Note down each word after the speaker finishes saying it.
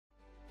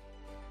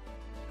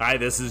Hi,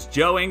 this is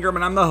Joe Ingram,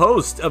 and I'm the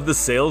host of the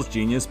Sales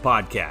Genius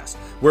Podcast,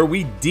 where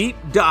we deep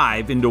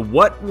dive into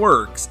what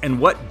works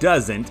and what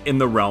doesn't in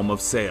the realm of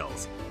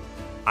sales.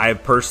 I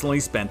have personally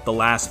spent the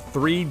last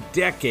 3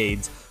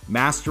 decades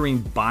mastering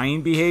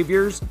buying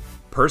behaviors,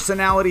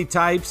 personality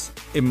types,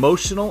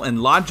 emotional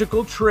and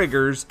logical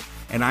triggers,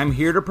 and I'm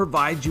here to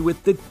provide you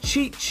with the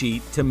cheat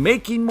sheet to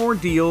making more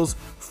deals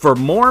for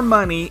more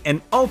money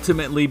and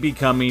ultimately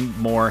becoming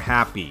more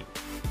happy.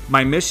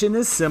 My mission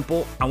is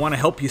simple. I want to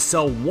help you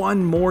sell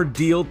one more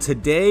deal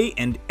today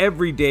and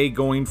every day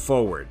going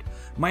forward.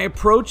 My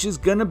approach is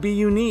going to be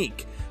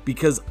unique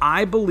because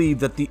I believe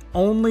that the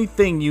only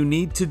thing you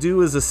need to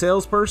do as a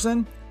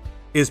salesperson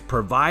is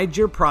provide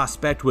your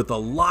prospect with a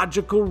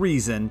logical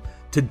reason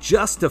to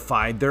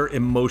justify their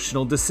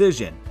emotional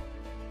decision.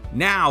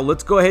 Now,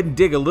 let's go ahead and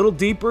dig a little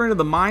deeper into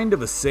the mind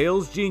of a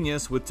sales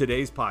genius with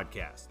today's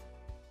podcast.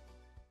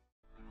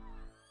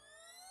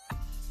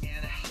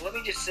 Let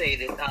me just say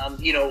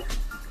that,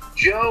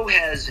 Joe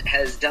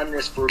has done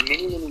this for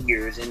many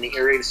years in the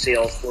area of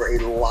sales for a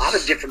lot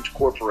of different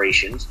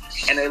corporations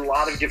and a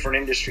lot of different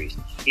industries.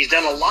 He's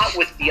done a lot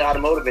with the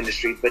automotive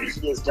industry, but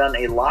he has done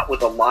a lot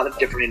with a lot of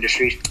different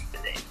industries.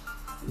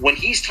 When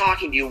he's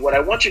talking to you, what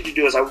I want you to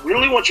do is I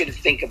really want you to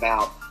think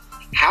about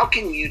how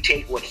can you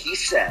take what he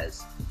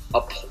says,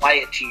 apply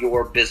it to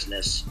your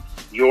business,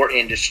 your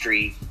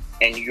industry,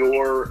 and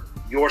your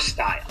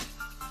style.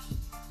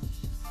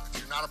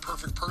 Not a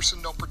perfect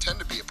person, don't pretend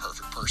to be a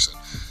perfect person.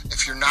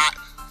 If you're not,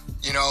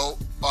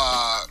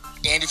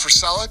 Andy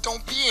Frisella,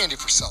 don't be Andy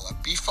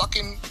Frisella. Be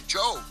fucking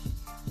Joe.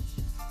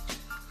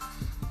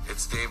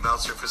 It's Dave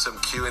Meltzer for some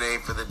Q&A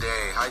for the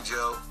day. Hi,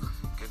 Joe.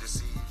 Good to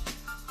see you.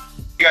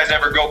 You guys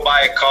ever go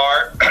buy a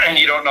car and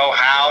you don't know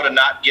how to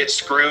not get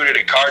screwed at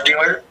a car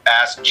dealer?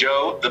 Ask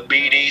Joe, the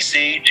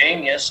BDC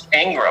genius,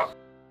 Ingram.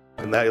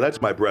 And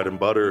that's my bread and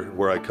butter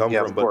where I come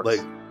from. But course.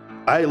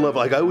 I love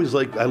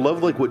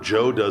what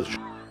Joe does.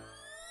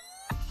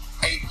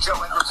 Hey, Joe,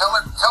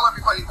 tell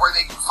everybody where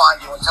they can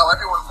find you and tell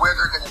everyone where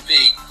they're going to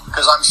be,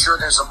 because I'm sure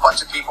there's a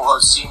bunch of people who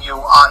have seen you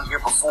on here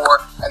before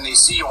and they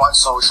see you on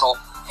social,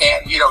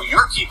 and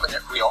you're keeping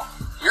it real.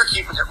 You're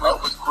keeping it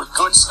real with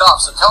good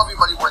stuff. So tell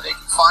everybody where they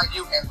can find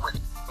you and where.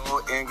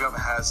 Joe Ingram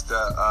has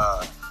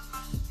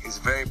he's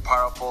very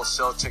powerful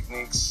sales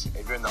techniques.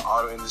 If you're in the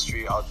auto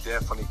industry, I'll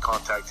definitely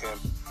contact him.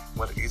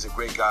 He's a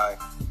great guy.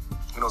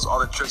 He knows all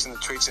the tricks and the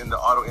traits in the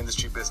auto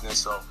industry business,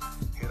 so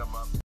hit him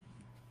up.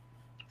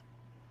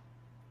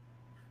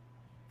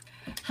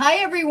 Hi,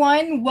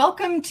 everyone.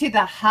 Welcome to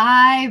the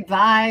High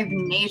Vibe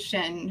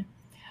Nation,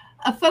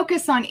 a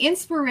focus on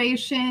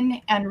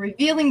inspiration and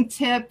revealing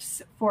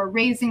tips for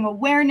raising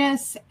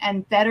awareness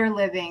and better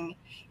living.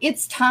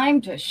 It's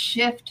time to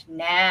shift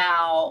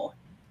now.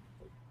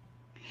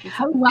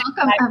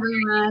 Welcome,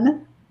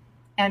 everyone.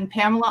 And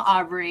Pamela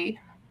Aubrey.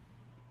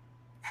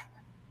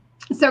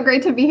 So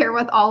great to be here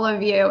with all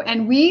of you.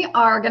 And we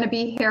are going to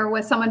be here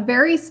with someone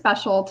very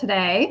special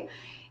today.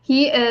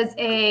 He is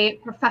a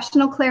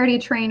professional clarity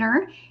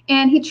trainer,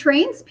 and he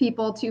trains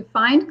people to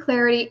find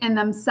clarity in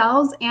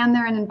themselves and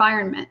their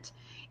environment.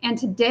 And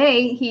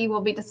today he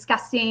will be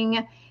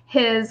discussing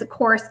his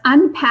course,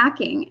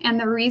 Unpacking, and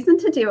the reason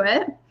to do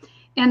it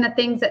and the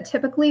things that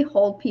typically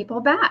hold people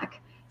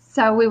back.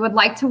 So we would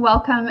like to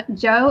welcome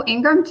Joe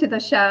Ingram to the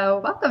show.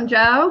 Welcome,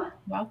 Joe.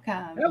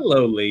 Welcome.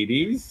 Hello,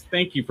 ladies.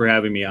 Thank you for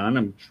having me on.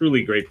 I'm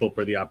truly grateful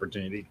for the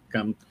opportunity to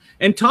come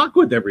and talk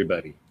with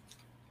everybody.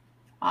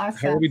 Awesome.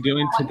 How are we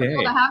doing today?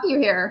 Wonderful to have you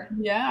here.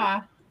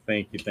 Yeah.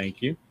 Thank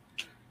you.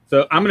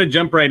 So I'm going to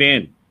jump right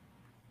in.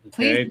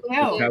 Please do.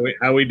 That's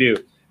how we do.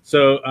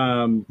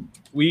 So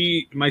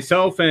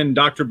myself and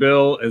Dr.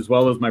 Bill, as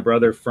well as my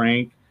brother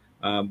Frank,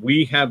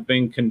 we have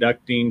been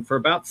conducting for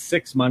about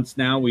 6 months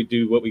now. We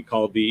do what we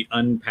call the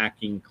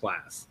Unpacking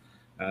class.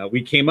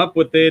 We came up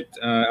with it.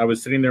 I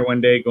was sitting there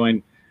one day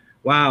going,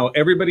 wow,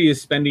 everybody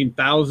is spending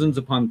thousands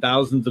upon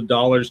thousands of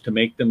dollars to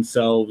make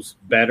themselves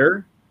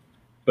better,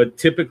 but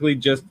typically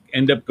just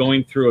end up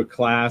going through a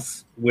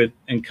class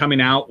and coming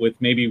out with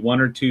maybe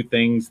 1 or 2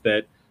 things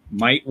that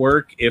might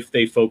work if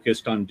they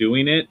focused on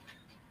doing it,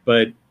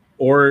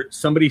 or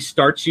somebody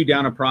starts you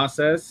down a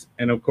process.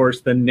 And of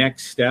course, the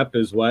next step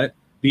is what?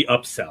 The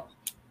upsell.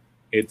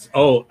 It's,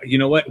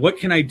 what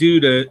can I do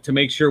to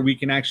make sure we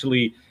can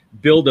actually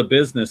build a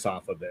business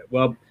off of it?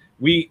 Well,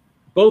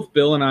 both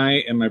Bill and I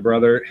and my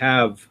brother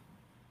have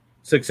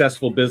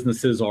successful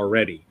businesses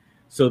already.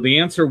 So the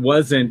answer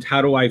wasn't,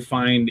 how do I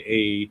find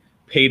a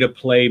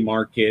pay-to-play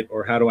market,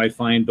 or how do I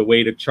find the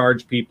way to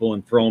charge people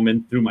and throw them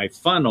in through my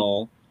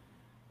funnel,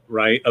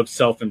 right, of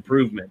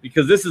self-improvement?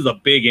 Because this is a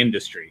big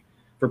industry.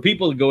 For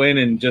people to go in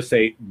and just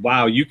say,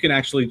 wow, you can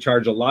actually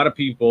charge a lot of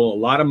people a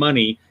lot of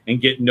money and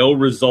get no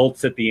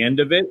results at the end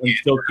of it and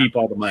still keep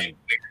all the money.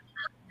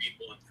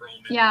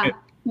 Yeah,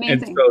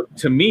 amazing. And so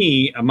to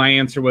me, my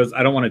answer was,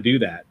 I don't want to do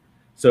that.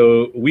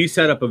 So we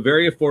set up a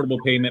very affordable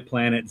payment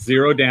plan at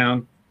 0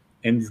 down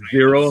and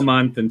 0 a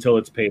month until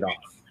it's paid off.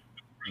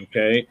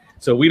 Okay.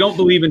 So we don't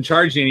believe in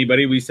charging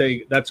anybody. We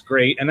say that's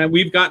great. And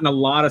we've gotten a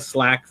lot of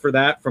slack for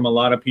that from a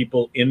lot of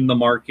people in the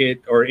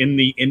market or in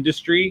the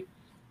industry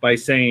by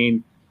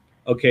saying,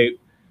 okay,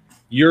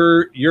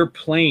 you're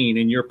playing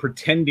and you're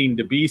pretending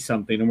to be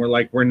something. And we're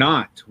like, we're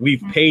not.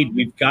 We've paid,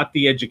 we've got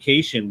the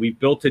education, we've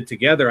built it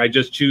together. I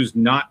just choose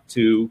not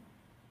to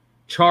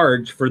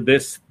charge for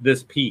this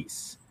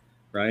piece,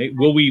 right?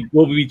 Will we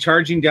be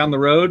charging down the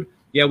road?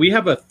 Yeah, we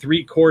have a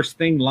 3-course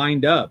thing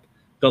lined up.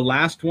 The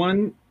last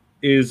one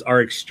is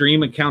our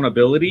extreme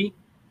accountability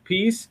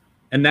piece.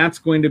 And that's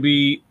going to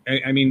be,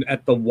 I mean,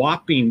 at the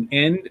whopping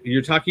end,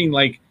 you're talking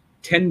like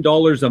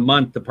 $10 a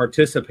month to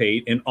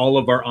participate in all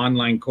of our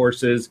online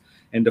courses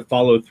and to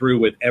follow through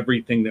with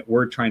everything that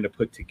we're trying to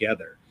put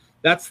together.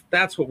 That's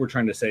what we're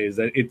trying to say, is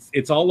that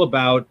it's all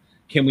about,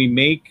 can we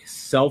make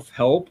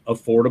self-help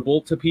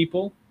affordable to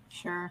people?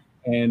 Sure.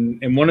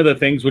 And one of the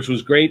things, which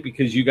was great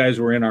because you guys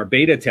were in our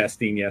beta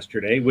testing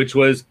yesterday, which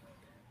was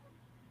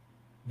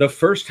the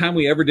first time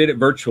we ever did it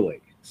virtually.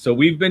 So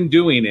we've been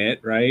doing it,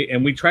 right?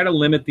 And we try to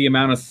limit the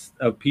amount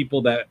of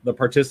people the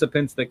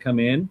participants that come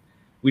in.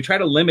 We try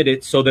to limit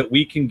it so that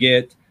we can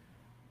get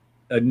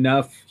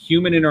enough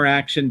human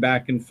interaction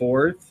back and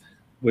forth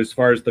as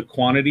far as the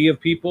quantity of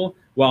people,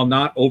 while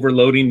not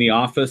overloading the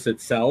office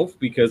itself.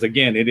 Because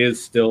again, it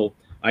is still,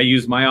 I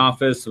use my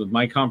office with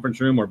my conference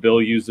room, or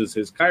Bill uses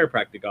his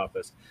chiropractic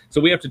office.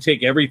 So we have to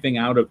take everything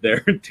out of there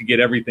to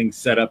get everything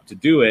set up to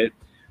do it,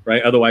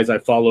 right? Otherwise I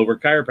fall over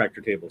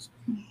chiropractor tables.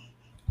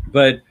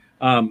 But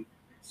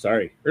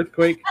sorry,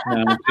 earthquake.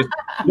 No,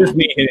 just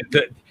me.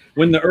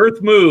 When the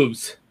earth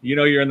moves, you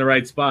know you're in the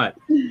right spot.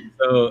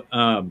 So,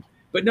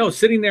 but no,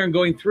 sitting there and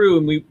going through,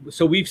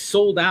 and we've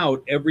sold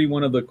out every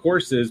one of the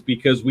courses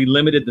because we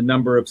limited the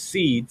number of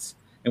seats,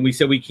 and we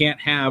said we can't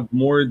have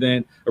more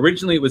than,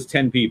 originally it was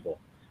 10 people,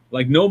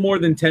 like no more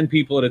than 10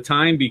 people at a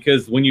time,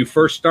 because when you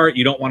first start,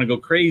 you don't want to go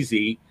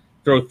crazy,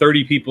 throw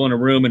 30 people in a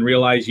room and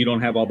realize you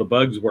don't have all the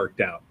bugs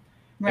worked out.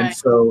 Right. And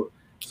so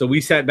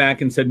we sat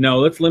back and said, no,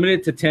 let's limit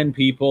it to 10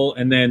 people.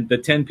 And then the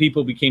 10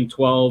 people became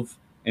 12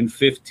 and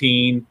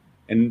 15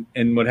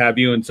 and what have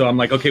you. And so I'm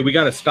like, okay, we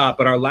got to stop.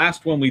 But our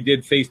last one we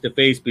did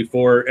face-to-face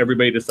before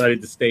everybody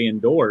decided to stay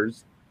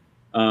indoors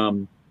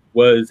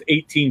was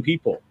 18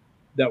 people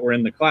that were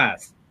in the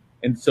class.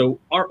 And so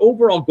our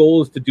overall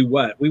goal is to do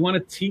what? We want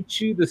to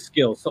teach you the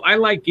skills. So I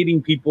like getting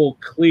people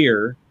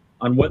clear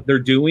on what they're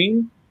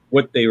doing,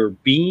 what they are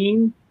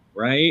being,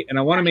 right? And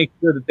I want to make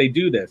sure that they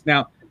do this.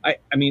 Now,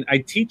 I mean, I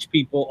teach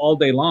people all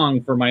day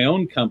long for my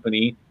own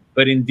company,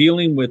 but in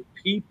dealing with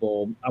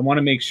people, I want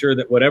to make sure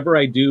that whatever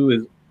I do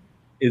is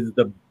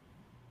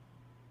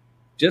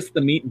just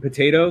the meat and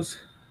potatoes.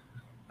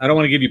 I don't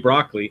want to give you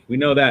broccoli. We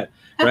know that,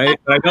 right?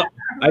 But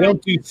I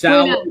don't do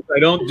salads. I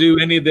don't do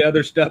any of the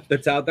other stuff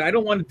that's out there. I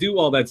don't want to do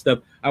all that stuff.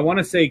 I want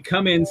to say,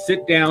 come in,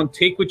 sit down,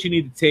 take what you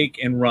need to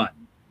take, and run.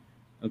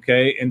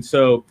 Okay. And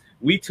so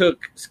we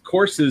took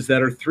courses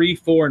that are 3,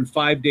 4, and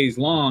 5 days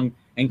long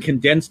and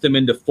condensed them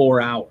into 4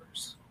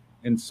 hours.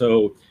 And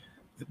so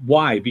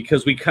why?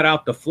 Because we cut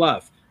out the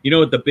fluff. You know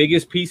what the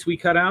biggest piece we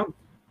cut out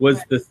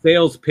was? The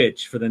sales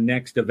pitch for the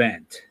next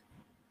event.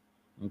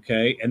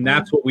 Okay. And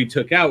that's what we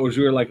took out, was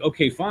we were like,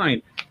 okay,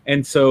 fine.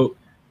 And so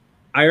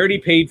I already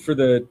paid for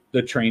the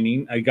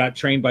training. I got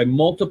trained by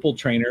multiple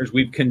trainers.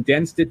 We've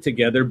condensed it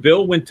together.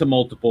 Bill went to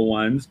multiple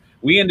ones.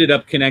 We ended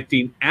up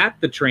connecting at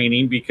the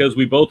training because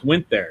we both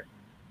went there.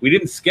 We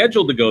didn't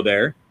schedule to go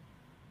there,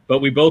 but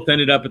we both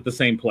ended up at the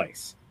same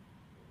place.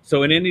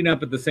 So in ending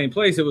up at the same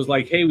place, it was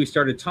like, hey, we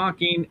started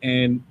talking,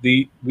 and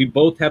we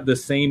both have the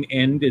same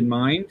end in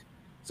mind.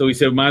 So we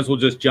said, might as well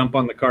just jump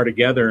on the car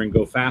together and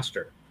go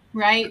faster.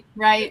 Right,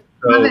 right.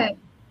 Love it.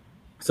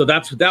 So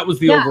that was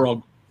the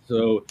overall.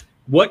 So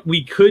what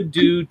we could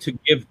do to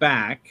give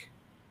back,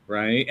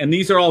 right? And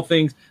these are all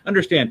things,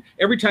 understand,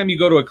 every time you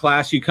go to a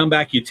class, you come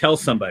back, you tell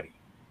somebody.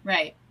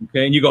 Right.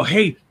 Okay. And you go,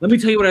 hey, let me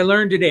tell you what I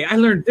learned today. I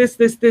learned this,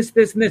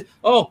 and this.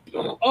 Oh,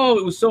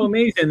 it was so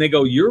amazing. And they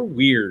go, you're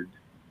weird.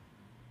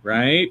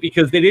 Right.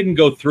 Because they didn't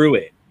go through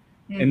it.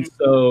 Mm-hmm. And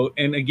so,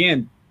 and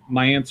again,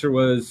 my answer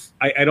was,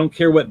 I don't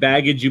care what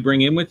baggage you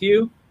bring in with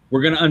you.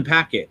 We're going to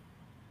unpack it.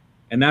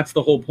 And that's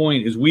the whole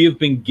point, is we have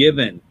been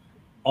given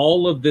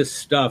all of this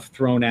stuff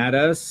thrown at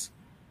us,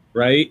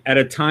 right? At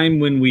a time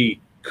when we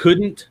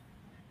couldn't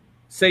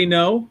say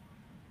no,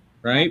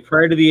 right?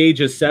 Prior to the age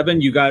of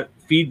 7, you got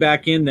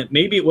feedback in that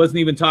maybe it wasn't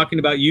even talking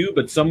about you,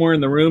 but somewhere in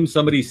the room,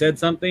 somebody said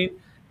something,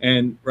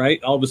 and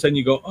right, all of a sudden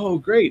you go, oh,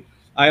 great.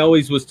 I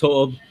always was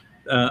told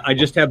I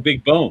just have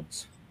big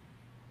bones,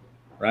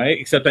 right?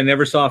 Except I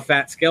never saw a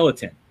fat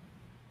skeleton.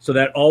 So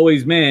that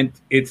always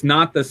meant it's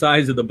not the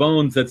size of the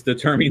bones that's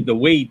determining the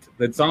weight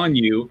that's on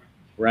you,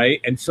 right?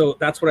 And so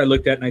that's what I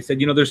looked at, and I said,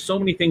 there's so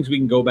many things we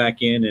can go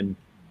back in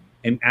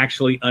and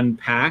actually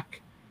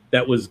unpack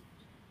that was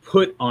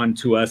put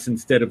onto us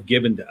instead of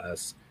given to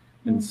us.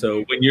 And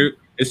so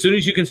as soon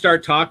as you can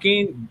start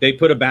talking, they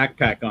put a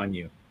backpack on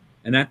you,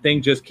 and that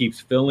thing just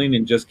keeps filling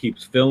and just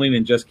keeps filling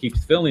and just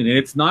keeps filling. And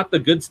it's not the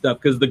good stuff,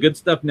 because the good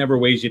stuff never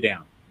weighs you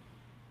down.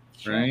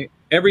 right?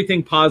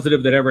 Everything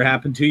positive that ever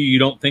happened to you, you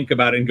don't think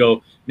about it and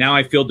go, now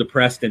I feel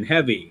depressed and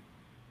heavy,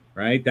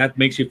 right? That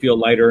makes you feel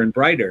lighter and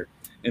brighter.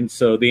 And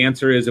so the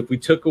answer is, if we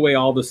took away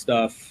all the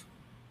stuff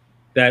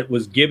that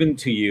was given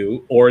to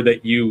you or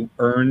that you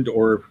earned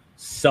or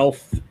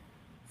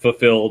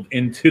self-fulfilled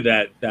into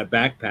that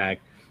backpack,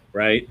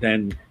 right,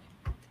 then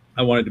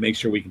I wanted to make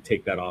sure we can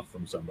take that off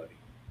from somebody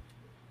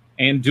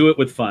and do it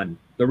with fun.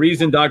 The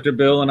reason Dr.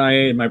 Bill and I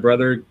and my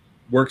brother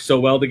work so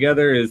well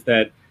together is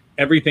that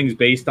everything's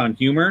based on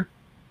humor.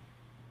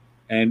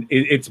 And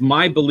it's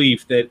my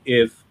belief that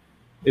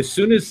as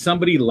soon as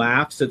somebody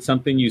laughs at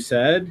something you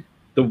said,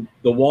 the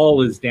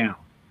wall is down.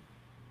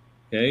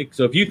 Okay.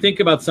 So if you think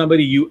about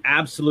somebody you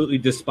absolutely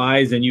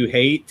despise and you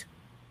hate,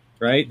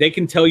 right, they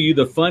can tell you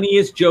the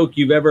funniest joke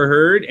you've ever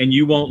heard and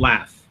you won't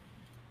laugh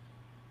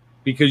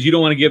because you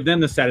don't want to give them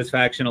the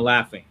satisfaction of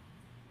laughing.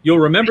 You'll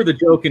remember the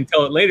joke and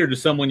tell it later to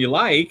someone you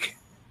like,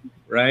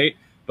 right?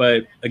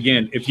 But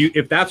again,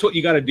 if that's what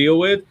you got to deal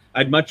with,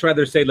 I'd much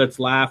rather say, let's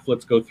laugh,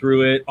 let's go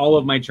through it. All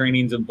of my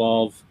trainings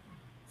involve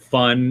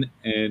fun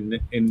and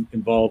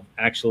involve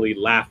actually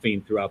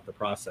laughing throughout the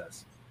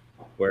process.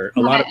 Where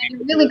a lot of people,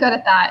 you're really good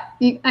at that.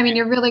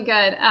 You're really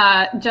good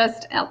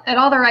just at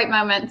all the right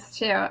moments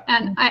too.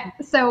 And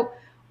so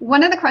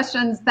one of the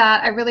questions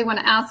that I really want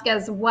to ask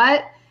is,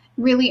 what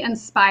really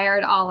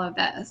inspired all of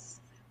this?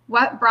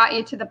 What brought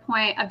you to the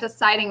point of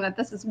deciding that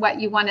this is what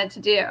you wanted to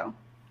do?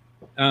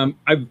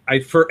 I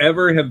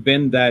forever have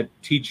been that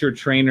teacher,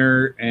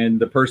 trainer, and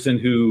the person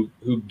who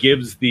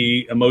gives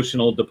the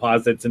emotional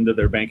deposits into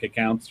their bank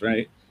accounts,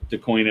 right, to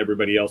coin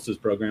everybody else's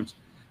programs.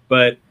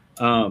 But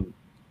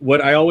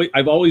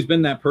I've always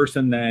been that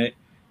person that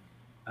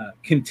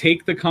can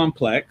take the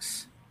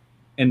complex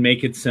and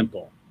make it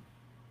simple,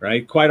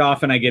 right? Quite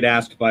often I get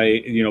asked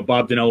by,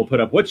 Bob Donnell will put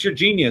up, what's your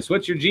genius?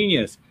 What's your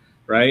genius?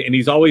 Right? And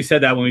he's always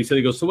said that when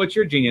he goes, so what's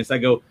your genius? I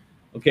go,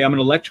 okay, I'm an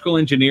electrical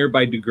engineer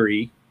by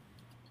degree.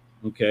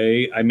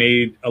 Okay. I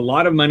made a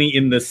lot of money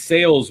in the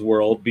sales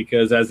world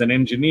because as an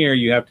engineer,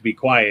 you have to be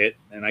quiet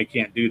and I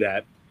can't do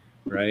that.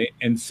 Right.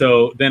 And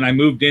so then I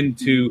moved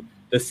into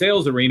the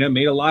sales arena,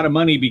 made a lot of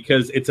money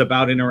because it's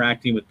about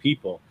interacting with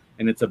people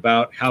and it's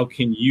about how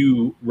can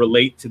you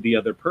relate to the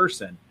other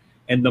person.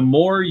 And the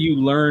more you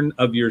learn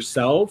of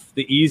yourself,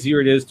 the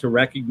easier it is to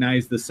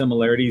recognize the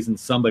similarities in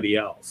somebody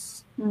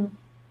else. Mm.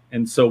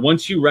 And so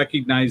once you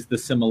recognize the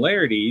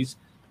similarities,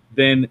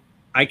 then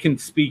I can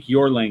speak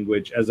your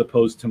language as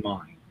opposed to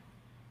mine.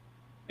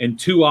 And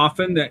too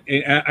often,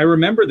 I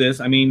remember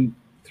this,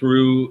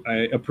 through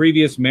a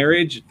previous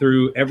marriage,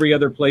 through every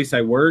other place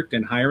I worked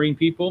and hiring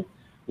people,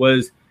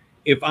 was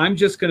if I'm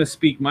just going to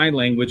speak my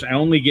language, I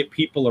only get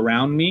people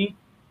around me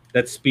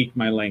that speak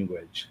my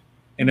language.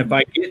 And if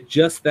I get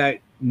just that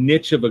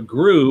niche of a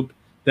group,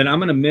 then I'm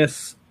going to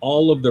miss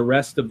all of the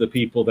rest of the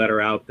people that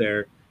are out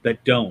there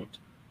that don't.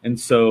 And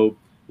so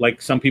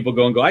like some people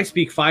go, I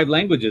speak 5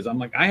 languages. I'm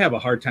like, I have a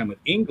hard time with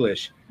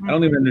English. I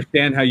don't even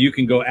understand how you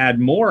can go add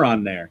more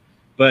on there.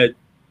 But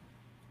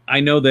I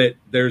know that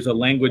there's a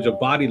language of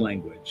body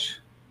language,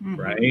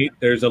 right?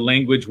 There's a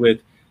language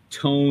with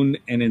tone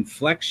and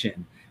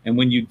inflection. And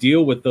when you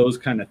deal with those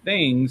kind of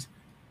things,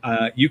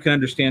 you can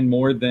understand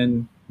more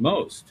than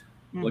most.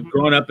 Like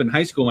growing up in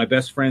high school, my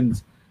best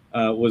friend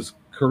was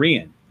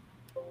Korean.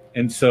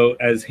 And so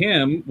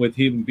with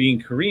him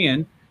being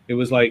Korean, it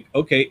was like,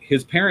 okay,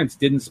 his parents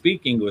didn't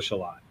speak English a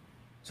lot.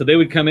 So they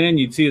would come in,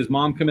 you'd see his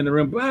mom come in the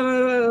room, blah, blah,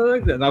 blah,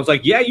 blah, and I was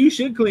like, yeah, you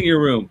should clean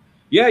your room.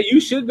 Yeah, you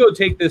should go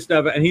take this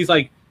stuff. And he's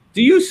like,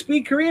 do you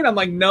speak Korean? I'm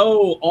like,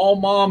 no, all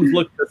moms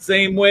look the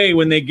same way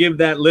when they give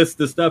that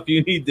list of stuff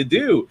you need to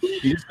do.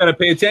 You just got to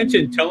pay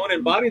attention. Tone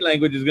and body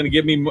language is going to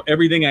give me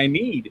everything I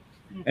need.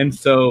 And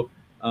so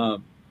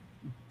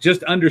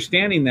just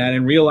understanding that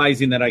and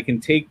realizing that I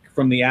can take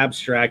from the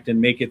abstract and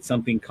make it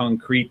something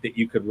concrete that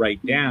you could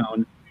write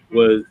down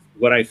was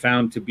what I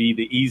found to be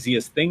the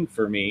easiest thing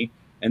for me.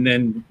 And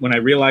then when I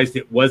realized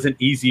it wasn't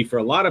easy for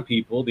a lot of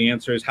people, the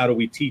answer is, how do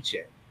we teach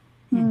it?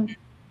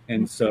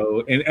 And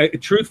so,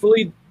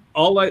 truthfully,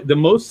 the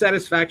most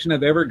satisfaction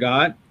I've ever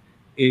got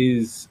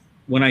is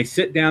when I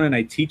sit down and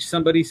I teach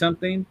somebody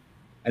something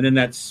and then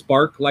that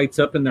spark lights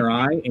up in their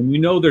eye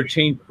and they're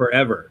changed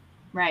forever.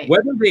 Right.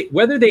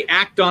 Whether they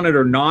act on it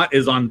or not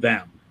is on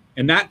them.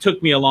 And that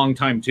took me a long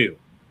time too.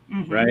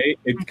 Right?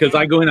 Because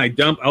I go in, I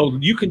dump,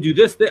 you can do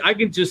this. I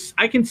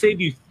can save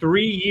you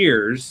 3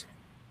 years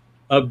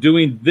of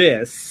doing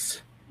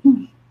this,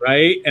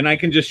 right? And I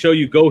can just show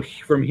you go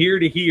from here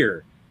to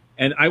here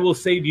and I will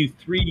save you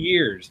 3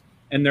 years.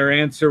 And their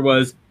answer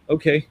was,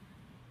 okay.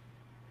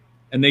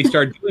 And they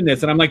start doing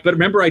this. And I'm like, but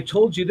remember I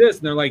told you this.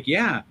 And they're like,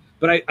 yeah,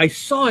 but I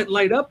saw it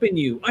light up in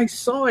you. I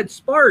saw it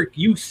spark.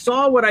 You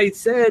saw what I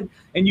said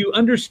and you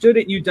understood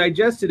it. You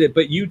digested it,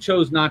 but you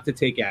chose not to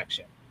take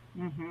action.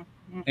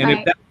 And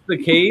if that's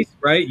the case,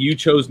 right, you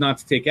chose not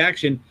to take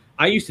action.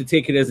 I used to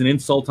take it as an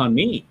insult on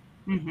me.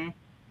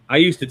 I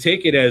used to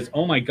take it as,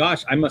 oh my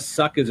gosh, I must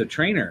suck as a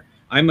trainer.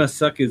 I must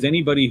suck as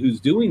anybody who's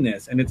doing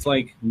this. And it's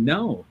like,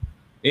 no.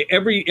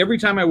 Every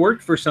time I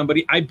worked for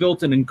somebody, I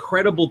built an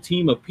incredible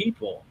team of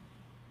people.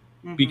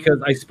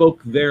 because I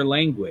spoke their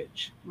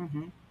language.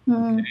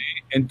 Okay?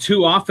 And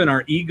too often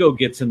our ego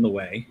gets in the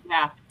way.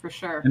 Yeah, for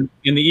sure. And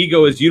the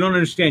ego is, you don't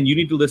understand. You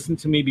need to listen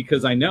to me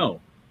because I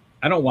know.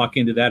 I don't walk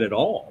into that at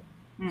all.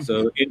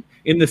 So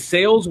in the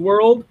sales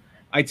world,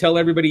 I tell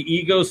everybody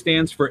ego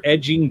stands for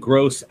edging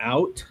gross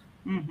out.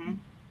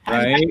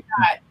 Right?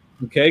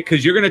 Okay,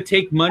 because you're going to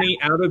take money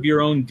out of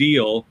your own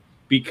deal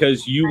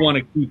because you want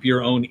to keep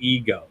your own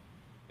ego.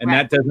 And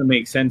that doesn't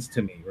make sense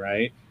to me,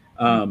 right?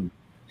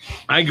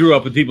 I grew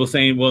up with people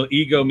saying, well,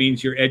 ego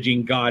means you're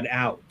edging God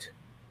out.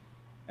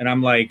 And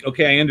I'm like,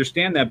 okay, I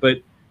understand that,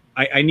 but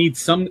I need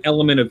some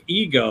element of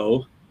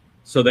ego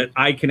so that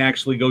I can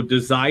actually go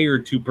desire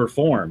to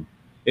perform.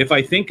 If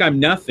I think I'm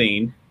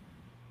nothing,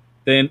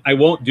 then I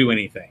won't do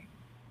anything.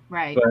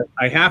 Right. But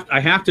I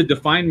have to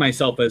define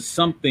myself as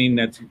something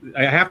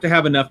I have to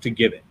have enough to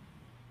give it.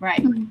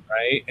 Right.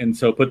 Right. And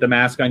so put the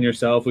mask on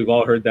yourself. We've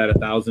all heard that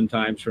 1,000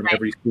 times from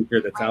every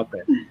speaker that's out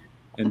there.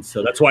 And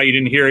so that's why you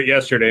didn't hear it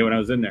yesterday when I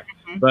was in there.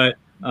 But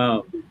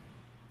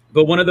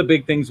one of the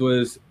big things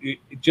was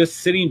just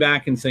sitting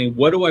back and saying,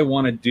 what do I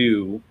want to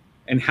do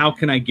and how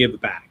can I give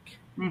back?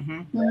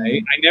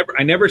 Right.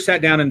 I never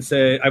sat down and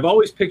said, I've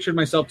always pictured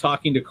myself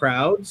talking to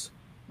crowds.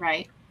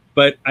 Right.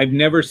 But I've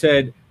never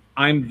said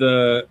I'm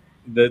the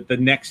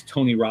next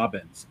Tony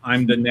Robbins.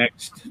 I'm the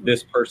next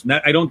this person.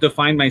 That I don't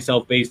define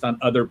myself based on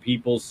other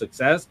people's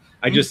success.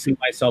 I just see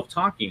myself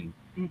talking.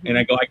 And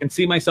I go, I can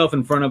see myself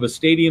in front of a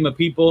stadium of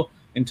people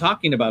and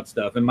talking about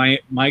stuff. And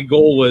my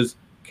goal was,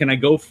 can I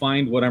go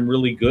find what I'm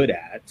really good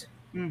at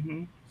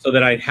so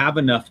that I have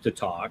enough to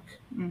talk?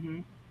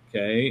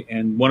 Okay.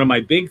 And one of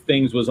my big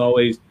things was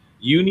always,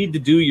 you need to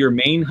do your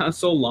main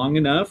hustle long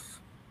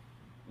enough,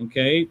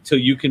 okay, till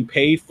you can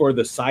pay for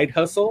the side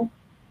hustle.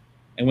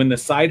 And when the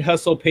side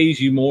hustle pays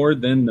you more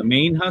than the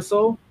main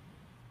hustle,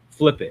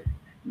 flip it,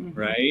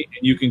 right?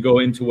 And you can go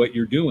into what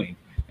you're doing.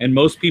 And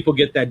most people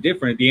get that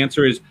different. The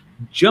answer is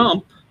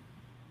jump,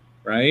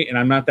 right? And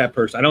I'm not that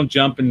person. I don't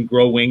jump and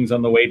grow wings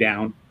on the way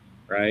down,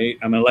 right?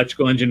 I'm an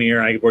electrical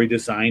engineer. I've already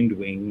designed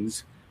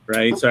wings,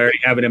 right? So I already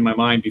have it in my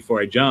mind before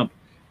I jump.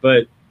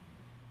 But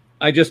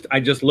I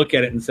just look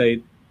at it and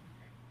say,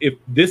 if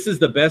this is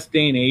the best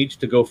day and age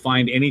to go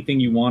find anything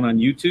you want on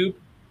YouTube,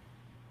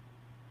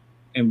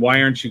 and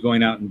why aren't you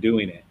going out and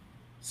doing it?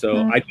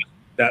 So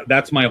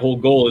that's my whole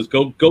goal is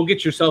go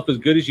get yourself as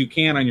good as you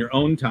can on your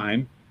own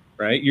time,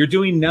 right? You're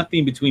doing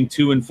nothing between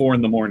 2 and 4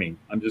 in the morning.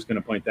 I'm just going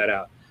to point that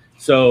out.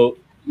 So,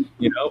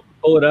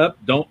 pull it up.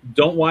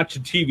 Don't watch a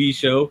TV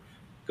show.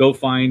 Go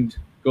find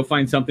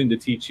something to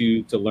teach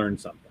you to learn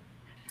something.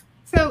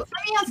 So let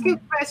me ask you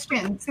a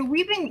question. So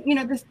we've been,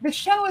 the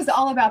show is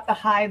all about the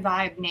High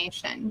Vibe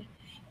Nation.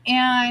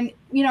 And,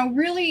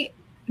 really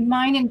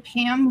mine and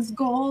Pam's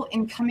goal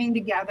in coming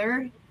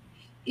together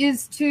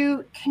is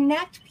to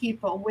connect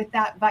people with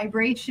that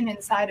vibration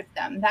inside of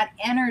them, that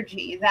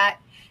energy, that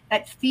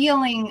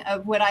feeling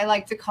of what I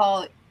like to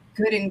call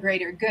good and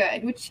greater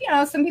good, which,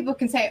 some people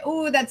can say,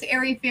 oh, that's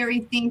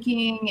airy-fairy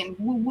thinking and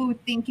woo-woo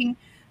thinking.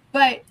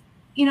 But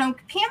Pam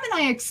and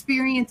I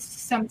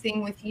experienced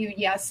something with you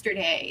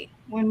yesterday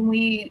when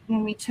we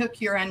took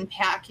your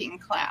unpacking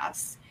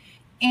class,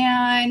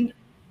 and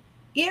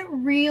it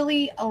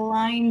really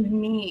aligned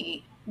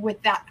me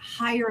with that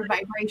higher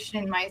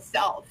vibration in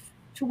myself,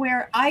 to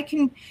where I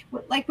can,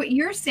 like what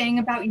you're saying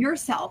about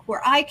yourself,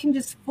 where I can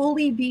just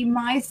fully be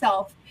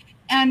myself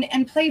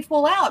and play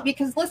full out.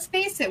 Because let's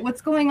face it,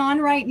 what's going on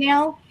right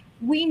now,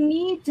 we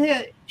need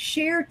to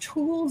share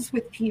tools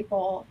with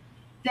people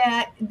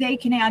that they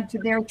can add to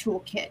their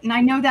toolkit. And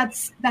I know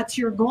that's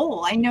your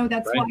goal. I know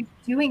that's why you're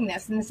doing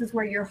this. And this is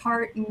where your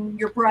heart and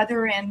your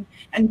brother and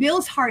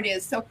Bill's heart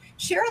is. So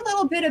share a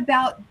little bit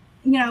about,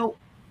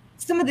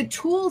 some of the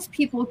tools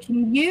people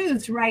can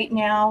use right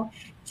now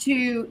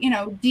to,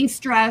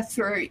 de-stress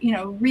or,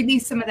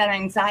 release some of that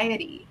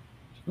anxiety.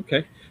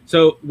 Okay.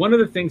 So one of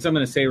the things I'm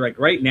going to say,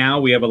 right now,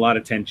 we have a lot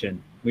of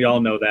tension. We all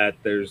know that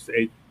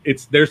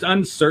there's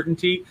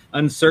uncertainty.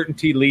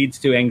 Uncertainty leads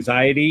to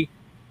anxiety.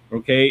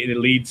 Okay, it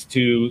leads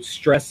to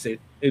stress. It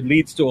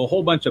leads to a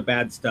whole bunch of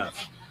bad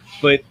stuff.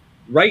 But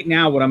right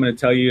now, what I'm going to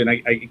tell you, and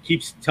I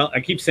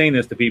keep saying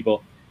this to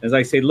people, as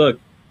I say, look,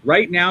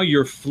 right now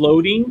you're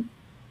floating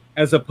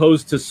as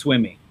opposed to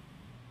swimming.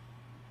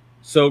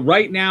 So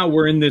right now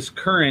we're in this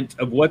current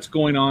of what's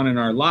going on in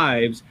our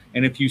lives,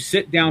 and if you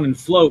sit down and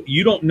float,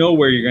 you don't know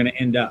where you're going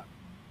to end up.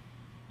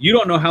 You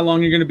don't know how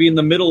long you're going to be in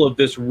the middle of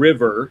this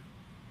river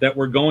that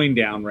we're going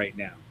down right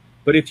now.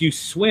 But if you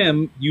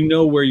swim, you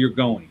know where you're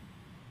going.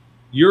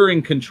 You're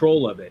in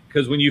control of it.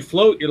 Because when you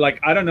float, you're like,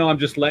 I don't know, I'm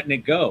just letting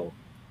it go.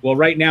 Well,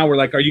 right now we're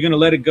like, are you going to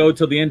let it go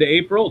till the end of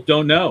April?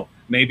 Don't know.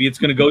 Maybe it's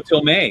going to go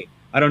till May.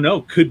 I don't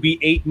know. Could be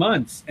 8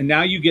 months. And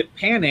now you get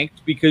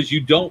panicked because you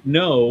don't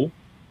know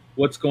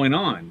what's going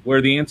on.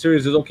 Where the answer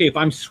is okay, if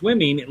I'm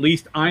swimming, at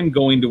least I'm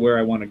going to where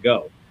I want to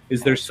go.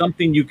 Is there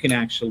something you can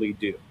actually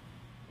do?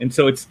 And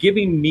so it's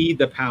giving me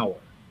the power.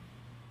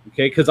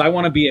 Okay, because I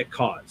want to be at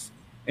cause.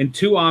 And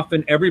too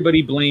often,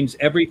 everybody blames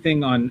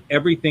everything on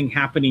everything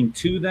happening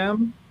to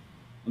them.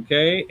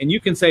 Okay, and you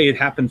can say it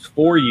happens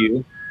for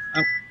you.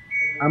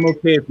 I'm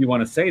okay if you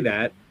want to say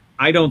that.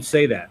 I don't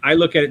say that. I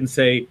look at it and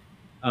say,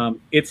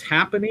 it's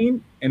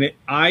happening, and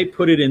I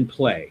put it in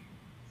play.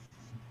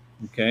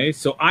 Okay,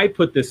 so I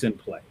put this in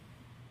play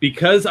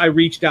because I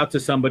reached out to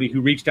somebody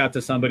who reached out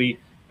to somebody,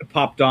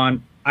 popped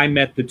on. I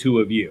met the two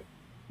of you.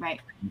 Right.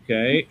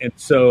 Okay, and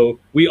so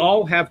we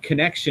all have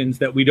connections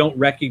that we don't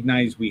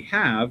recognize we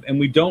have, and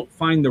we don't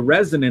find the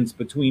resonance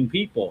between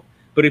people.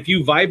 But if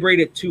you vibrate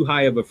at too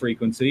high of a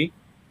frequency,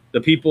 the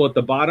people at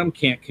the bottom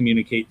can't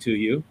communicate to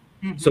you.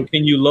 Mm-hmm. So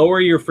can you lower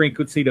your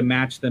frequency to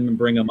match them and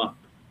bring them up?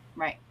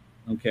 Right.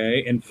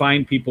 Okay, and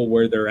find people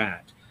where they're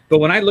at. But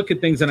when I look at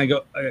things and I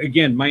go,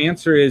 again, my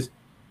answer is,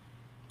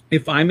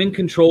 if I'm in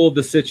control of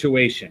the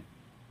situation,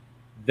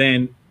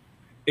 then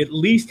at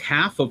least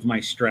half of my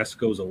stress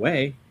goes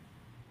away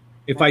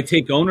if I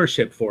take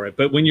ownership for it.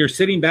 But when you're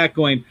sitting back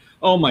going,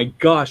 oh my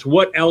gosh,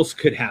 what else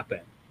could happen?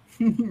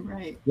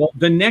 Right. Well,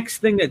 the next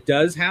thing that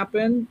does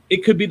happen,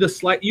 it could be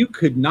you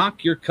could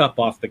knock your cup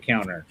off the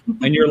counter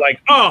and you're like,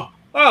 oh,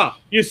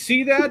 you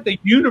see that? The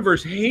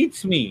universe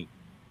hates me.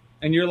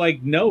 And you're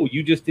like, no,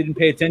 you just didn't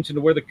pay attention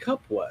to where the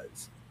cup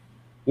was.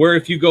 Where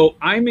if you go,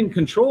 I'm in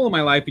control of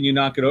my life, and you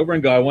knock it over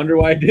and go, I wonder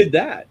why I did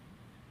that.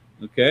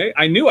 Okay.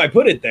 I knew I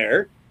put it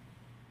there,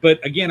 but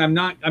again, I'm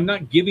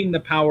not giving the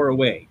power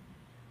away.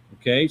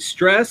 Okay.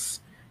 Stress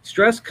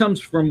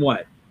comes from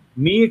what?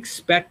 Me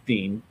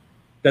expecting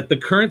that the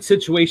current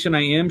situation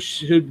I am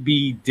should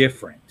be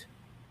different.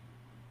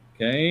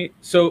 Okay.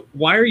 So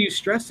why are you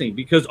stressing?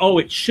 Because,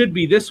 it should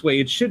be this way.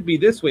 It should be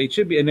this way. It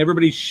should be. And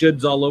everybody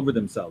shoulds all over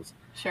themselves.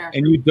 Sure.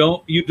 And you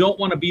don't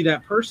want to be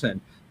that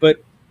person.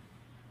 But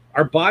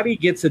our body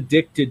gets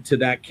addicted to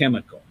that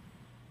chemical.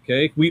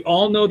 Okay. We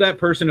all know that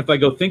person. If I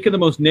go, think of the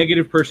most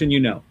negative person you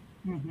know.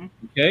 Mm-hmm.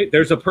 Okay.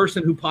 There's a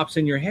person who pops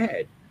in your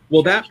head.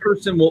 Well, that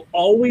person will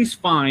always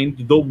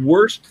find the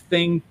worst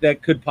thing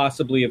that could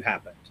possibly have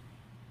happened.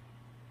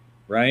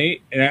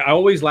 Right. And I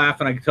always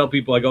laugh and I tell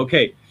people, I go,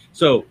 okay,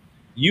 so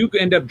you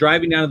end up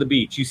driving down to the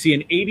beach. You see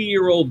an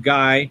 80-year-old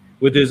guy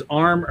with his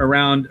arm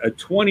around a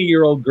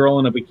 20-year-old girl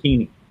in a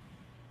bikini.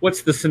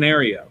 What's the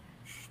scenario?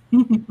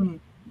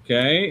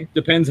 Okay.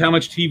 Depends how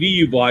much TV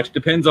you watch.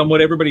 Depends on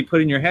what everybody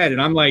put in your head.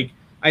 And I'm like,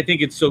 I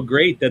think it's so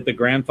great that the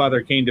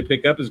grandfather came to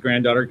pick up his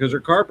granddaughter because her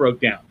car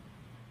broke down.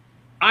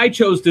 I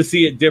chose to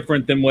see it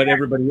different than what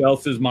everybody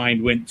else's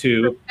mind went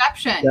to.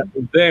 Perception. That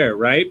was there,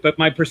 right? But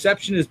my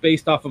perception is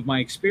based off of my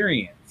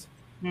experience.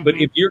 Mm-hmm. But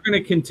if you're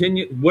going to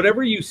continue,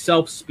 whatever you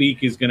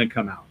self-speak is going to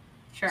come out.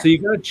 Sure. So you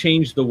got to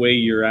change the way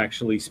you're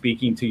actually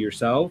speaking to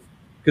yourself.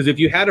 Because if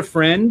you had a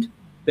friend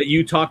that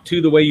you talk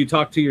to the way you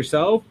talk to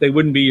yourself, they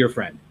wouldn't be your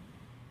friend.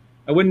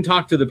 I wouldn't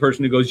talk to the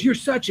person who goes, you're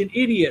such an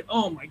idiot.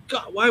 Oh my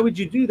God, why would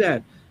you do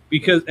that?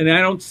 And I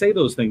don't say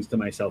those things to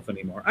myself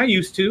anymore. I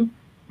used to,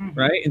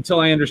 right? Until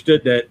I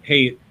understood that,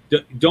 hey,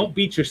 don't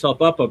beat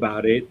yourself up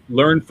about it.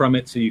 Learn from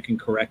it so you can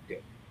correct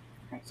it.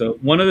 So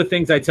one of the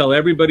things I tell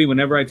everybody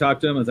whenever I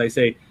talk to them is I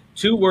say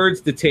 2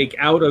 words to take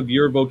out of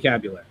your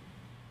vocabulary.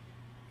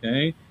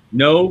 Okay?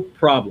 No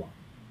problem.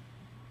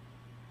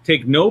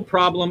 Take no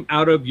problem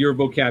out of your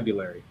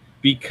vocabulary,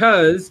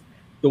 because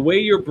the way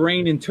your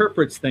brain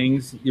interprets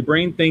things, your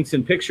brain thinks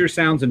in pictures,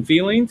 sounds, and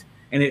feelings,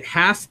 and it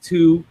has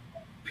to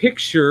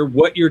picture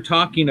what you're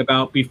talking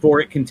about before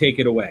it can take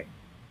it away.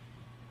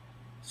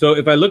 So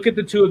if I look at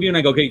the 2 of you and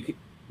I go, okay,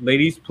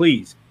 ladies,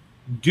 please,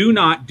 do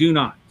not. Do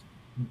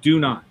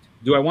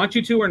I want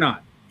you to or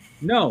not?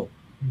 No.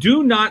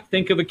 Do not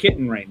think of a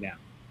kitten right now.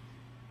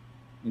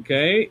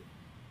 Okay?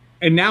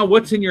 And now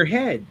what's in your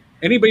head?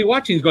 Anybody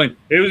watching is going,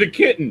 it was a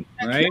kitten,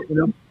 right?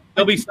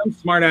 There'll be some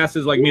smart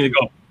asses like me that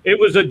go, it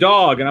was a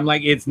dog. And I'm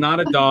like, it's not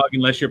a dog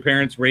unless your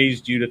parents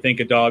raised you to think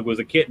a dog was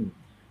a kitten.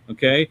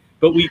 Okay?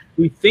 But we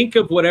think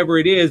of whatever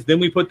it is, then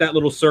we put that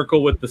little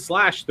circle with the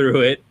slash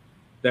through it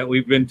that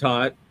we've been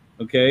taught.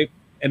 Okay?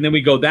 And then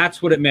we go,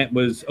 that's what it meant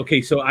was,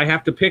 okay, so I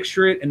have to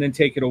picture it and then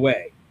take it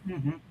away.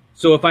 Mm-hmm.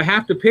 So if I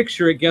have to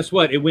picture it, guess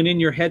what? It went in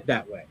your head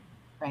that way.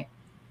 Right.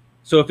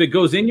 So if it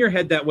goes in your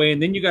head that way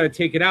and then you got to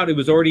take it out, it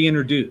was already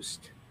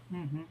introduced.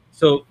 Mm-hmm.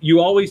 So you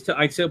always,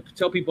 I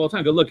tell people all the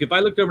time, go, look, if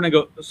I looked over and I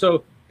go,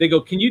 so they go,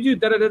 can you do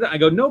da-da-da-da? I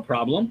go, no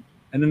problem.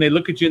 And then they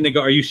look at you and they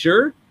go, are you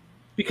sure?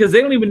 Because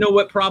they don't even know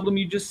what problem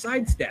you just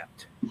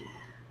sidestepped.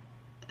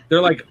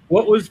 They're like,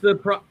 what was the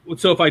problem?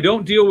 So if I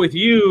don't deal with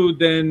you,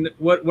 then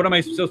what am I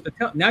supposed to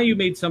tell? Now you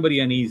made somebody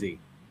uneasy.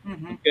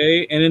 Mm-hmm.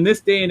 Okay. And in this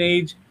day and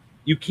age,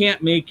 you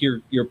can't make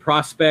your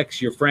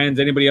prospects, your friends,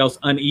 anybody else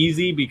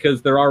uneasy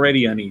because they're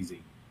already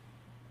uneasy,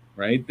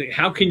 right?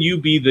 How can you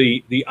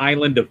be the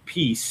island of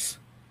peace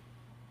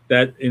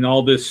that in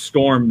all this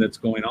storm that's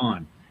going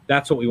on?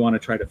 That's what we want to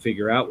try to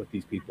figure out with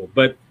these people.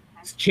 But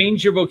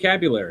change your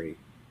vocabulary,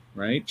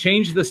 right?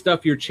 Change the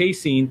stuff you're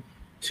chasing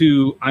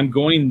to I'm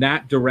going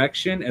that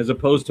direction as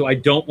opposed to I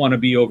don't want to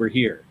be over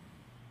here.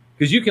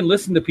 Because you can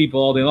listen to people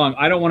all day long.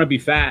 I don't want to be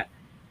fat.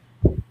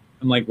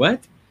 I'm like,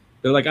 what?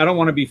 They're like, I don't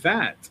want to be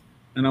fat.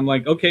 And I'm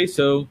like, okay,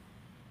 so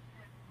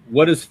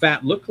what does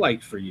fat look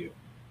like for you?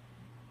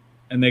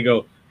 And they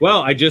go,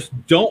 well, I just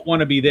don't want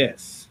to be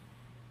this.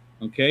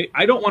 Okay.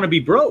 I don't want to be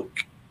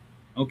broke.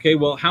 Okay,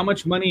 well, how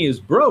much money is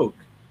broke?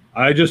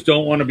 I just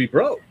don't want to be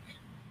broke.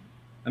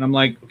 And I'm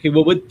like, okay,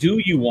 well, what do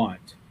you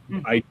want?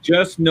 I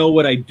just know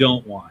what I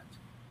don't want.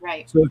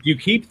 Right. So if you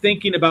keep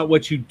thinking about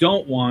what you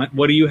don't want,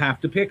 what do you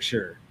have to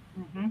picture?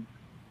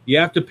 You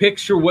have to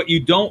picture what you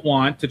don't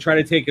want to try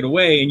to take it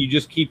away, and you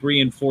just keep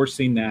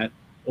reinforcing that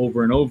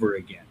over and over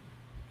again.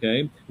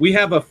 Okay? We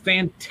have a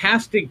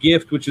fantastic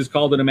gift, which is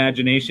called an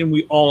imagination.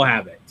 We all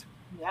have it.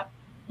 Yep.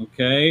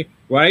 Okay?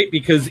 Right?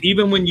 Because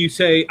even when you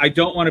say, I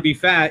don't want to be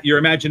fat, your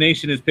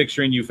imagination is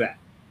picturing you fat.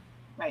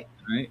 Right.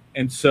 Right?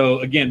 And so,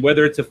 again,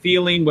 whether it's a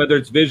feeling, whether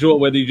it's visual,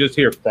 whether you just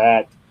hear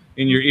fat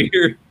in your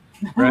ear,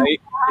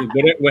 right?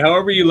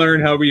 However you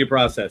learn, however you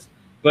process.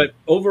 But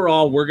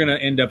overall, we're going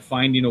to end up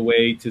finding a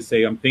way to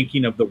say, I'm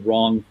thinking of the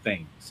wrong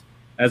things,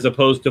 as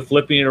opposed to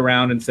flipping it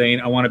around and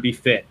saying, I want to be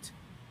fit,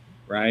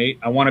 right?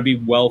 I want to be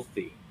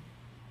wealthy.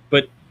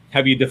 But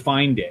have you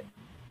defined it?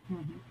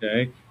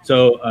 Okay.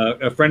 So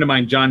a friend of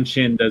mine, John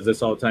Shin, does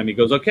this all the time. He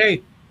goes,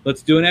 okay,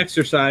 let's do an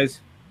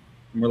exercise.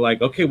 And we're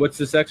like, okay, what's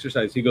this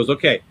exercise? He goes,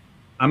 okay,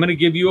 I'm going to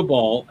give you a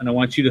ball, and I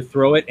want you to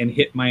throw it and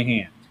hit my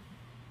hand.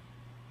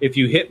 If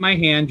you hit my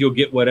hand, you'll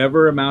get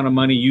whatever amount of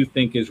money you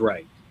think is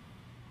right.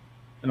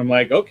 And I'm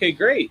like, okay,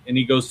 great. And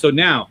he goes, so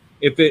now,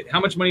 how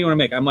much money you want to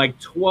make? I'm like,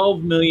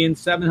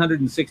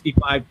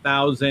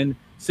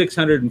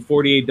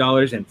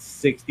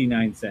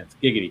 $12,765,648.69.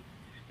 Giggity.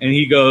 And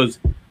he goes,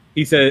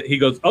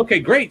 okay,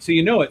 great. So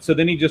you know it. So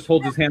then he just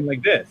holds his hand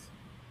like this.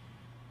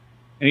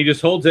 And he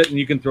just holds it, and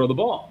you can throw the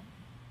ball.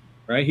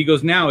 Right? He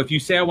goes, now, if you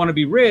say I want to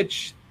be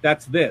rich,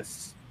 that's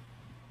this.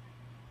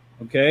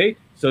 Okay?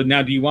 So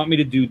now, do you want me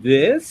to do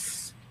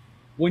this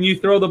when you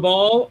throw the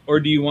ball, or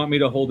do you want me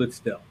to hold it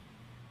still?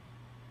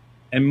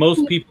 And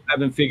most people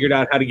haven't figured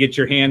out how to get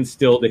your hand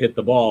still to hit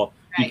the ball,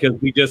 because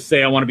we just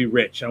say, I want to be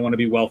rich. I want to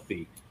be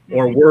wealthy.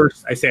 Or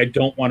worse, I say, I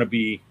don't want to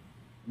be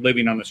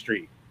living on the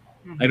street.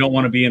 I don't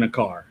want to be in a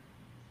car.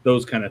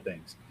 Those kind of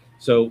things.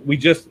 So we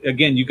just,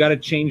 again, you got to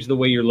change the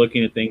way you're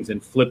looking at things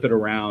and flip it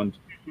around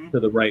to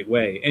the right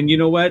way. And you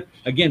know what?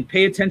 Again,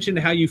 pay attention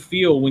to how you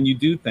feel when you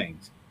do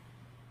things.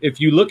 If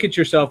you look at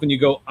yourself and you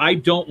go, I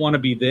don't want to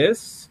be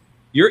this,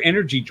 your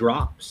energy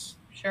drops.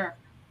 Sure.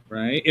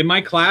 Right? In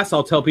my class,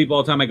 I'll tell people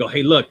all the time, I go,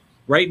 hey, look,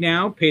 right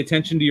now, pay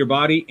attention to your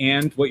body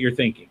and what you're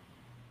thinking.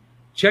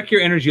 Check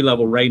your energy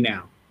level right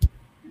now.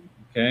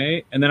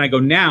 Okay? And then I go,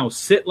 now,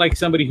 sit like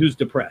somebody who's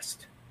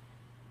depressed.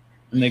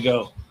 And they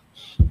go.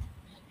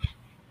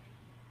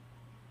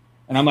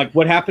 And I'm like,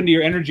 what happened to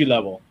your energy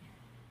level?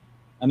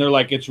 And they're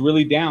like, it's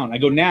really down. I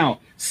go, now,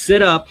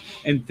 sit up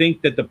and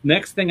think that the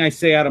next thing I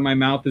say out of my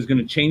mouth is going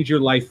to change your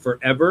life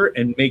forever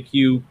and make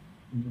you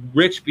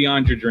rich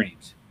beyond your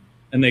dreams.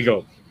 And they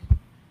go,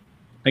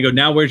 I go,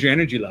 now where's your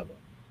energy level?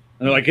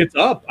 And they're like, it's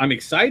up. I'm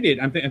excited.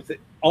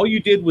 All you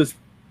did was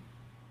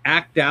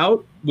act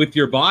out with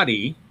your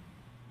body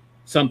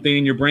something,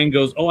 and your brain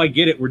goes, oh, I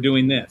get it. We're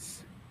doing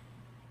this.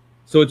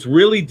 So it's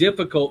really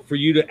difficult for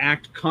you to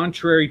act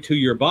contrary to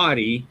your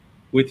body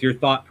with your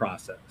thought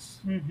process.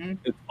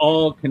 It's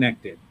all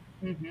connected.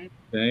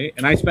 Okay.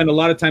 And I spend a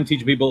lot of time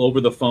teaching people over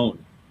the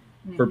phone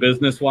for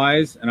business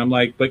wise. And I'm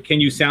like, but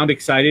can you sound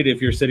excited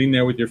if you're sitting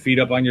there with your feet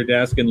up on your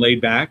desk and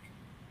laid back?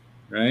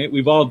 Right.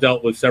 We've all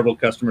dealt with several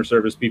customer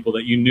service people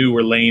that you knew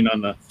were laying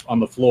on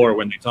the floor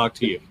when they talk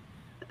to you.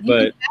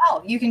 But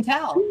you can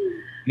tell.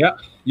 Yeah.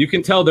 You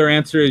can tell their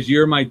answer is,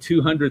 you're my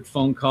 200th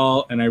phone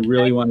call, and I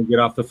really want to get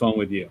off the phone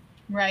with you.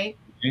 Right.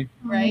 Okay?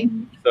 Right.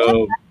 So let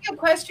me ask you a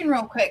question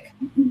real quick,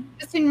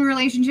 just in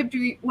relationship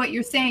to what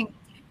you're saying.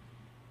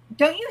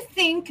 Don't you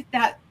think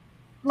that,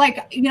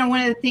 like, you know,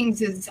 one of the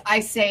things is I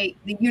say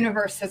the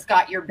universe has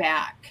got your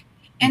back,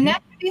 and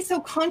that can be so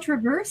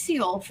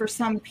controversial for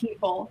some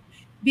people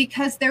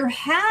because their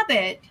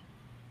habit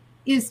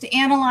is to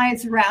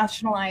analyze,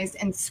 rationalize,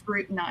 and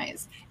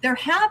scrutinize. Their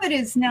habit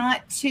is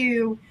not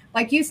to,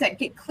 like you said,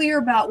 get clear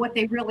about what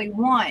they really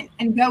want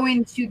and go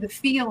into the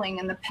feeling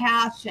and the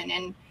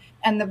passion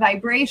and the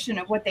vibration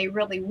of what they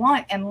really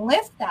want and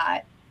lift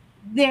that.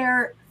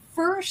 Their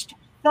first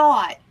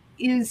thought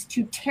is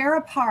to tear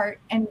apart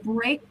and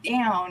break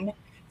down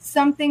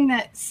something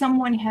that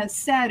someone has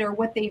said or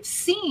what they've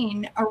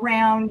seen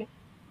around,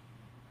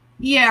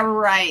 yeah,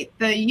 right,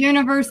 the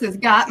universe has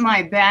got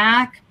my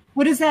back.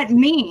 What does that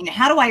mean?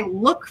 How do I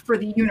look for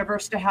the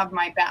universe to have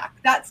my back?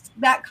 That's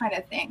that kind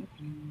of thing.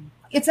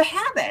 It's a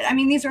habit. I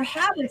mean, these are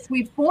habits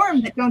we've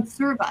formed that don't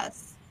serve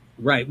us.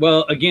 Right.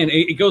 Well, again,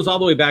 it goes all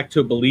the way back to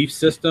a belief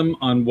system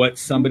on what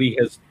somebody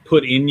has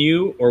put in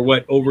you or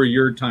what over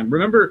your time.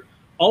 Remember,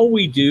 all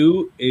we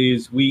do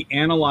is we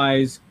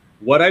analyze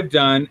what I've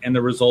done and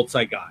the results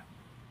I got.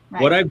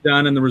 Right. What I've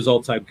done and the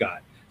results I've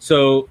got.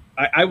 So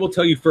I will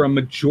tell you, for a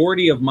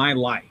majority of my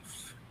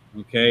life,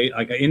 okay,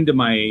 like into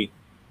my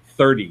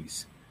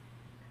 30s,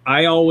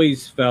 I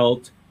always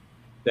felt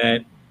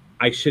that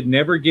I should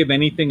never give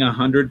anything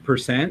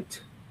 100%,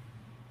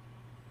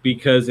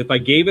 because if I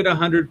gave it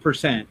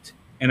 100%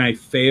 and I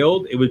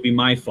failed, it would be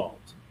my fault.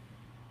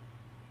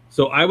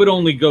 So I would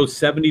only go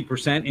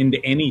 70%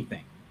 into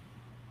anything.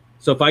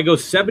 So if I go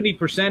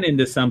 70%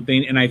 into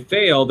something and I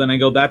fail, then I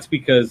go, that's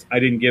because I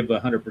didn't give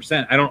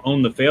 100%. I don't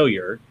own the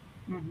failure.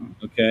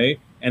 Okay.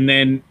 And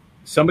then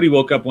somebody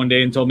woke up one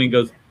day and told me,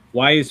 goes,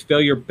 why is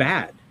failure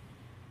bad?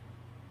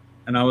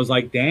 And I was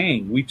like,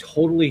 dang, we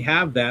totally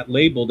have that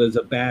labeled as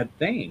a bad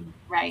thing.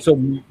 Right.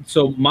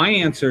 So my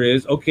answer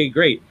is, okay,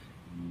 great.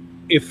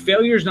 If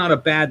failure is not a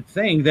bad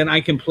thing, then I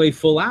can play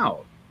full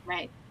out.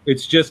 Right.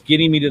 It's just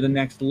getting me to the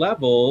next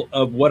level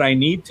of what I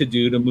need to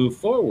do to move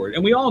forward.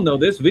 And we all know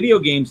this. Video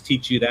games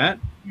teach you that.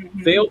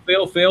 Fail,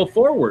 fail, fail,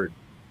 forward.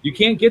 You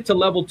can't get to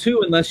level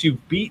 2 unless you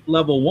beat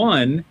level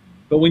 1.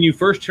 But when you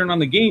first turn on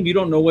the game, you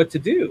don't know what to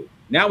do.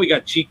 Now we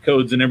got cheat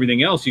codes and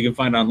everything else you can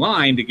find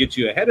online to get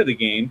you ahead of the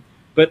game.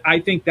 But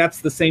I think that's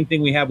the same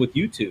thing we have with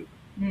YouTube.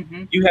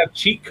 You have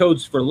cheat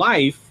codes for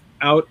life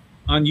out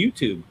on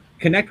YouTube.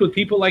 Connect with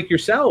people like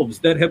yourselves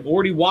that have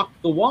already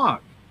walked the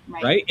walk.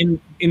 Right? And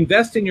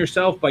invest in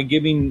yourself by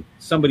giving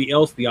somebody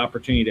else the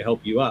opportunity to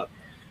help you up.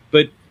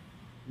 But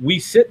we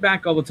sit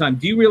back all the time.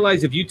 Do you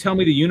realize if you tell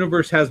me the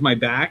universe has my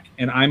back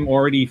and I'm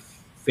already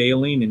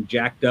failing and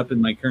jacked up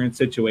in my current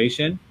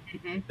situation,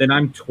 then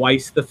I'm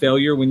twice the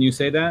failure when you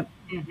say that?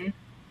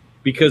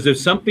 Because if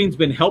something's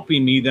been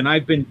helping me, then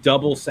I've been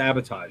double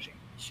sabotaging.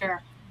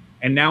 Sure.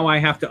 And now I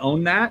have to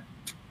own that?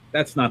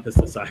 That's not the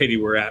society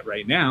we're at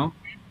right now,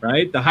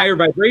 right? The higher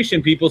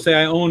vibration people say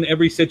I own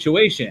every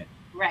situation.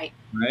 Right.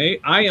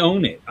 Right? I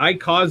own it. I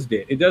caused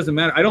it. It doesn't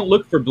matter. I don't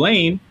look for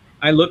blame.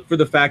 I look for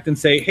the fact and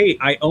say, hey,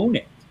 I own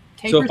it.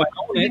 So if I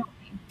own it,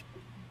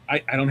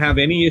 I don't have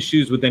any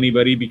issues with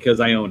anybody because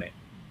I own it.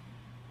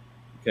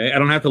 Okay? I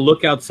don't have to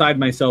look outside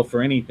myself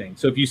for anything.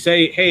 So if you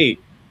say, hey,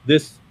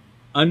 this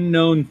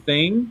unknown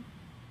thing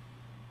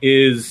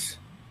is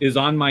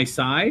on my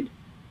side,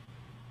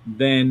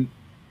 then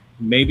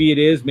maybe it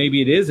is,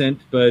 maybe it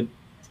isn't. But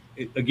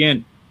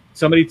again,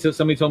 somebody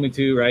told me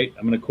to, right?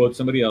 I'm going to quote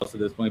somebody else at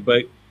this point,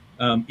 but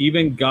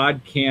even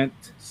God can't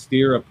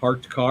steer a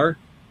parked car,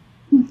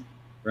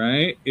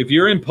 right? If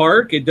you're in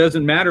park, it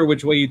doesn't matter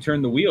which way you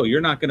turn the wheel.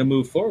 You're not going to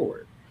move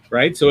forward,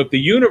 right? So if the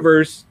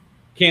universe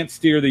can't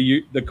steer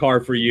the car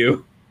for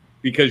you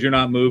because you're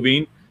not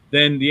moving,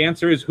 then the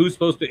answer is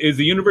is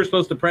the universe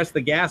supposed to press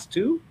the gas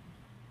too?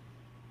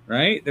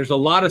 Right? There's a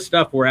lot of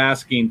stuff we're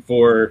asking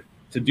for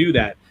to do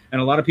that. And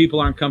a lot of people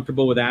aren't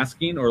comfortable with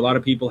asking, or a lot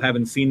of people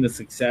haven't seen the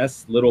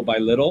success little by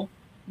little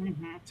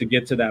to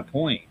get to that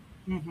point,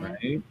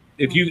 right?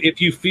 If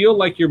you feel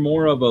like you're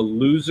more of a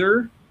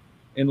loser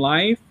in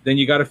life, then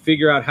you got to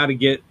figure out how to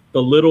get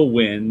the little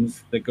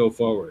wins that go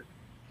forward.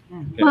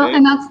 Okay? Well,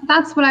 and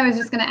that's what I was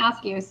just going to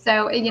ask you.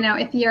 So, you know,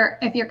 if you're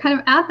kind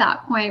of at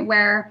that point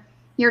where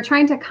you're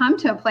trying to come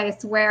to a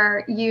place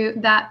where you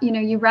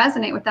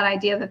resonate with that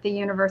idea that the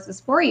universe is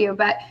for you,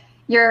 but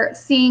you're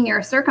seeing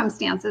your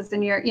circumstances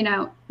and you're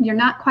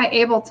not quite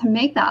able to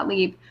make that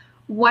leap.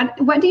 What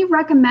do you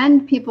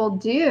recommend people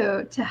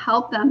do to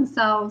help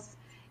themselves,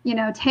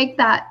 take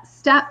that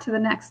step to the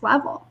next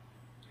level?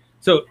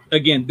 So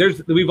again,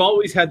 we've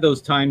always had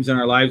those times in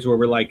our lives where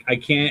we're like,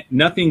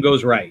 nothing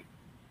goes right.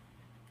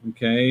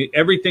 Okay.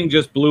 Everything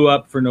just blew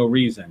up for no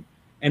reason.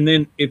 And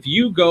then if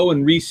you go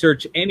and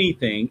research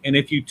anything, and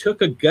if you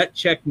took a gut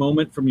check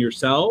moment from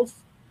yourself,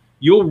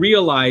 you'll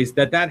realize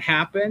that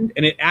happened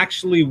and it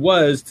actually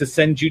was to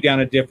send you down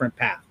a different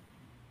path.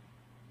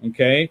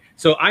 Okay.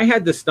 So I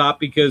had to stop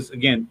because,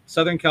 again,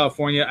 Southern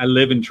California, I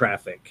live in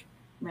traffic,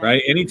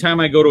 right? Anytime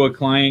I go to a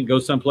client, go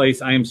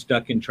someplace, I am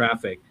stuck in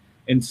traffic.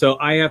 And so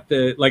I have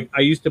to,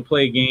 I used to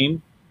play a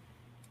game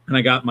and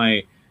I got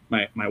my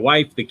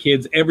wife, the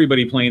kids,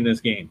 everybody playing this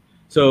game.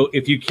 So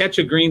if you catch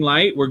a green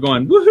light, we're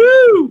going,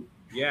 woohoo.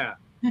 Yeah.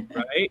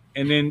 Right.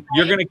 And then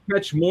you're going to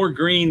catch more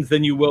greens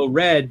than you will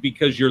red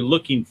because you're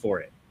looking for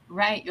it.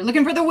 Right. You're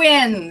looking for the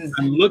wins.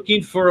 I'm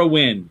looking for a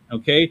win.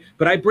 Okay.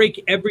 But I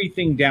break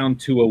everything down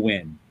to a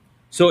win.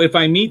 So if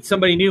I meet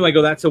somebody new, I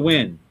go, that's a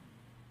win.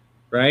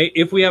 Right.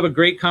 If we have a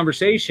great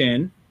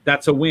conversation,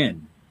 that's a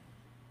win.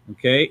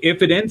 Okay.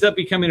 If it ends up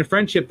becoming a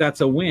friendship,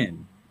 that's a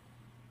win.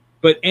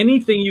 But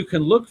anything you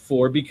can look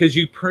for, because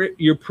you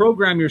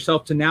program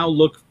yourself to now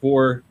look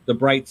for the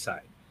bright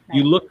side. Right.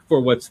 You look for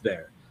what's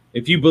there.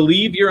 If you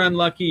believe you're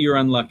unlucky, you're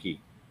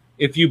unlucky.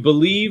 If you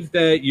believe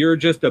that you're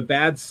just a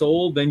bad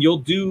soul, then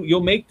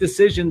you'll make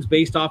decisions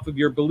based off of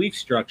your belief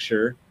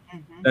structure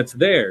that's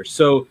there.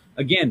 So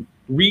again,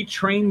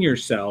 retrain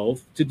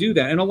yourself to do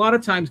that. And a lot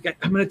of times,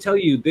 I'm going to tell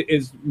you,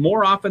 is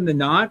more often than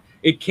not,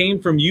 it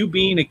came from you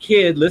being a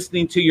kid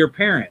listening to your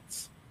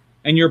parents.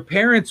 And your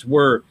parents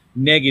were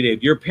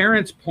negative. Your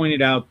parents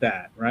pointed out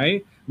that,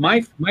 right?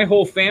 My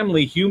whole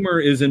family, humor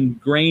is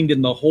ingrained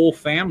in the whole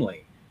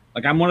family.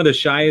 Like I'm one of the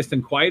shyest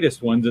and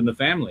quietest ones in the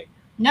family.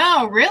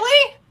 No,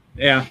 really?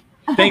 Yeah.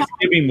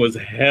 Thanksgiving was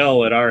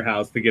hell at our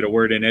house to get a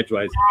word in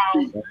edgewise.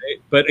 Wow.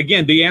 Right? But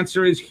again, the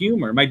answer is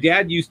humor. My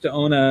dad used to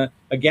own a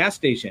gas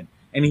station,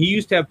 and he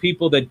used to have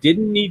people that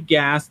didn't need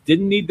gas,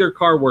 didn't need their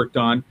car worked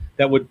on,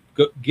 that would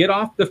get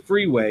off the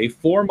freeway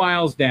 4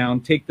 miles down,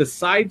 take the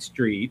side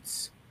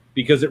streets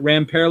because it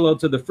ran parallel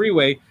to the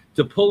freeway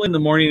to pull in the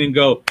morning and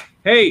go,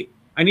 hey,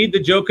 I need the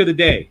joke of the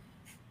day.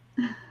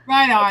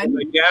 Right on.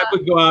 My dad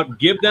would go out,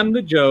 give them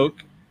the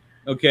joke.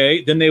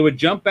 Okay. Then they would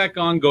jump back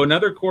on, go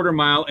another quarter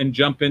mile, and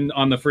jump in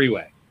on the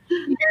freeway.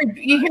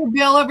 You hear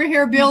Bill over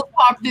here. Bill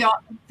popped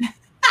out.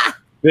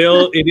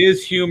 Bill, it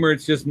is humor.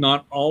 It's just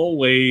not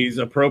always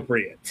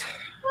appropriate.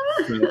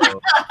 So,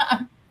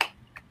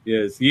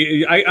 yes.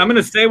 I'm going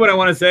to say what I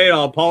want to say.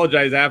 I'll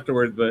apologize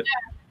afterwards, but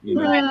you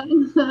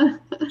know,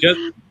 just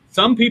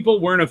some people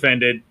weren't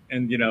offended.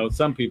 And, you know,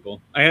 some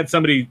people, I had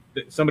somebody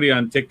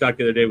on TikTok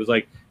the other day was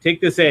like, take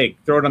this egg,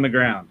 throw it on the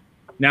ground.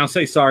 Now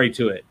say sorry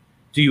to it.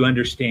 Do you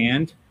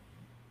understand?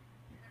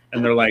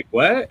 And they're like,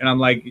 what? And I'm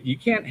like, you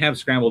can't have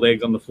scrambled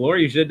eggs on the floor.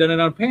 You should have done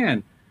it on a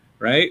pan.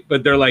 Right.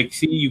 But they're like,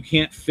 see, you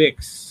can't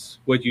fix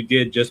what you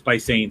did just by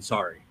saying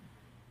sorry.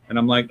 And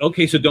I'm like,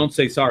 okay, so don't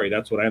say sorry.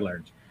 That's what I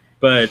learned.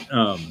 But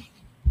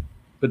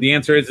the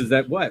answer is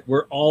that what?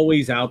 We're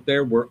always out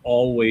there. We're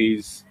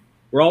always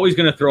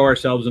going to throw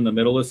ourselves in the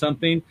middle of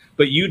something,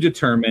 but you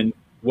determine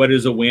what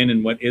is a win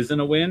and what isn't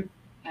a win.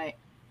 Right.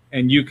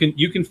 And you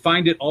can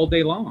find it all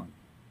day long.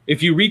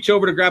 If you reach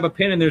over to grab a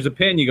pin and there's a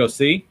pin, you go,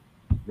 see,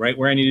 right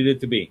where I needed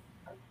it to be.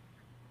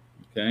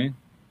 Okay.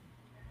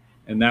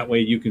 And that way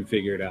you can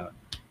figure it out.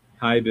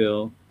 Hi,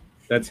 Bill.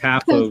 That's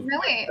half of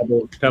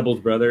Pebble's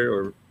brother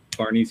or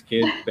Barney's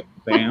kid,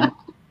 Bam.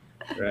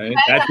 Right?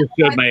 That just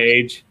showed my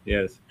age.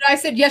 Yes. I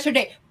said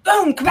yesterday,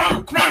 boom, come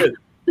out.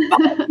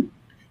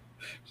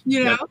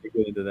 You know,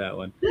 go into that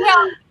one.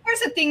 Well, here's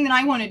the thing that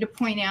I wanted to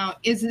point out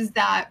is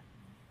that,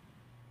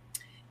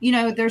 you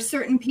know, there's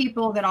certain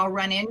people that I'll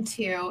run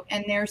into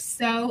and they're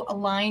so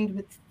aligned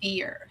with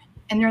fear.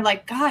 And they're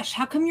like, gosh,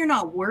 how come you're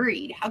not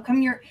worried? How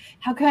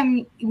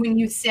come when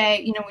you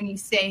say,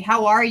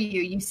 how are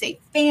you? You say,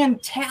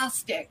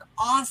 fantastic,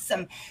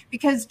 awesome.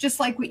 Because just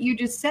like what you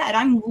just said,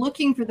 I'm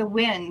looking for the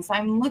wins.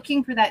 I'm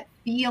looking for that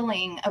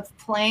feeling of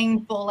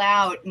playing full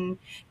out and,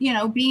 you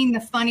know, being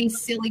the funny,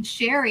 silly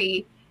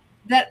Sherry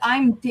that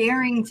I'm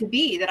daring to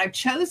be, that I've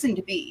chosen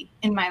to be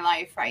in my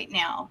life right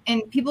now.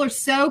 And people are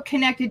so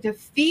connected to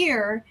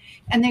fear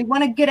and they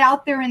want to get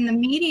out there in the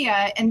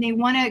media and they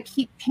want to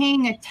keep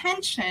paying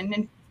attention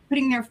and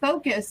putting their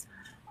focus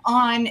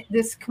on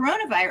this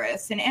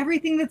coronavirus and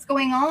everything that's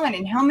going on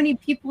and how many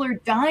people are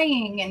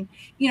dying. And,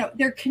 you know,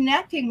 they're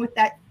connecting with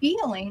that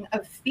feeling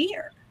of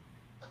fear.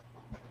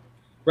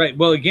 Right.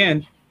 Well,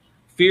 again,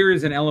 fear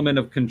is an element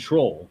of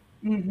control.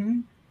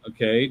 Mm-hmm.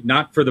 Okay,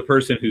 not for the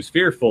person who's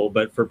fearful,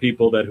 but for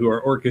people who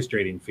are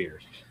orchestrating fear.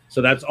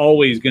 So that's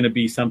always going to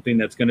be something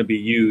that's going to be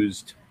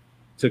used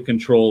to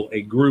control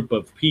a group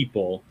of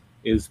people,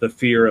 is the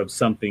fear of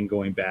something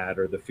going bad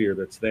or the fear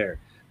that's there.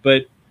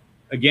 But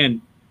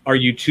again, are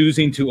you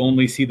choosing to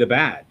only see the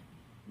bad?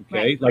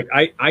 Okay, right.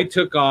 Like I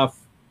took off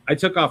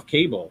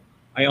cable.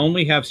 I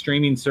only have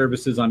streaming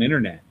services on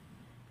internet.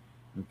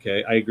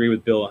 Okay, I agree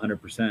with Bill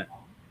 100%.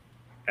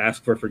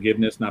 Ask for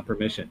forgiveness, not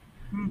permission.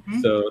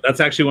 Mm-hmm. So that's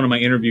actually one of my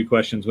interview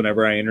questions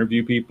whenever I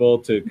interview people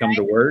to come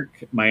to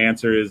work. My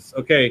answer is,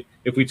 okay,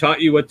 if we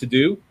taught you what to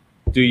do,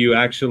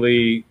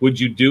 would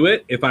you do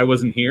it if I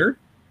wasn't here?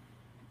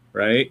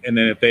 Right. And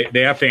then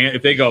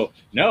if they go,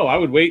 no, I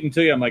would wait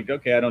until you, I'm like,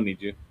 okay, I don't need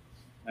you.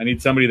 I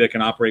need somebody that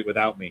can operate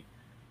without me.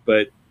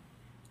 But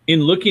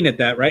in looking at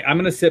that, right, I'm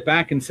going to sit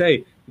back and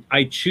say,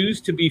 I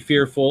choose to be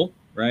fearful,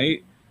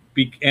 right?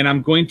 And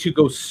I'm going to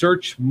go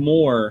search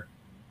more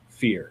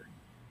fear.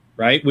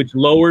 Right, which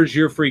lowers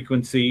your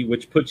frequency,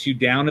 which puts you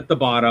down at the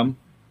bottom.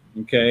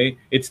 Okay,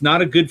 it's not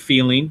a good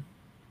feeling,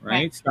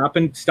 right? Stop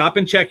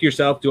and check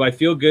yourself. Do I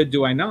feel good?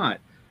 Do I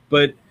not?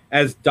 But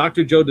as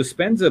Dr. Joe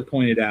Dispenza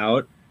pointed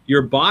out,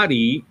 your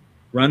body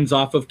runs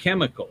off of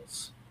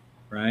chemicals,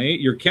 right?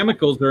 Your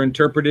chemicals are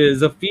interpreted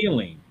as a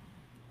feeling.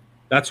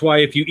 That's why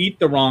if you eat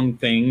the wrong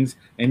things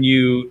and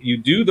you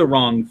do the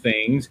wrong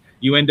things,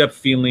 you end up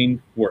feeling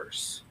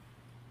worse.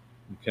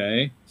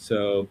 Okay,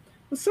 so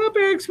what's up,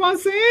 Eric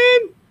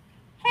Swanson?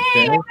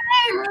 Hey, okay.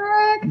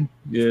 Rick.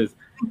 Yes.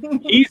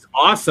 He's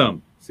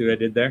awesome. See what I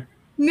did there?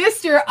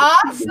 Mr.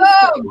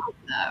 Awesome.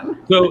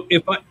 So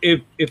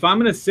if I'm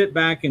going to sit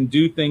back and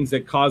do things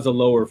that cause a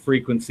lower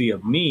frequency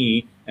of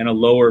me and a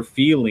lower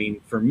feeling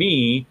for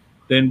me,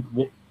 then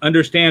we'll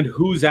understand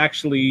who's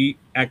actually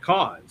at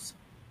cause.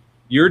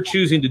 You're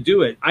choosing to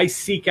do it. I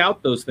seek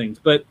out those things,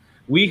 but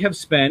we have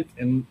spent,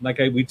 and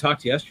we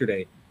talked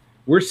yesterday,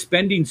 we're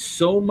spending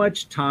so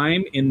much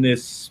time in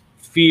this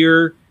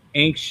fear,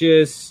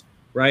 anxious,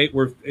 right?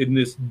 We're in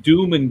this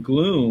doom and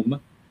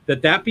gloom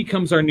that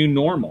becomes our new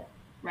normal.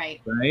 Right.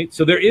 Right.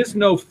 So there is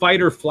no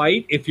fight or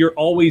flight if you're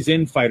always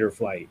in fight or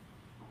flight.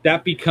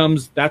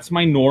 That's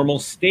my normal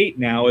state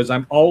now, is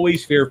I'm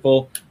always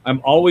fearful.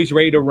 I'm always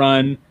ready to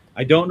run.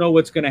 I don't know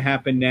what's going to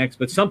happen next,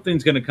 but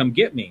something's going to come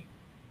get me.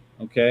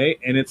 Okay.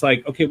 And it's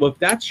like, okay, well, if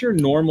that's your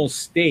normal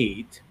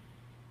state,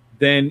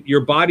 then your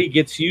body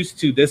gets used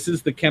to, this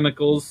is the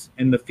chemicals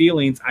and the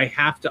feelings I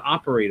have to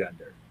operate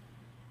under.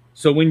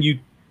 So when you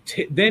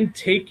then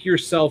take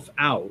yourself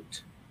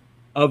out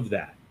of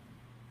that.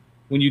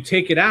 When you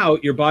take it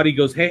out, your body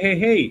goes,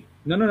 hey,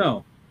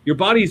 no. Your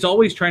body's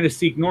always trying to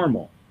seek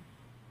normal.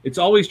 It's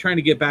always trying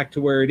to get back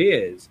to where it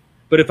is.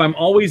 But if I'm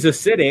always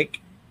acidic,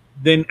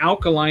 then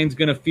alkaline's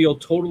going to feel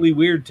totally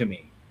weird to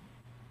me,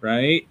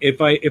 right?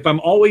 If I'm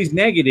always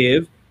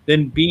negative,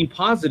 then being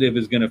positive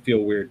is going to feel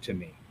weird to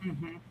me.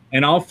 Mm-hmm.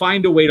 And I'll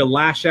find a way to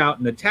lash out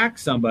and attack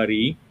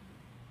somebody,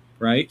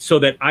 right? So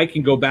that I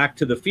can go back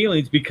to the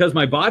feelings because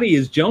my body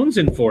is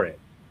jonesing for it.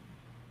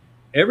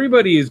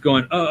 Everybody is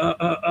going,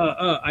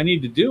 I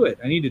need to do it.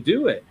 I need to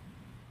do it.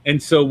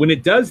 And so when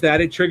it does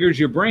that, it triggers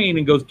your brain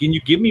and goes, can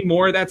you give me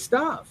more of that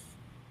stuff?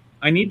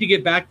 I need to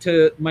get back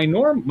to my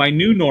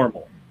new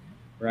normal,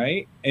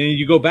 right? And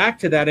you go back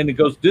to that and it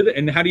goes, do that.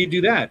 And how do you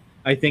do that?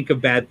 I think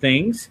of bad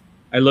things.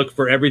 I look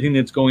for everything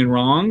that's going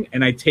wrong.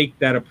 And I take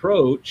that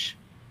approach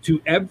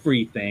to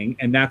everything.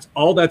 And that's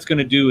all that's going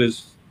to do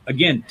is,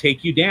 again,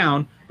 take you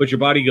down. But your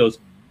body goes,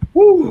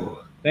 whoo,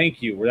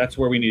 thank you. Well, that's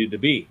where we needed to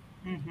be.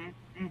 Mm-hmm.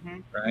 Mm-hmm.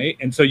 Right.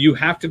 And so you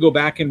have to go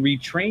back and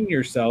retrain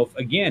yourself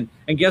again.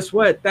 And guess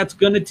what? That's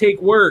going to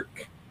take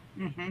work.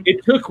 Mm-hmm.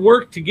 It took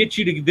work to get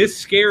you to this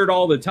scared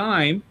all the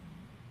time.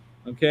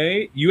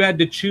 Okay. You had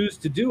to choose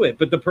to do it.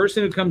 But the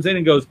person who comes in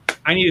and goes,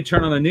 I need to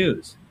turn on the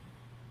news.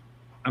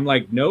 I'm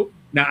like, nope.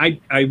 Now,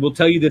 I will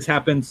tell you this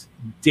happens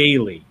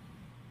daily.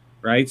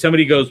 Right.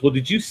 Somebody goes, well,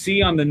 did you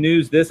see on the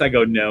news this? I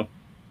go,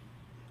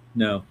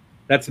 no,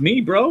 that's me,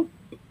 bro.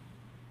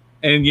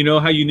 And you know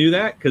how you knew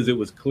that? Because it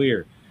was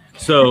clear.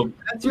 So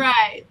that's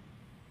right.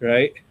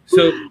 Right.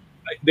 So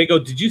they go,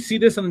 did you see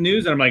this on the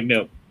news? And I'm like,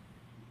 no.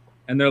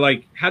 And they're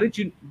like, how did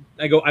you?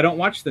 I go, I don't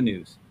watch the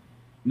news.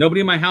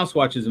 Nobody in my house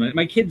watches them.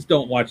 My kids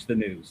don't watch the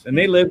news, and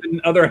they live in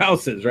other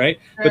houses, right?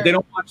 Sure. But they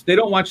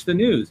don't watch the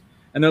news.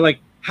 And they're like,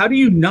 how do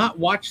you not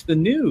watch the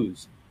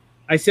news?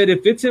 I said,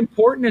 if it's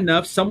important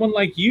enough, someone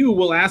like you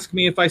will ask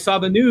me if I saw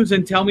the news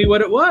and tell me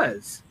what it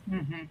was.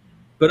 Mm-hmm.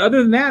 But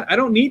other than that, I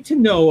don't need to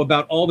know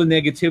about all the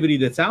negativity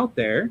that's out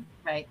there.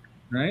 Right.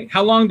 Right.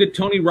 How long did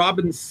Tony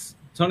Robbins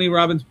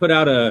put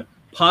out a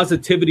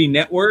positivity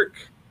network?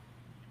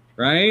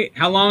 Right.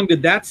 How long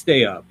did that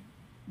stay up?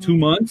 2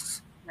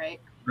 months. Right.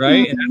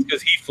 Right. And that's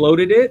because he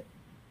floated it.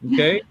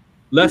 Okay.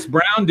 Les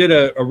Brown did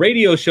a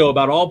radio show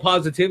about all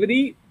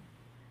positivity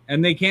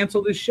and they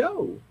canceled his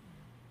show.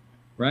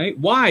 Right.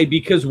 Why?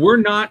 Because we're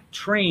not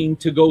trained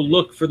to go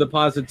look for the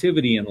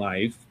positivity in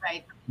life.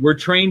 Right. We're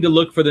trained to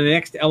look for the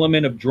next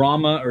element of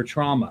drama or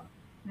trauma.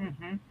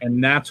 Mm-hmm.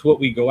 And that's what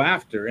we go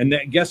after. And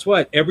that, guess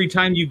what? Every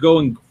time you go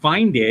and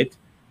find it,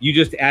 you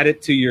just add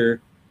it to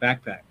your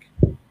backpack.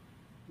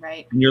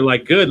 Right. And you're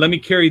like, good, let me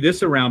carry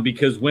this around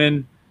because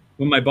when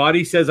my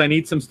body says I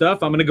need some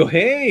stuff, I'm going to go,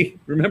 hey,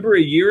 remember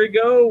a year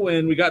ago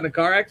when we got in a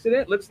car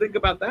accident? Let's think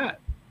about that.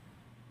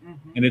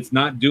 Mm-hmm. And it's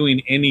not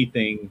doing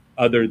anything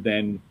other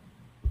than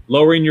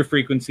lowering your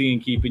frequency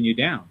and keeping you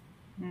down.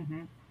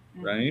 Mm-hmm.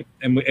 Mm-hmm. Right.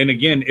 And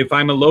again, if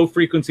I'm a low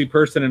frequency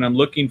person and I'm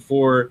looking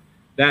for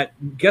that,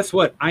 guess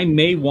what? I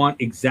may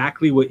want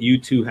exactly what you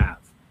two have.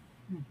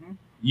 Mm-hmm.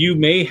 You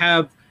may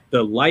have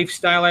the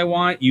lifestyle I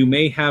want. You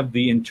may have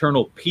the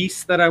internal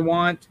peace that I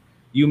want.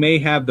 You may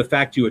have the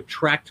fact you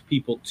attract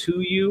people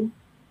to you.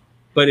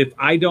 But if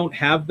I don't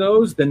have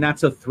those, then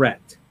that's a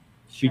threat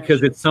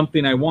because it's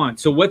something I want.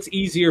 So what's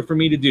easier for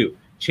me to do?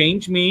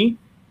 Change me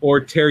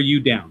or tear you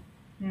down?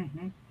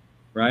 Mm-hmm.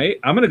 Right?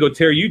 I'm going to go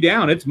tear you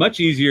down. It's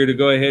much easier to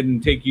go ahead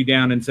and take you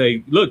down and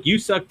say, look, you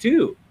suck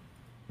too.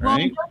 Well,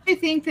 don't you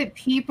think that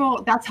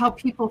that's how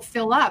people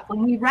fill up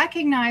when we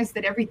recognize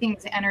that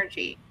everything's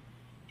energy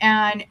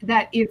and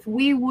that if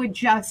we would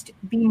just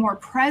be more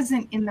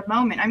present in the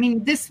moment, I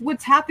mean,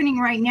 what's happening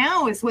right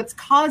now is what's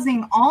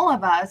causing all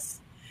of us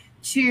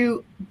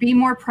to be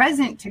more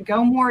present, to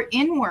go more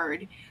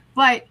inward.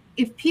 But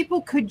if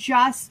people could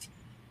just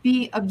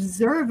be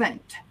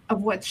observant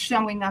of what's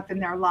showing up in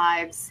their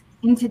lives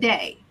in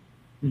today,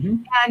 mm-hmm.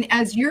 and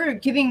as you're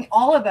giving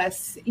all of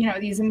us,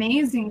 these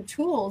amazing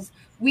tools,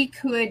 we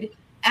could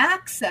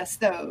access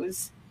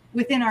those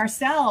within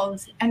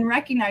ourselves and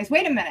recognize,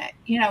 wait a minute,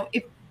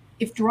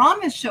 if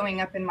drama is showing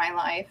up in my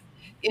life,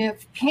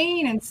 if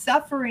pain and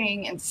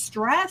suffering and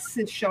stress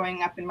is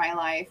showing up in my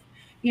life,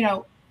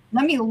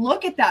 let me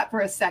look at that for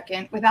a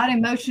second without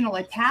emotional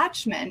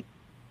attachment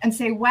and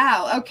say,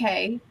 wow,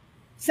 okay,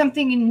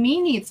 something in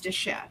me needs to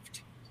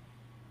shift.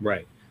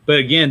 Right. But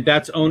again,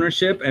 that's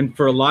ownership. And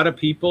for a lot of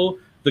people,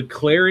 the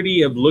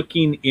clarity of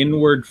looking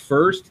inward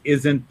first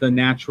isn't the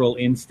natural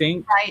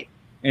instinct. Right.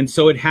 And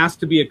so it has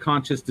to be a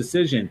conscious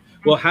decision.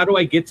 Well, how do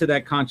I get to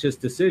that conscious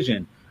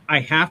decision? I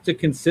have to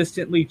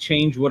consistently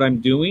change what I'm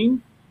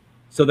doing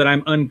so that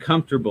I'm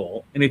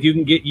uncomfortable. And if you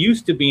can get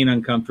used to being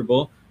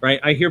uncomfortable, right?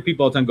 I hear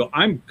people all the time go,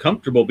 I'm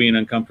comfortable being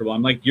uncomfortable.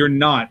 I'm like, you're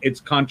not.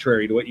 It's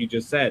contrary to what you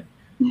just said.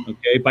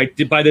 Okay.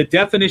 By the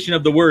definition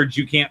of the words,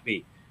 you can't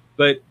be.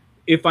 But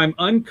if I'm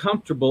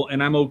uncomfortable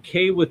and I'm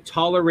okay with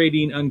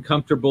tolerating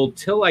uncomfortable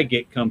till I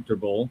get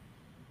comfortable,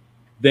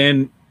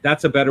 then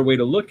that's a better way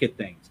to look at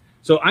things.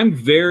 So I'm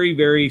very,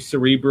 very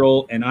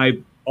cerebral, and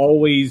I've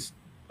always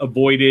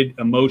avoided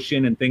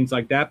emotion and things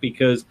like that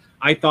because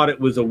I thought it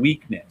was a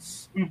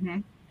weakness. Mm-hmm.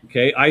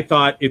 Okay. I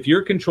thought if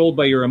you're controlled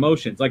by your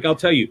emotions, like I'll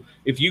tell you,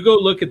 if you go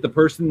look at the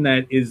person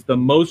that is the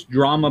most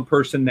drama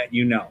person that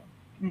you know,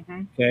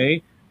 mm-hmm.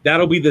 okay,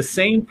 that'll be the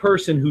same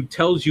person who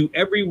tells you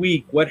every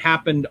week what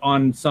happened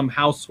on some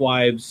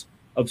housewives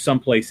of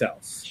someplace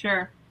else.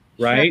 Sure.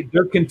 Right? Sure.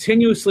 They're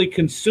continuously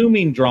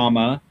consuming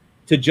drama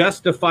to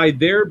justify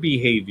their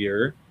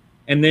behavior.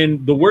 And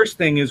then the worst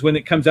thing is when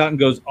it comes out and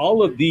goes,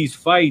 all of these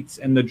fights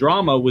and the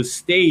drama was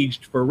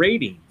staged for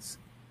ratings.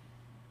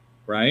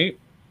 Right?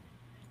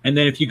 And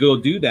then if you go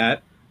do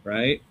that,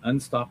 right?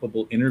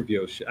 Unstoppable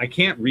interview. I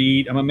can't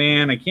read. I'm a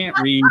man. I can't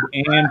read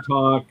and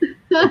talk.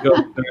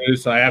 Go through,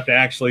 so I have to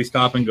actually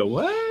stop and go,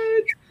 what?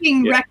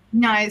 Being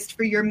recognized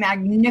for your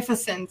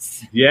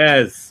magnificence.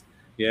 Yes.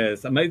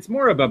 Yes. I mean, it's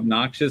more of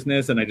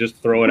obnoxiousness, and I just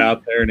throw it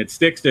out there, and it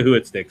sticks to who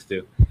it sticks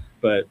to.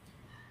 But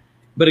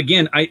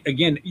again,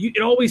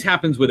 it always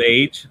happens with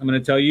age. I'm going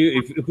to tell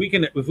you,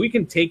 if we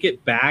can take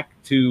it back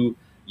to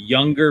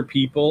younger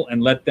people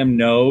and let them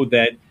know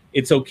that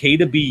it's okay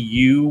to be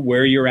you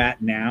where you're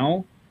at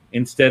now,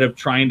 instead of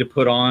trying to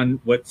put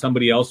on what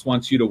somebody else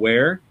wants you to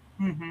wear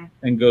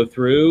and go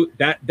through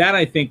that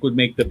I think would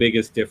make the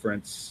biggest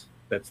difference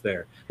that's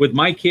there. With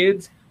my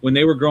kids, when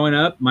they were growing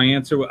up, my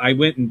answer, I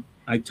went and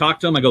I talked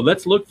to them. I go,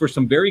 let's look for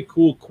some very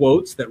cool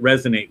quotes that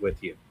resonate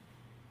with you,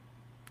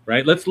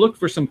 right? Let's look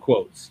for some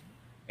quotes.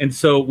 And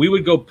so we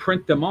would go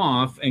print them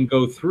off and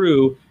go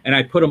through, and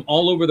I put them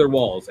all over their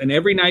walls. And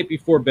every night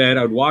before bed,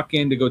 I would walk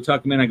in to go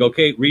tuck them in. I go,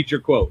 okay, read your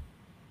quote.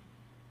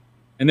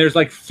 And there's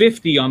like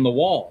 50 on the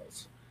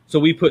walls. So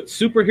we put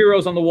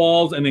superheroes on the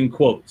walls and then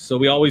quotes. So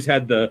we always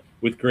had the,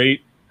 with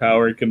great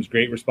power comes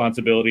great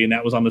responsibility. And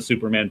that was on the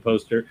Superman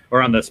poster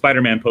or on the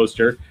Spider-Man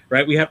poster,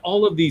 right? We had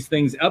all of these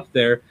things up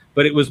there,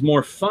 but it was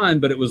more fun,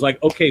 but it was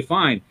like, okay,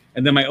 fine.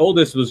 And then my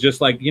oldest was just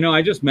like,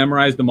 I just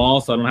memorized them all,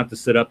 so I don't have to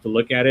sit up to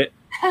look at it.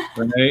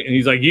 Right? And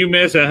he's like, you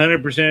miss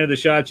 100% of the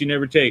shots you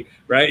never take,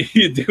 right?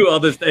 You do all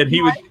this. And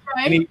he was,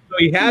 and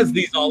he has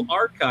these all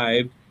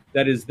archived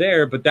that is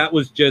there, but that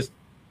was just,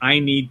 I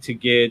need to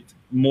get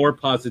more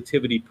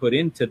positivity put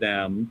into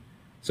them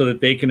so that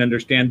they can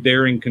understand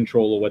they're in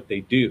control of what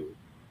they do.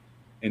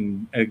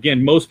 And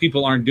again, most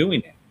people aren't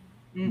doing it.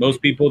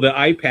 Most people, the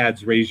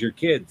iPads raise your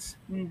kids.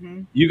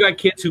 You got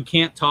kids who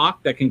can't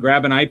talk that can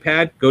grab an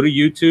iPad, go to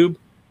YouTube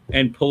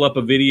and pull up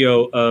a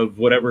video of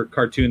whatever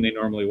cartoon they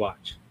normally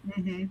watch.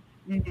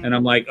 And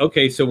I'm like,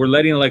 okay, so we're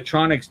letting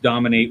electronics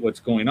dominate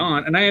what's going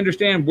on. And I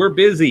understand we're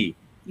busy.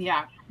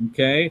 Yeah.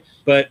 Okay.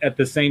 But at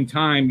the same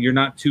time, you're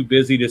not too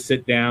busy to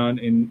sit down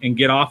and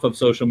get off of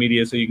social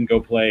media so you can go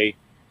play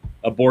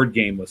a board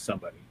game with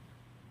somebody.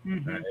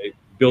 Right?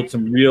 Build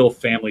some real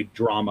family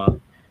drama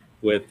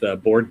with a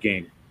board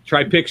game.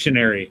 Try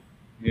Pictionary.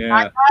 Yeah.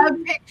 I love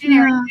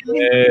Pictionary.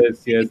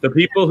 Yes. The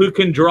people who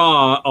can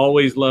draw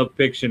always love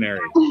Pictionary.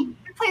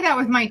 I play that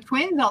with my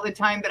twins all the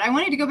time, but I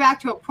wanted to go back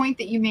to a point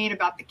that you made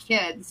about the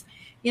kids.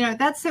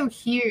 That's so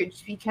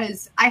huge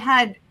because I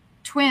had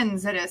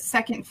twins at a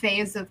second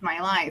phase of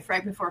my life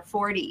right before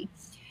 40.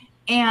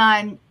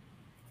 And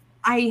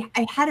I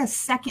had a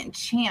second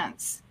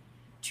chance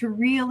to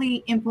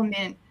really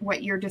implement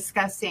what you're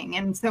discussing.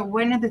 And so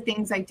one of the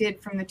things I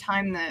did from the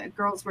time the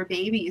girls were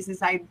babies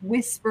is I'd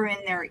whisper in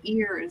their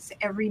ears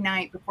every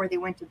night before they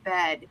went to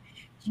bed,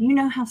 do you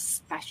know how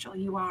special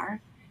you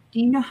are? Do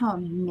you know how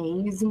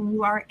amazing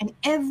you are? And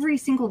every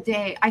single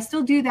day, I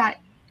still do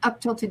that up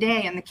till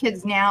today. And the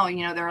kids now,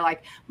 they're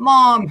like,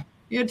 Mom,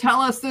 you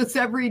tell us this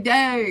every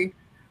day.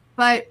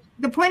 But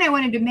the point I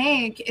wanted to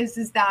make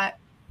is that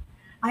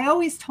I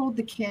always told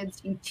the kids,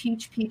 you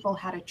teach people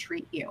how to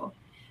treat you.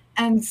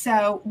 And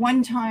so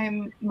one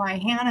time my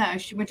Hannah,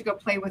 she went to go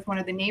play with one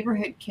of the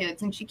neighborhood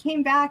kids and she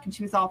came back and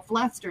she was all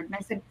flustered. And I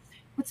said,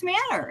 what's the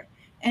matter?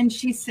 And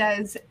she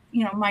says,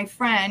 my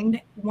friend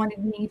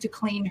wanted me to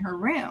clean her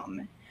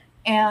room.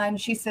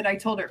 And she said, I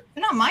told her, it's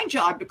not my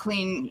job to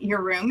clean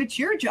your room. It's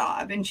your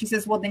job. And she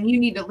says, well, then you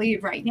need to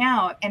leave right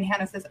now. And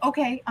Hannah says,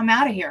 okay, I'm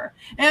out of here.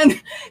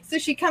 And so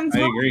she comes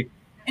home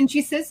and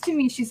she says to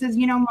me, she says,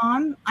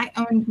 Mom, I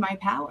owned my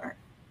power.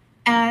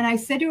 And I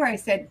said to her, I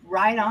said,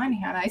 right on,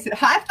 Hannah. I said,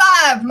 high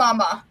five,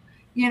 Mama,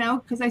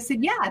 because I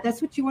said, yeah,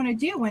 that's what you want to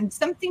do. When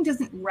something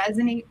doesn't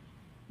resonate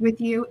with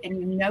you and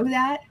you know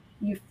that,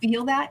 you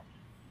feel that,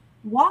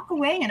 walk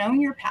away and own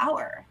your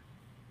power.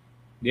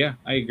 Yeah,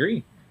 I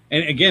agree.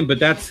 And again, but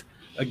that's,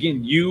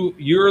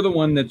 you're the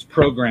one that's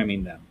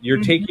programming them.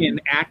 You're taking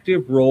an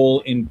active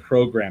role in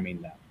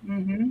programming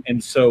them.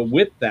 And so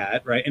with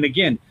that, right, and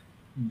again,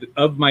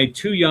 of my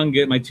two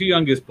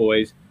youngest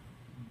boys,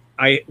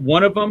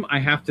 one of them, I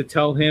have to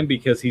tell him,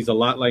 because he's a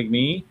lot like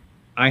me,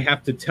 I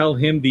have to tell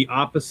him the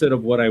opposite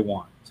of what I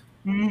want.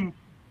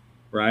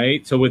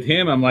 Right? So with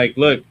him, I'm like,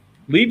 look,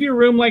 leave your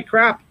room like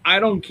crap. I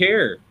don't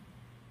care.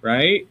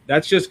 Right?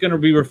 That's just going to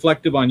be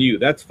reflective on you.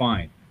 That's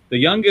fine. The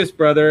youngest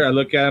brother, I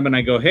look at him and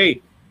I go,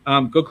 hey,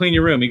 go clean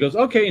your room. He goes,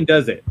 okay, and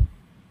does it.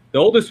 The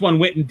oldest one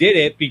went and did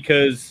it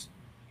because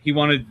he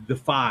wanted to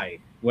defy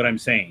what I'm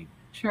saying.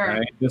 Sure.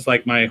 Right? Just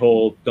like my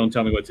whole don't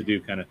tell me what to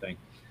do kind of thing.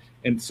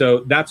 And so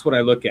that's what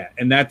I look at.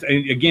 And that's,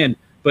 again,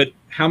 but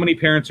how many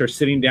parents are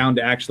sitting down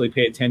to actually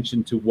pay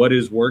attention to what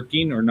is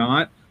working or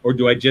not? Or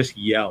do I just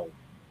yell?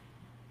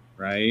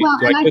 right? Well,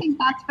 and I think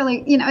that's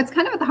really, you know, it's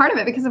kind of at the heart of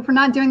it, because if we're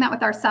not doing that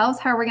with ourselves,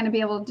 how are we going to be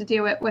able to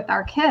do it with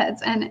our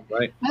kids? And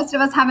most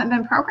of us haven't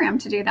been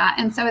programmed to do that.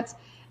 And so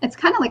it's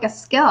kind of like a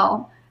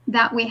skill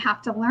that we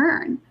have to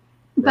learn.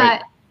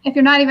 But if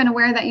you're not even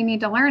aware that you need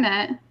to learn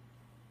it,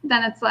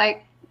 then it's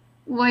like,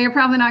 well, you're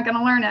probably not going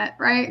to learn it,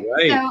 right?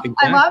 Right. So exactly.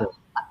 I love,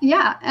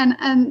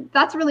 and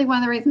that's really one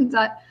of the reasons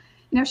that,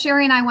 you know,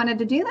 Sherry and I wanted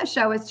to do this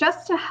show, is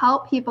just to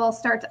help people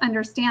start to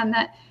understand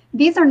that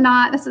this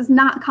is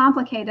not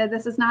complicated.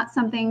 This is not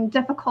something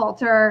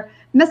difficult or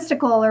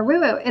mystical or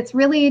woo-woo. It's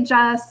really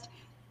just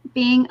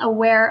being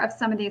aware of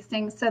some of these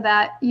things so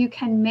that you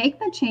can make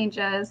the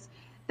changes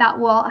that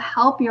will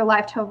help your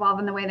life to evolve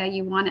in the way that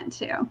you want it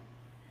to.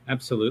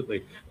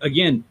 Absolutely.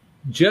 Again,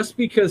 just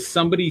because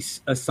somebody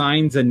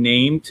assigns a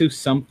name to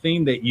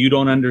something that you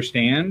don't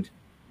understand,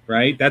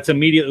 right? That's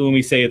immediately when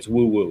we say it's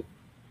woo-woo,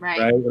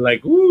 right? We're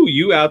like, ooh,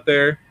 you out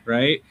there,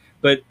 right?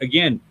 But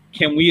again,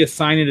 can we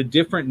assign it a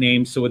different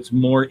name so it's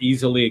more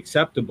easily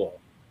acceptable?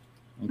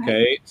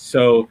 Okay.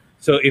 So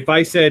if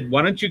I said,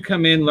 why don't you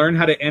come in, learn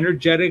how to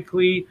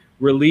energetically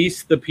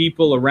release the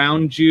people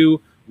around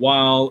you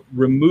while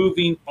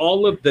removing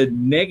all of the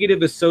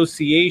negative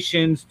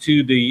associations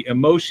to the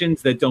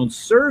emotions that don't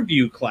serve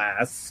you,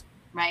 class.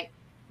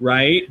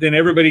 Right. Then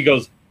everybody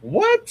goes,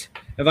 what?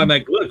 If I'm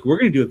like, look, we're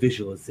going to do a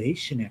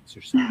visualization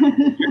exercise.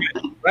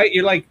 Right.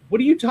 You're like, what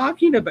are you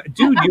talking about?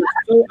 Dude, you're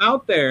so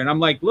out there. And I'm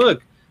like,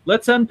 look,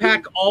 let's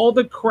unpack all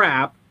the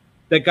crap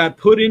that got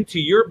put into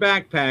your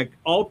backpack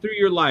all through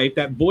your life,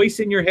 that voice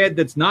in your head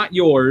that's not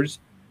yours,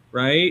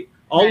 right?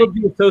 All of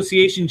the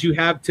associations you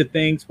have to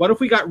things. What if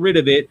we got rid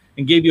of it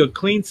and gave you a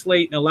clean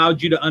slate and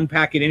allowed you to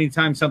unpack it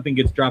anytime something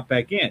gets dropped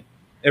back in?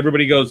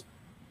 Everybody goes,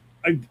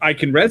 I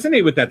can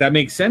resonate with that. That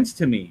makes sense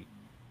to me.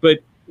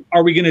 But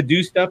are we going to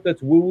do stuff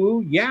that's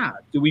woo-woo? Yeah.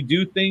 Do we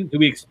do things? Do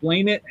we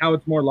explain it how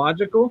it's more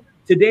logical?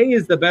 Today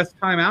is the best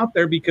time out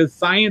there because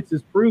science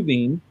is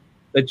proving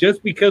that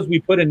just because we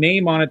put a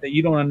name on it that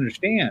you don't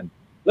understand.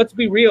 Let's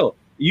be real.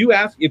 You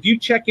ask, if you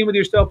check in with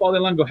yourself all day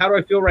long, go, how do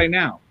I feel right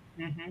now?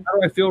 How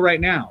do I feel right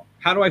now?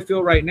 How do I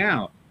feel right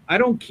now? I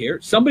don't care.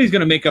 Somebody's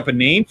going to make up a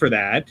name for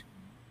that.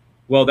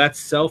 Well, that's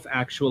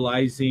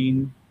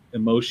self-actualizing,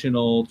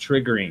 emotional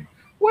triggering.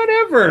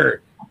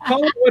 Whatever.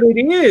 Call it what it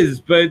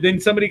is. But then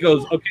somebody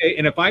goes, okay,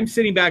 and if I'm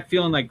sitting back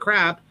feeling like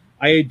crap,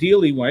 I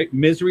ideally, right,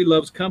 misery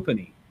loves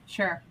company.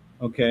 Sure.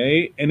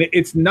 Okay. And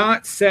it's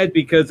not said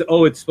because,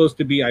 oh, it's supposed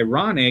to be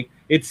ironic.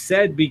 It's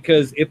said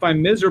because if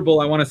I'm miserable,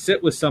 I want to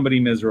sit with somebody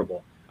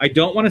miserable. I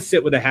don't want to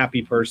sit with a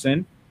happy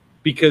person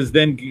because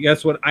then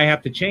guess what? I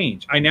have to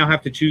change. I now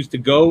have to choose to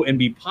go and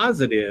be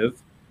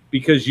positive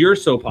because you're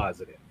so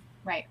positive.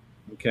 Right.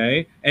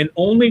 Okay. And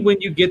only when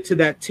you get to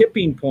that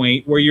tipping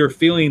point where you're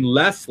feeling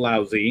less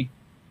lousy,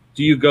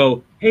 do you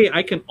go, hey,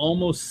 I can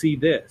almost see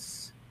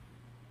this.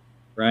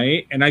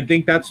 Right. And I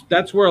think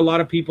that's where a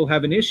lot of people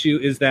have an issue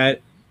is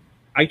that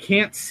I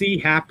can't see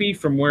happy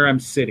from where I'm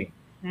sitting.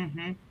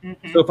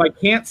 So if I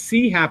can't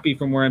see happy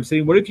from where I'm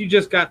sitting, what if you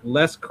just got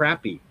less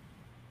crappy?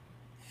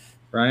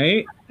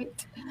 Right?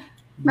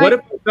 What if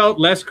I felt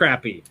less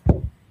crappy?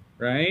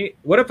 Right?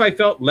 What if I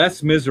felt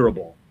less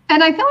miserable?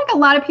 And I feel like a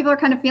lot of people are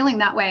kind of feeling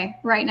that way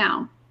right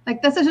now.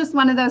 Like this is just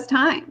one of those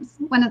times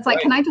when it's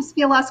like, can I just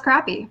feel less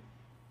crappy?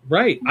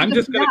 Right. I'm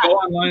just going to go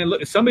online and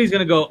look. Somebody's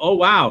going to go, oh,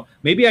 wow,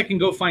 maybe I can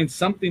go find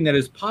something that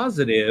is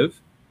positive.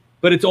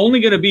 But it's only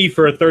going to be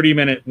for a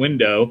 30-minute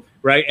window,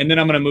 right? And then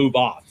I'm going to move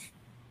off,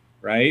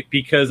 right?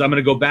 Because I'm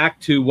going to go back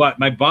to what?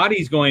 My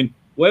body's going,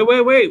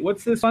 wait,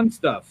 what's this fun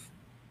stuff?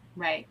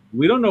 Right.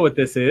 We don't know what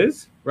this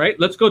is, right?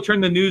 Let's go turn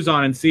the news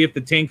on and see if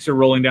the tanks are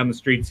rolling down the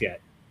streets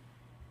yet.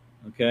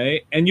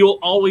 Okay? And you'll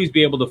always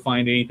be able to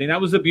find anything. That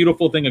was the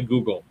beautiful thing of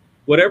Google.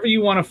 Whatever you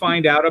want to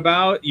find out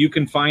about, you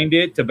can find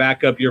it to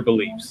back up your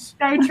beliefs.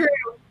 So true.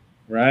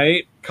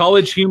 Right?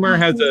 College Humor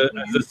has a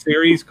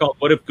series called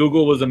What If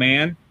Google Was a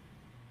Man?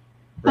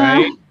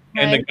 Right.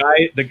 And the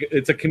guy,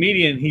 it's a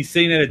comedian. He's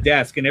sitting at a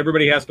desk and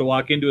everybody has to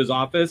walk into his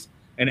office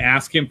and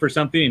ask him for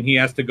something. And he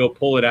has to go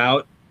pull it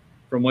out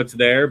from what's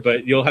there.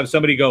 But you'll have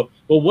somebody go,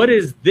 well, what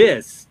is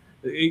this?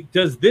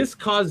 Does this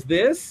cause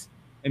this?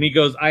 And he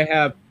goes, I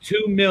have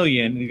 2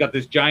 million. And he's got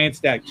this giant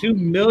stack, 2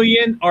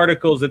 million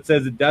articles that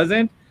says it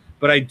doesn't.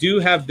 But I do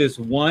have this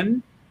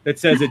one that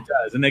says it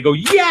does. And they go,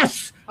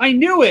 yes, I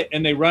knew it.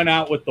 And they run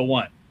out with the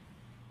one.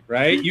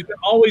 Right? You can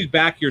always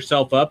back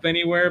yourself up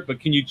anywhere, but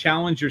can you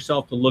challenge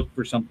yourself to look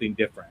for something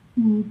different?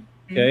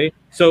 Okay.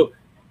 So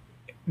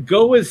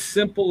go as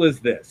simple as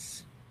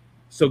this.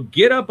 So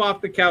get up off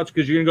the couch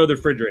because you're going to go to the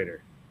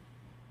refrigerator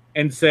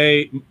and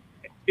say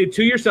it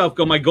to yourself,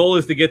 go, my goal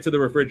is to get to the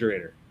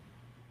refrigerator.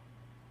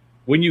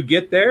 When you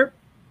get there,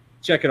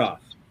 check it off.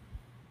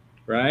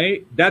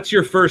 Right? That's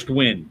your first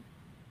win.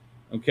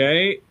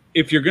 Okay.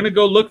 If you're going to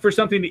go look for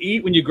something to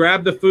eat, when you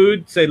grab the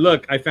food, say,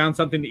 look, I found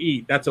something to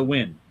eat. That's a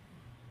win.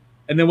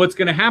 And then what's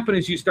going to happen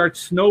is you start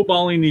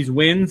snowballing these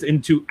wins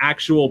into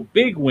actual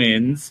big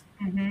wins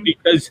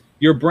because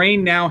your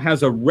brain now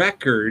has a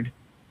record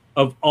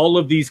of all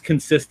of these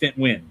consistent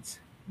wins.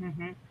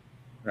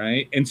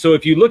 Right. And so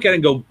if you look at it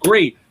and go,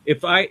 great,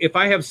 if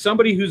I have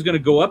somebody who's going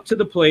to go up to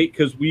the plate,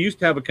 because we used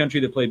to have a country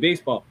that played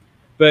baseball,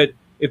 but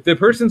if the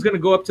person's going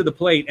to go up to the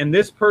plate and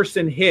this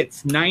person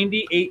hits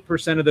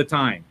 98% of the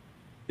time,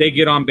 they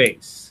get on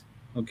base.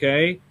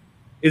 Okay.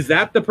 Is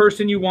that the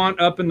person you want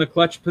up in the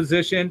clutch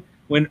position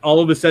when all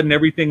of a sudden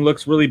everything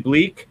looks really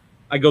bleak?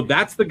 I go,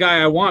 that's the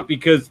guy I want,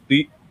 because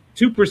the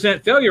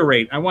 2% failure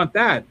rate, I want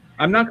that.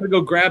 I'm not going to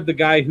go grab the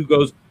guy who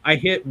goes, I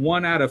hit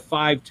 1 out of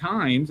 5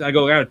 times. I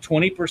go, I got a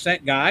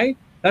 20% guy.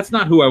 That's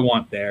not who I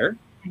want there.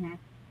 Mm-hmm.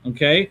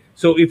 Okay.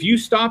 So if you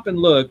stop and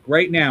look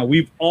right now,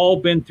 we've all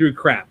been through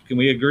crap. Can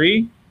we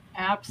agree?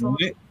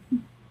 Absolutely.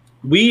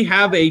 We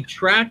have a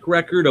track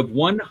record of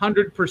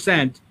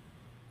 100%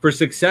 for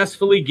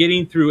successfully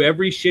getting through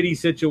every shitty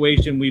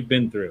situation we've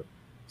been through.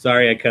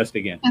 Sorry, I cussed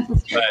again. But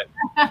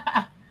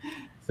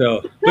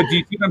do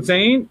you see what I'm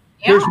saying?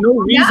 Yeah. There's no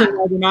reason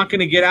why we're not going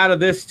to get out of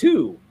this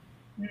too.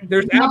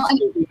 There's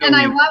absolutely and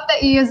I love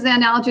that you use the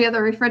analogy of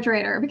the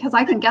refrigerator, because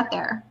I can get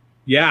there.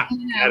 Yeah,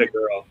 atta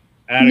girl.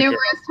 Numerous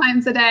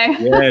times a day.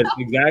 Yes,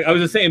 exactly. I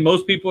was just saying,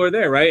 most people are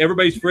there, right?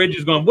 Everybody's fridge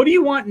is going, what do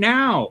you want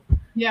now?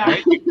 Yeah.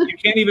 Right? You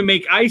can't even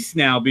make ice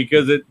now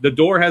because the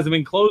door hasn't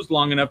been closed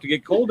long enough to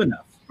get cold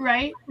enough.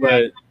 Right.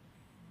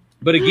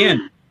 But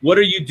again, what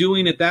are you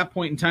doing at that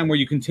point in time where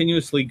you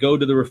continuously go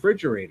to the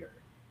refrigerator?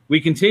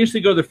 We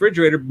continuously go to the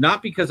refrigerator,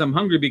 not because I'm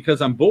hungry,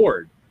 because I'm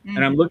bored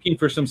and I'm looking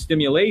for some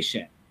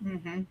stimulation.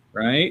 Mm-hmm.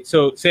 Right.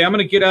 So say I'm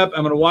going to get up,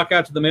 I'm going to walk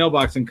out to the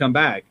mailbox and come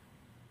back.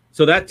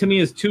 So that to me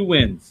is 2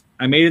 wins.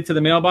 I made it to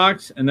the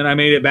mailbox and then I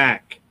made it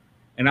back,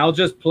 and I'll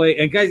just play.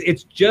 And guys,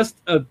 it's just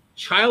a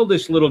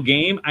childish little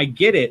game. I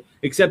get it,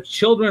 except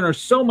children are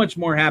so much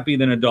more happy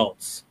than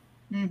adults.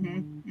 Mm-hmm.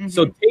 Mm-hmm.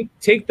 So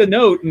take the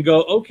note and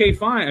go, okay,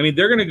 fine. I mean,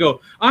 they're going to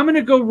go, I'm going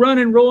to go run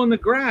and roll in the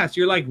grass.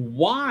 You're like,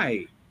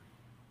 why?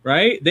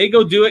 Right? They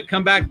go do it,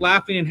 come back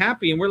laughing and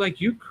happy. And we're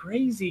like, you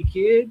crazy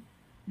kid.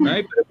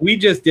 Right? But if we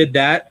just did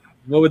that,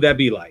 what would that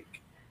be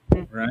like?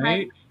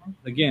 Right?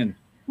 Again.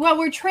 Well,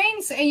 we're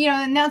trained,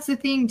 and that's the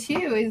thing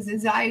too,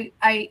 is I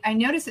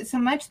notice it so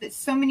much that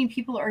so many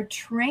people are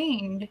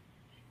trained,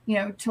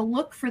 to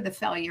look for the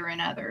failure in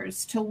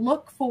others, to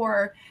look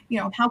for,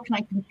 how can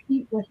I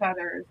compete with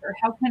others, or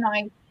how can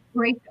I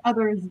break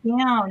others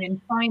down and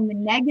find the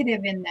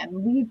negative in them.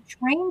 We've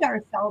trained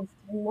ourselves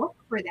to look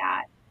for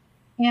that.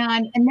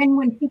 And then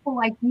when people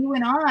like you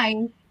and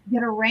I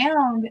get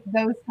around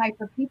those type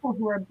of people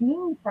who are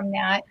being from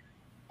that,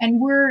 and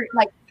we're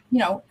like,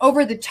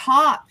 over the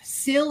top,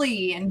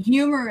 silly and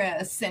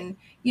humorous and,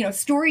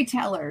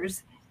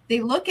 storytellers, they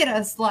look at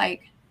us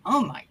like,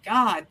 oh my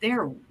God,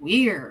 they're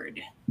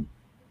weird.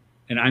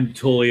 And I'm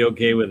totally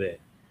okay with it.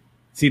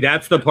 See,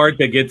 that's the part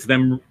that gets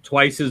them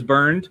twice as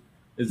burned,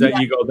 is that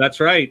you go, that's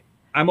right.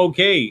 I'm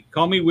okay.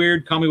 Call me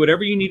weird. Call me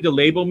whatever you need to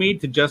label me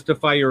to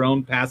justify your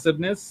own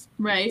passiveness.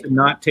 Right. To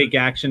not take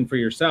action for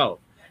yourself.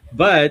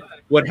 But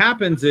what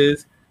happens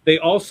is they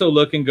also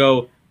look and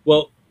go,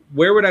 well,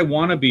 where would I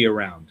want to be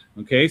around?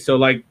 Okay. So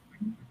like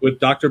with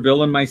Dr.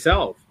 Bill and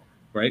myself,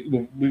 right?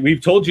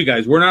 We've told you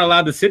guys, we're not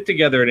allowed to sit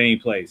together at any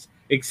place,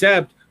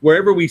 except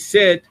wherever we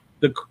sit,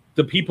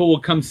 the people will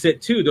come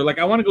sit too. They're like,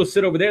 I want to go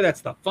sit over there.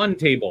 That's the fun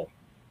table,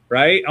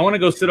 right? I want to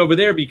go sit over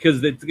there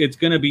because it's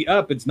going to be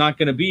up. It's not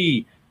going to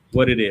be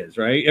what it is,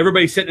 right?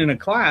 Everybody's sitting in a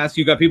class.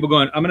 You got people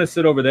going, I'm going to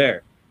sit over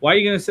there. Why are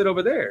you going to sit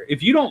over there?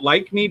 If you don't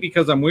like me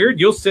because I'm weird,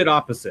 you'll sit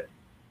opposite.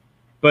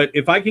 But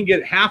if I can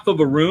get half of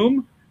a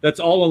room that's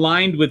all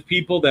aligned with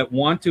people that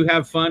want to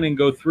have fun and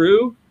go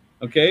through,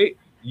 okay,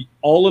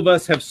 all of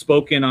us have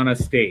spoken on a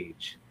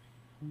stage.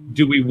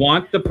 Do we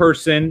want the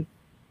person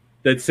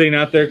that's sitting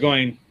out there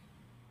going,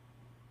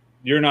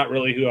 you're not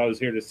really who I was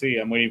here to see,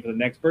 I'm waiting for the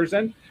next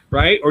person,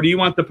 right? Or do you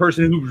want the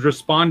person who's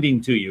responding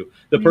to you?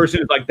 The person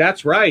who's like,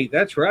 that's right.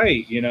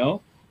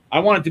 I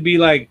want it to be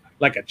like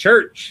a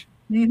church.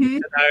 Mm-hmm.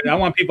 I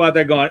want people out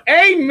there going,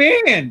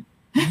 amen.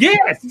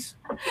 Yes,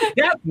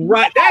 that's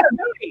right.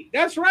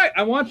 That's right.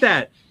 I want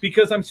that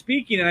because I'm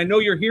speaking and I know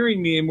you're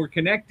hearing me and we're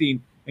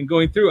connecting and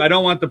going through. I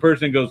don't want the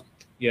person who goes,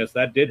 yes,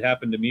 that did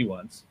happen to me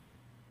once.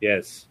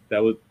 Yes,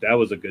 that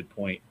was a good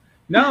point.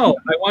 No,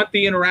 I want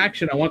the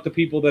interaction. I want the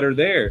people that are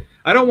there.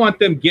 I don't want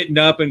them getting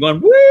up and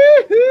going,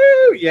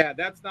 woohoo. Yeah,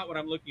 that's not what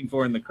I'm looking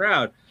for in the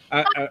crowd.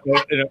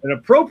 An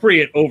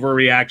appropriate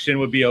overreaction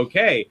would be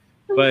okay.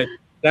 But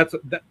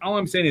all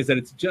I'm saying is that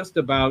it's just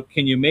about,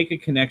 can you make a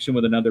connection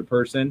with another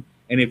person?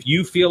 And if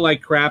you feel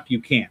like crap,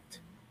 you can't.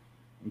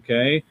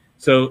 Okay?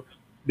 So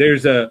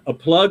there's a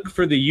plug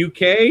for the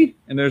UK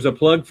and there's a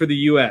plug for the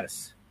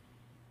US.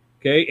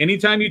 Okay,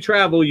 anytime you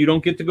travel, you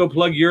don't get to go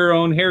plug your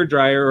own hair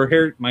dryer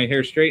or my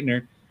hair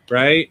straightener,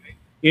 right,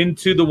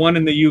 into the one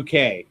in the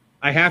UK.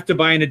 I have to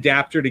buy an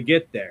adapter to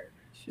get there.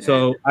 Sure.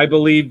 So I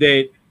believe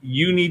that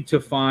you need to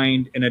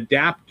find an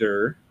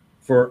adapter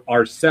for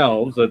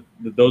ourselves,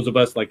 those of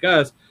us like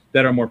us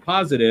that are more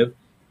positive.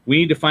 We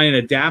need to find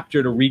an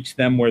adapter to reach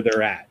them where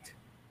they're at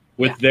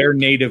with their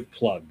native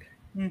plug.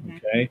 Mm-hmm.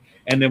 Okay,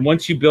 and then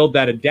once you build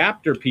that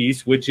adapter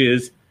piece, which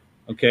is,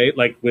 okay,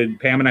 like when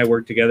Pam and I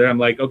work together, I'm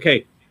like,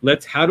 okay,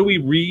 how do we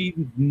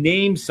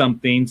rename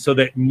something so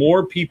that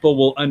more people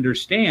will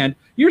understand?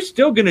 You're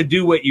still going to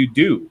do what you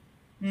do.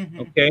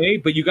 Okay.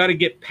 But you got to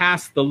get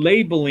past the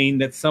labeling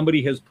that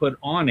somebody has put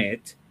on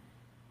it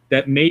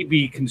that may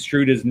be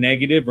construed as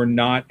negative or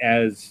not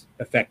as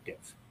effective.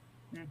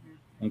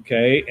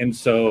 Okay. And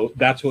so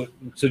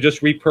so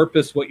just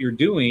repurpose what you're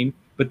doing,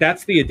 but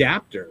that's the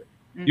adapter.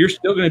 You're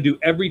still going to do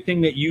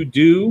everything that you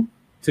do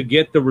to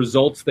get the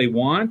results they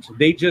want.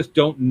 They just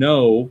don't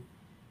know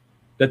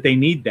that they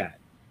need that.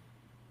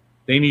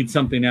 They need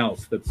something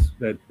else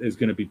that is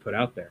going to be put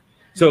out there.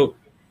 So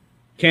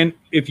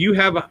if you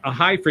have a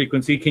high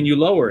frequency, can you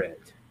lower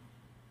it?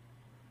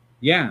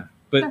 Yeah.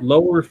 But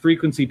lower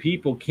frequency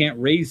people can't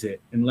raise it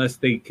unless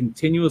they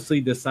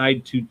continuously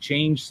decide to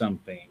change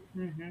something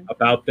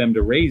about them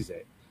to raise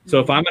it. So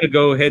if I'm going to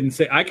go ahead and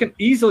say, I can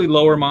easily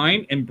lower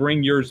mine and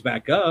bring yours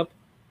back up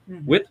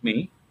with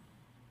me.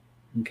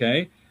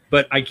 Okay.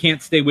 But I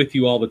can't stay with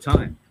you all the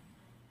time.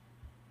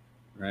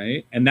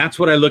 Right. And that's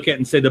what I look at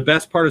and say, the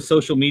best part of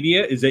social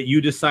media is that you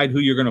decide who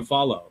you're going to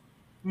follow.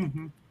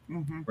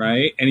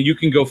 Right. And you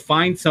can go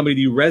find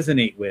somebody you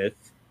resonate with.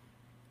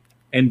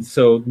 And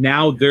so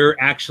now they're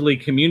actually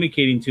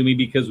communicating to me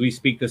because we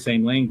speak the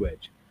same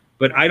language.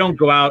 But I don't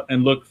go out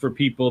and look for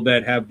people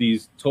that have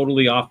these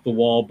totally off the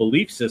wall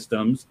belief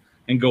systems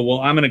and go,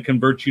 well, I'm going to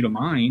convert you to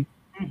mine.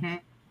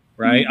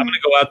 Right. I'm going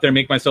to go out there and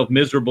make myself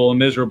miserable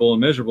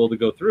to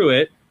go through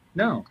it.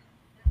 No,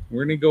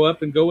 we're going to go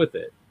up and go with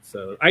it.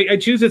 So I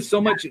choose it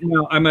so much. You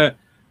know,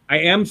 I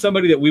am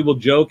somebody that we will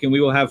joke and we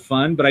will have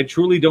fun, but I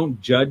truly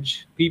don't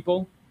judge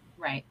people.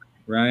 Right.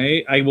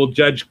 Right. I will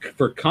judge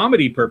for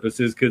comedy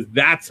purposes because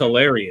that's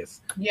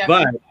hilarious. Yeah.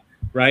 But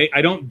right.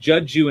 I don't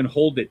judge you and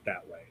hold it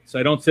that way. So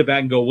I don't sit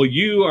back and go, well,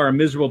 you are a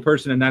miserable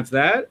person and that's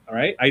that. All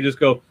right. I just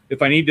go,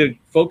 if I need to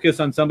focus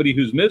on somebody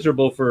who's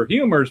miserable for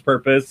humor's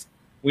purpose,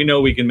 we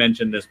know we can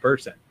mention this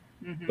person.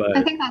 But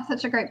I think that's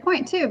such a great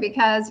point too,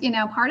 because, you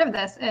know, part of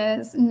this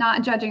is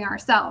not judging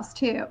ourselves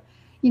too.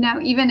 You know,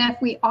 even if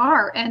we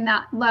are in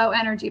that low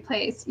energy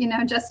place, you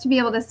know, just to be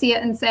able to see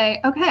it and say,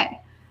 okay,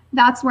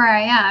 that's where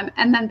I am,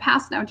 and then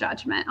pass no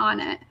judgment on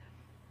it.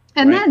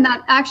 And then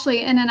that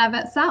actually in and of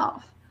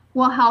itself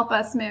will help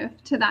us move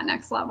to that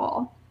next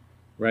level.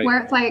 Right. Where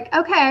it's like,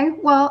 okay,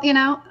 well, you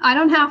know, I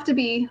don't have to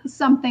be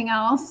something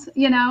else.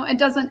 You know, it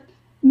doesn't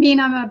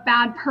mean I'm a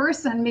bad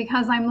person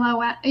because I'm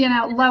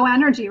low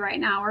energy right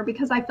now, or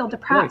because I feel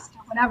depressed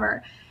or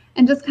whatever.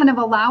 And just kind of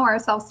allow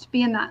ourselves to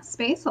be in that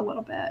space a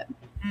little bit.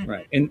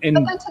 Right. But then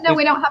to know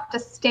we don't have to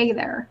stay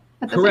there.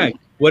 Correct.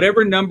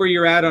 Whatever number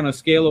you're at on a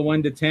scale of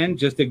 1 to 10,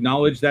 just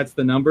acknowledge that's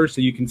the number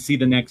so you can see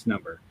the next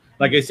number.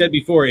 Like I said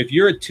before, if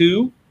you're a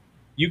 2,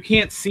 you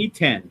can't see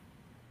 10,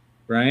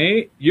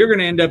 right? You're going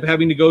to end up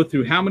having to go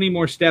through how many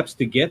more steps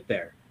to get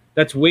there?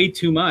 That's way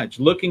too much.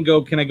 Look and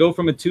go, can I go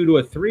from a 2 to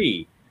a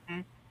 3?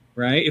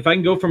 Right? If I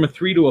can go from a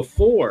 3 to a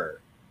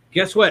 4,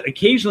 guess what?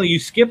 Occasionally you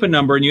skip a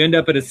number and you end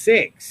up at a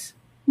 6.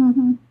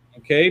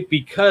 Okay?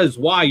 Because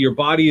why? Your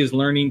body is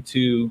learning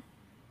to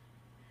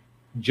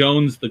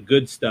Jones the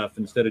good stuff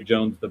instead of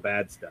Jones the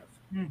bad stuff,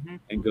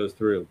 and goes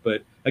through.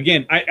 But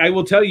again, I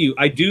will tell you,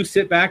 I do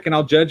sit back and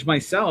I'll judge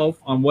myself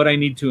on what I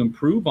need to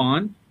improve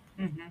on,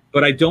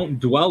 but I don't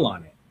dwell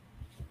on it.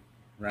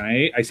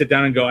 Right? I sit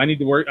down and go, I need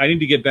to work. I need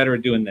to get better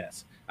at doing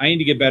this. I need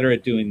to get better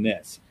at doing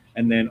this.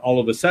 And then all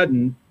of a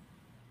sudden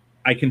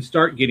I can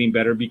start getting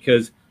better,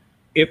 because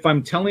if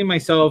I'm telling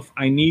myself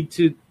I need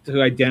to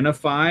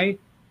identify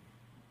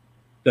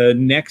the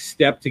next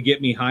step to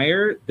get me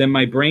higher, then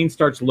my brain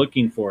starts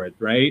looking for it,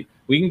 right?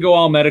 We can go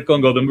all medical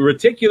and go, the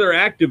reticular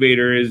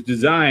activator is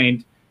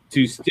designed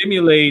to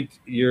stimulate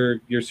your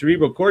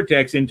cerebral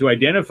cortex into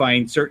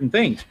identifying certain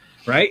things,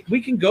 right? We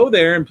can go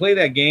there and play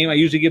that game. I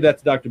usually give that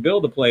to Dr. Bill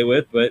to play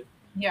with, but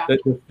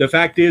the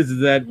fact is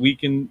that we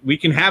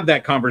can have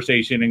that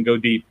conversation and go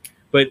deep,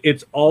 but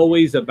it's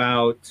always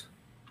about,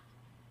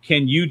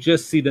 can you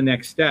just see the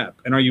next step?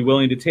 And are you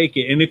willing to take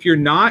it? And if you're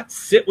not,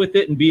 sit with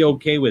it and be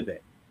okay with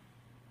it.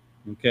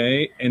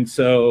 Okay. And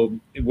so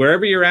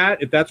wherever you're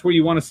at, if that's where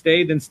you want to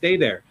stay, then stay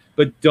there.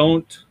 But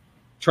don't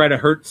try to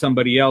hurt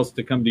somebody else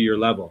to come to your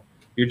level.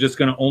 You're just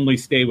going to only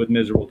stay with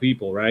miserable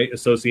people, right?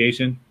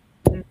 Association.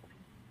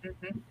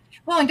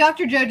 Well, and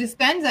Dr. Joe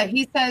Dispenza,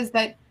 he says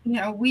that, you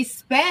know, we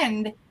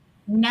spend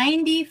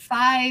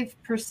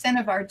 95%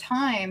 of our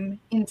time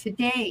in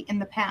today in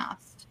the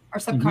past, our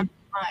subconscious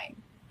mind.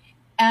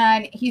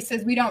 And he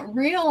says we don't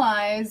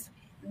realize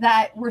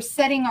that we're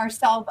setting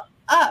ourselves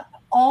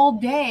up all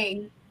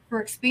day for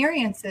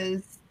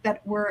experiences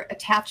that were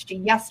attached to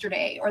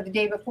yesterday or the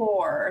day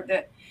before, or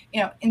that,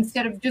 you know,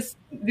 instead of just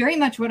very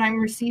much what I'm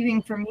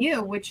receiving from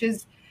you, which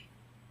is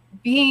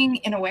being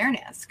in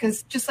awareness.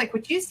 Because just like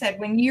what you said,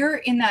 when you're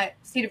in that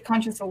state of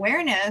conscious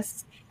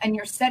awareness and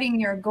you're setting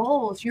your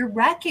goals, you're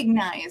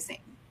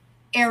recognizing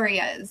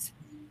areas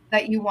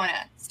that you want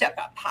to step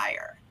up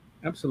higher.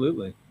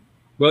 Absolutely.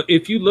 Well,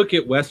 if you look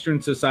at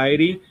Western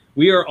society,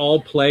 we are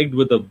all plagued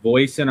with a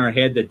voice in our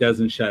head that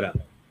doesn't shut up.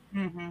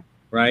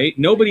 Right?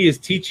 Nobody is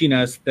teaching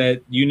us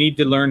that you need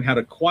to learn how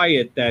to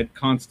quiet that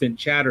constant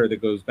chatter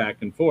that goes back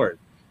and forth.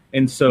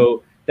 And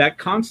so that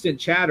constant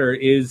chatter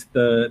is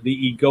the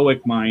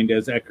egoic mind,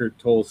 as Eckhart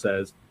Tolle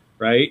says,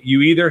 right?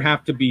 You either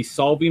have to be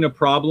solving a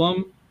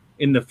problem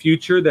in the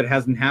future that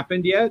hasn't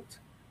happened yet,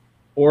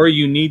 or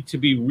you need to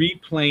be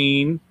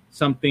replaying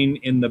something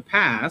in the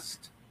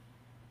past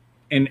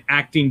and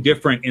acting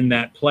different in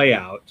that play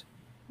out,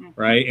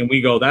 right? And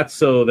we go, that's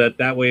so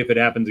that way if it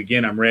happens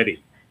again, I'm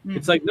ready.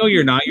 It's like, no,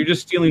 you're not. You're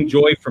just stealing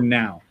joy from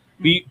now.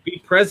 Be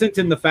present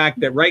in the fact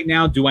that right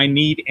now, do I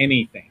need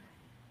anything?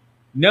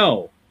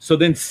 No. So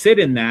then sit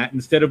in that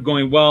instead of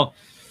going, well,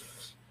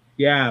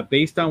 yeah,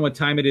 based on what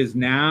time it is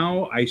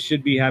now, I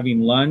should be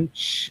having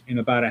lunch in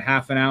about a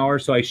half an hour.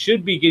 So I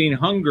should be getting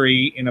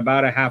hungry in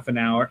about a half an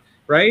hour,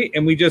 right?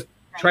 And we just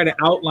try to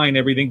outline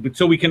everything, but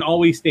so we can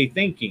always stay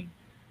thinking.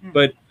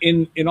 But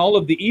in all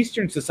of the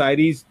Eastern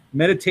societies,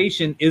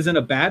 meditation isn't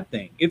a bad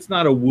thing. It's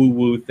not a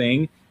woo-woo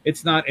thing.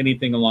 It's not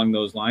anything along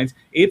those lines.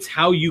 It's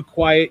how you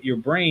quiet your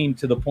brain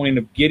to the point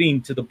of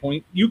getting to the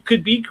point you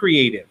could be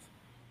creative,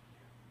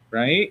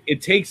 right? It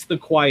takes the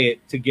quiet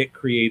to get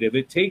creative.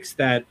 It takes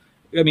that.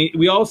 I mean,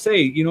 we all say,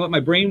 you know what,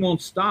 my brain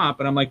won't stop.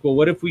 And I'm like, well,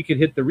 what if we could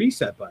hit the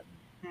reset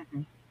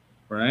button,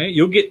 right?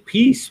 You'll get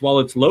peace while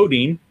it's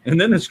loading,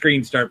 and then the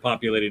screens start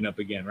populating up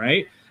again,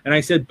 right? And I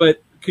said,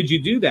 but could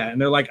you do that?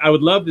 And they're like, I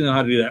would love to know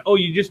how to do that. Oh,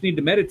 you just need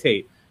to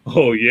meditate.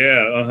 Oh,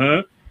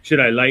 yeah, Should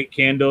I light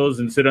candles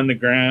and sit on the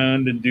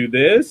ground and do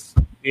this?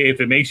 If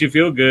it makes you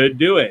feel good,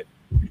 do it.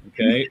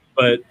 Okay.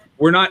 But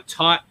we're not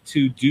taught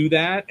to do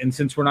that. And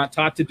since we're not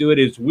taught to do it,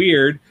 it's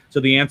weird. So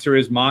the answer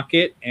is mock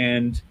it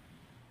and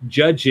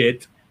judge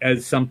it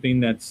as something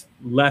that's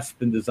less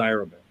than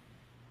desirable.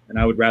 And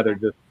I would rather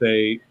just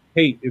say,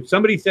 hey, if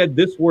somebody said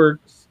this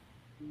works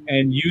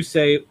and you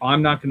say,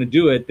 I'm not going to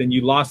do it, then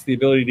you lost the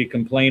ability to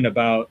complain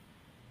about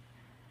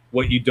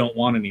what you don't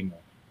want anymore.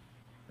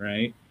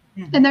 Right.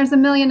 And there's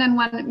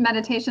 1,000,001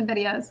 meditation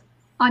videos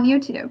on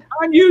YouTube.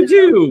 On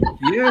YouTube,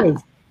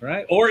 yes,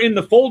 right. Or in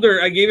the folder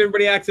I gave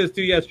everybody access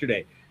to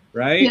yesterday,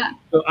 right? Yeah.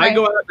 So I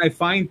go out and I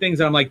find things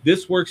that I'm like,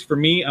 this works for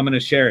me, I'm going to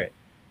share it.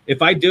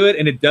 If I do it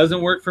and it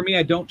doesn't work for me,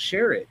 I don't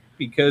share it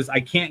because I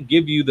can't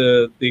give you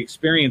the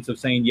experience of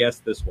saying, yes,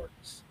 this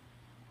works.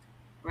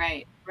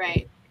 Right,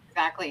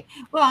 exactly.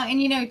 Well,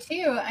 and you know,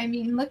 too, I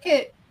mean, look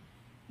at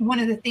one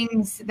of the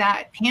things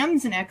that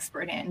Pam's an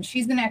expert in.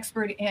 She's an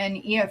expert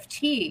in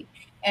EFT.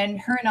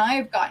 And her and I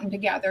have gotten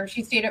together.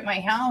 She stayed at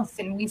my house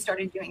and we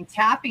started doing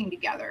tapping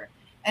together.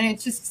 And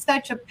it's just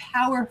such a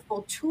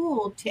powerful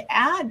tool to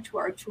add to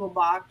our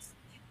toolbox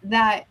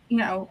that, you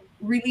know,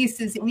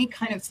 releases any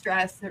kind of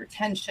stress or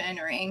tension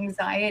or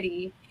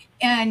anxiety.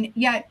 And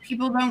yet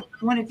people don't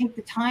want to take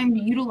the time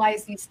to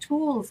utilize these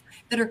tools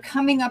that are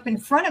coming up in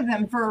front of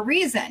them for a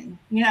reason,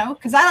 you know,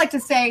 because I like to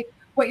say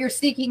what you're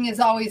seeking is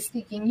always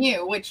seeking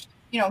you, which,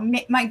 you know,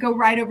 might go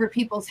right over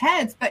people's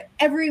heads. But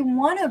every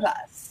one of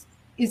us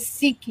is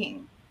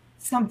seeking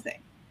something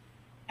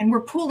and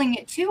we're pulling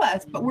it to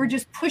us, but we're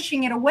just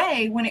pushing it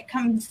away when it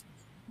comes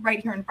right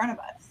here in front of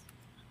us.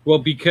 Well,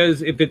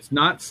 because if it's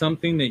not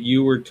something that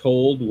you were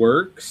told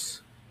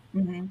works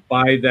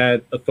by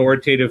that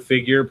authoritative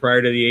figure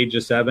prior to the age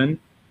of 7,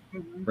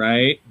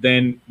 right,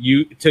 then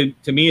to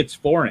me, it's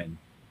foreign.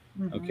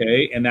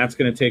 Okay. And that's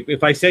going to take,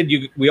 if I said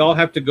we all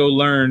have to go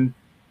learn,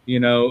 you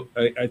know,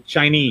 a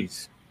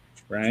Chinese,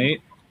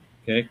 right?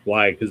 Okay.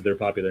 Why? Because they're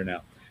popular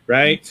now.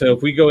 Right. So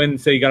if we go in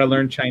and say, you got to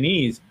learn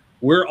Chinese,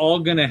 we're all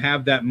going to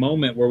have that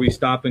moment where we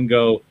stop and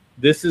go,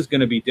 this is going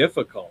to be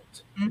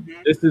difficult.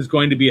 This is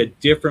going to be a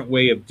different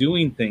way of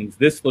doing things.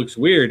 This looks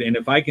weird. And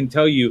if I can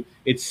tell you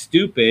it's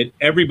stupid,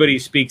 everybody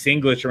speaks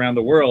English around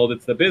the world,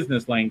 it's the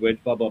business language,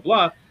 blah, blah,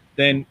 blah,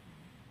 then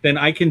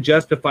I can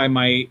justify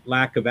my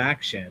lack of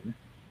action,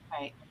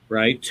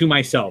 right, to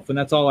myself. And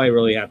that's all I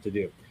really have to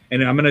do.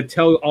 And I'm going to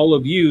tell all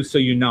of you so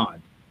you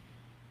nod.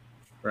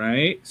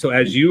 Right. So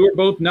as you are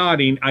both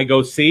nodding, I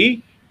go,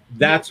 see,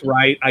 that's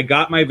right. I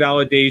got my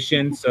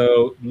validation.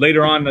 So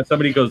later on,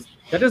 somebody goes,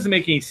 that doesn't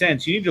make any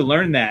sense. You need to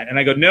learn that. And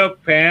I go, nope,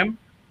 Pam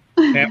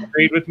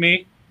agreed with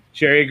me.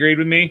 Sherry agreed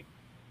with me.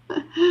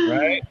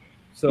 Right.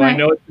 So I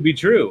know it to be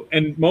true.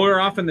 And more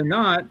often than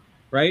not,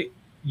 right,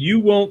 you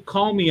won't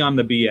call me on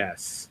the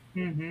BS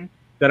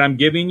that I'm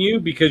giving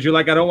you because you're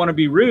like, I don't want to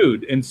be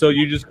rude. And so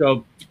you just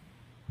go,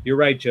 you're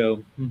right,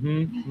 Joe.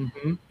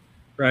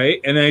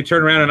 Right. And then I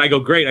turn around and I go,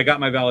 great, I got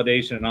my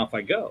validation, and off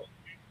I go.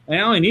 And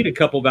I only need a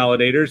couple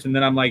validators. And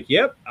then I'm like,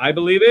 yep, I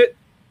believe it.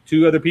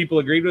 2 other people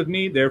agreed with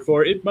me.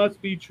 Therefore, it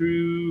must be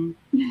true.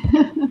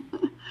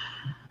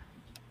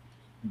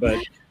 But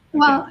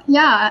well,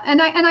 yeah.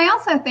 And I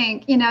also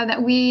think, you know,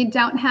 that we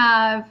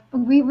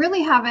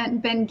really haven't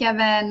been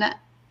given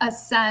a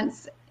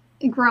sense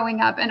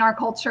growing up in our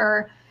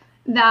culture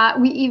that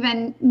we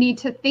even need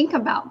to think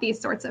about these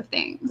sorts of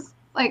things.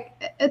 Like,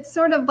 it's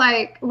sort of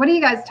like, what are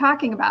you guys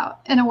talking about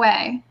in a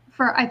way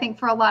I think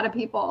for a lot of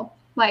people,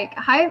 like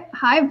high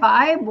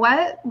vibe.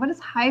 What is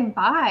high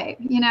vibe?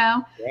 You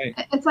know,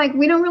 It's like,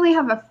 we don't really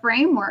have a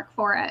framework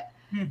for it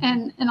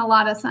in a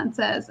lot of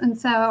senses. And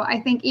so I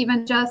think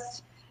even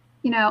just,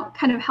 you know,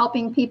 kind of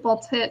helping people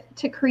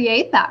to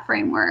create that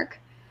framework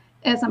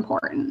is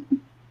important.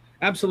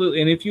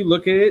 Absolutely. And if you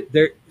look at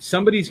it,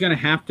 somebody's going to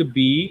have to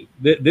be,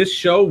 this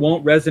show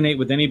won't resonate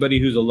with anybody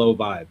who's a low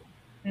vibe.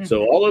 Mm-hmm.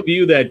 So all of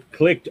you that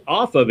clicked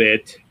off of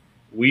it,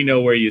 we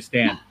know where you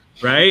stand,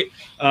 right?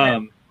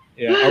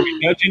 Yeah. Are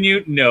we judging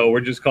you? No,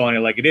 we're just calling it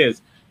like it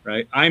is,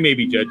 right? I may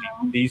be judging.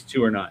 These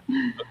two are not.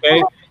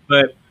 Okay.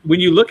 But when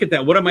you look at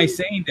that, what am I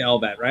saying to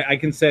Elbat, right? I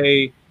can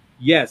say,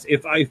 yes,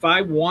 if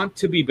I want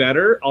to be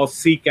better, I'll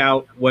seek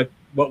out what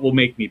will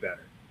make me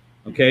better.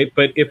 Okay.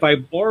 But if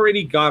I've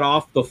already got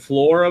off the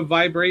floor of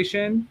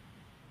vibration,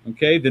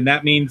 okay, then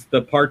that means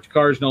the parked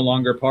car is no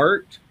longer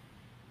parked.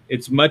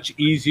 It's much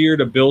easier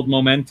to build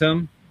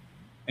momentum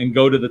and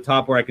go to the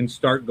top where I can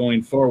start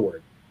going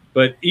forward.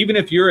 But even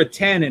if you're a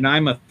 10 and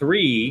I'm a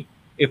 3,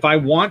 if I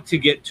want to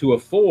get to a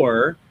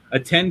 4, a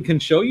 10 can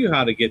show you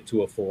how to get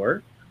to a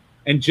 4.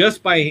 And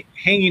just by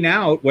hanging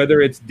out,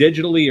 whether it's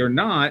digitally or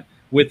not,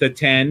 with a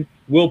 10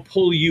 will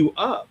pull you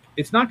up.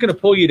 It's not going to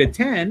pull you to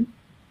 10,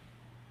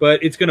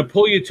 but it's going to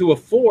pull you to a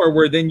 4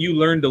 where then you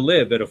learn to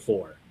live at a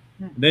 4.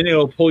 Then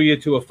it'll pull you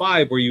to a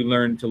 5 where you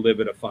learn to live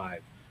at a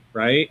 5,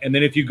 right? And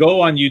then if you go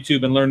on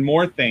YouTube and learn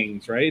more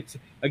things, right?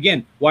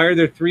 Again, why are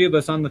there 3 of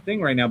us on the thing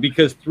right now?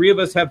 Because 3 of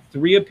us have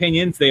 3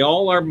 opinions. They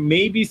all are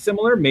maybe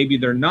similar, maybe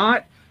they're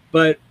not.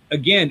 But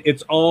again,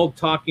 it's all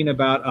talking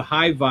about a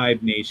high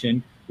vibe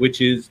nation,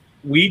 which is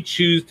we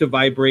choose to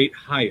vibrate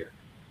higher.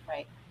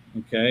 Right.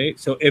 Okay.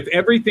 So if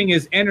everything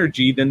is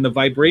energy, then the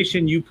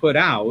vibration you put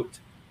out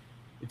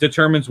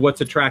determines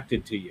what's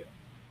attracted to you.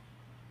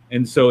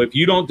 And so if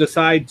you don't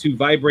decide to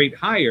vibrate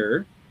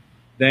higher,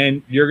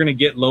 then you're going to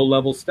get low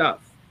level stuff.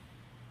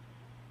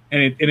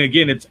 And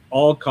again, it's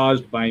all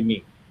caused by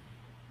me.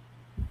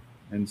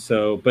 And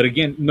so, but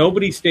again,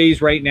 nobody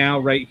stays right now,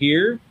 right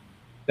here.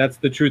 That's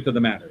the truth of the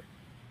matter,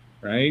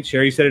 right?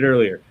 Sherry said it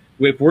earlier.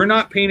 If we're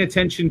not paying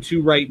attention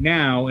to right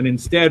now, and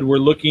instead we're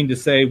looking to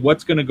say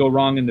what's going to go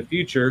wrong in the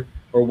future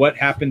or what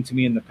happened to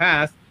me in the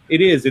past,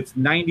 it's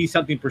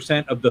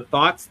 90-something% of the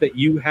thoughts that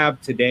you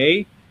have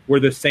today were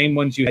the same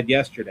ones you had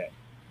yesterday.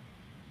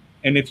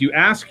 And if you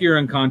ask your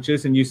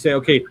unconscious and you say,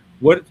 okay,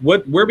 where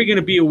are we going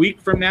to be a week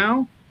from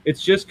now?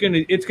 It's going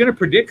to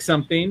predict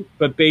something,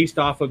 but based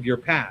off of your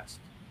past,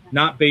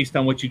 not based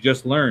on what you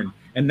just learned.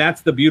 And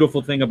that's the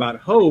beautiful thing about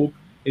hope,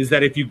 is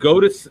that if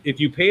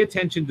you pay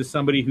attention to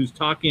somebody who's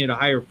talking at a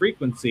higher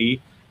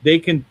frequency, they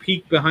can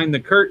peek behind the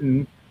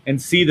curtain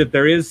and see that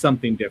there is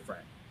something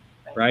different,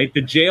 right?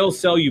 The jail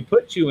cell you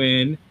put you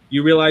in,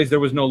 you realize there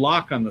was no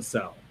lock on the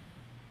cell,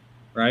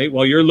 right?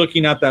 While you're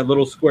looking out that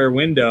little square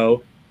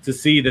window to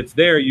see that's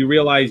there, you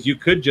realize you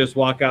could just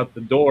walk out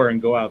the door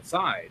and go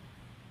outside.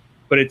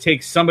 But it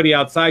takes somebody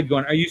outside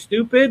going, are you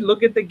stupid?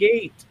 Look at the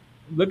gate.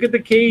 Look at the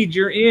cage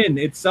you're in.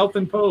 It's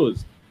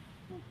self-imposed.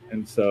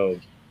 And so...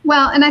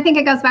 Well, and I think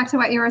it goes back to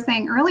what you were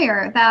saying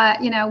earlier,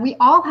 that, we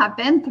all have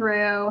been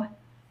through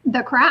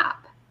the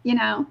crap,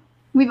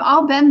 We've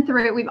all been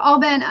through it. We've all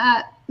been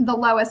at the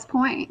lowest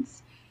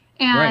points.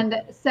 And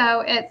right.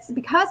 So it's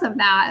because of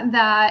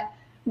that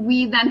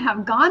we then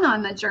have gone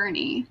on the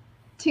journey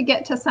to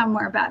get to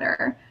somewhere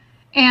better.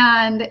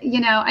 And,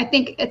 I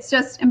think it's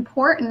just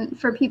important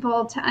for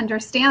people to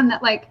understand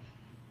that, like,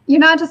 you're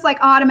not just like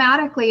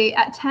automatically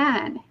at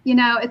 10,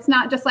 it's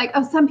not just like,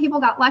 oh, some people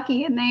got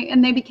lucky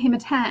and they became a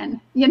 10,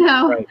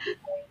 right.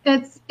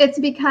 It's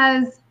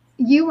because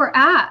you were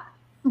at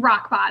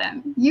rock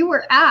bottom. You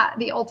were at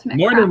the ultimate.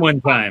 More than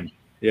one time.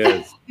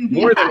 Yes.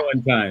 More than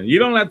one time. You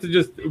don't have to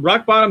just,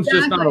 rock bottom's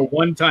just not a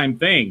one-time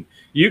thing.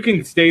 You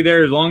can stay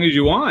there as long as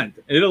you want.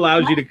 It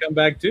allows you to come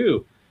back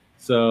too.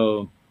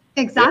 So.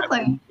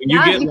 Exactly.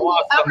 Yeah, you get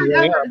lost over and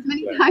over as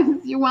many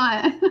times as you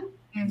want.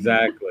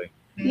 Exactly.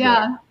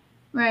 Yeah.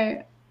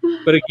 Right.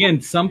 But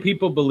again, some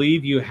people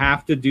believe you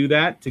have to do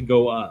that to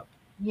go up.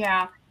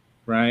 Yeah.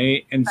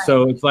 Right. And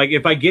so it's like,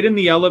 if I get in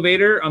the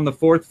elevator on the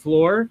 4th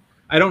floor,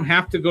 I don't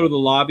have to go to the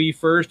lobby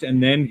first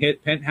and then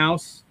hit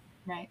penthouse.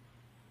 Right.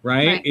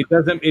 Right.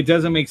 It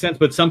doesn't make sense.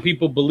 But some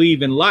people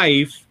believe in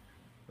life,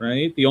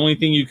 right? The only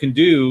thing you can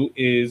do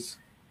is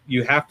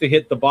you have to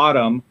hit the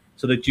bottom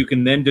so that you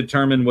can then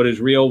determine what is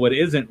real, what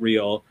isn't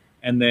real,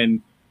 and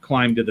then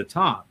climb to the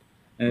top.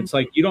 And it's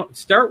like, you don't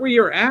start where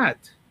you're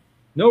at.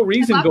 No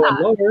reason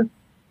going lower.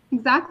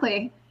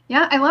 Exactly.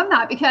 Yeah, I love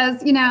that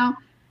because,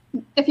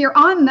 if you're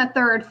on the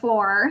 3rd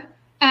floor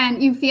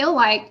and you feel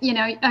like, you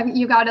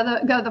got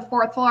to go to the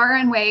 4th floor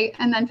and wait,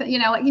 and then,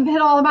 like you've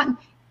hit all the buttons.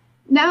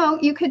 No,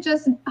 you could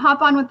just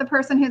hop on with the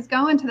person who's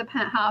going to the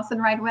penthouse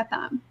and ride with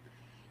them.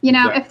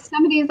 Exactly. If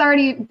somebody's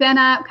already been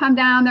up, come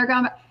down, they're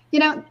going,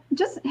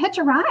 just hitch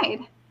a ride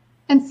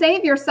and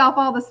save yourself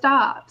all the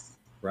stops.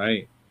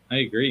 Right. I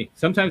agree.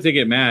 Sometimes they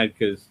get mad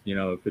because,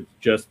 if it's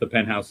just the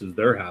penthouse is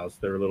their house,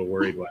 they're a little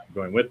worried why I'm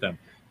going with them.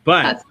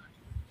 But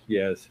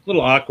yes, a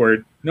little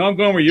awkward. No, I'm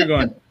going where you're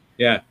going.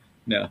 Yeah.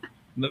 No.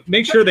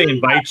 Make sure they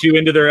invite you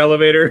into their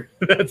elevator.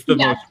 That's the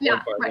most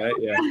important part, right?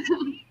 Yeah.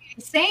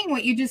 Saying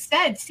what you just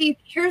said. See,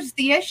 here's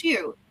the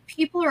issue.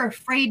 People are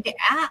afraid to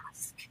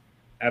ask.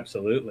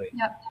 Absolutely.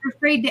 Yep. They're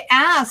afraid to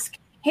ask.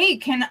 hey,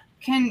 can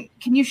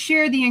you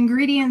share the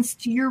ingredients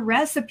to your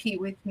recipe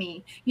with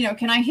me? You know,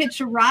 can I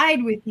hitch a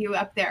ride with you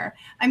up there?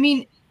 I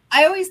mean,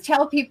 I always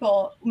tell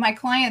people, my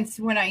clients,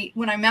 when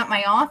I'm at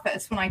my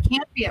office, when I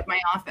can't be at my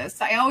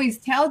office, I always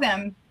tell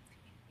them,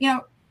 you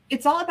know,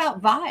 it's all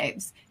about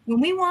vibes.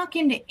 When we walk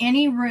into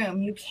any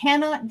room, you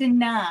cannot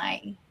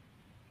deny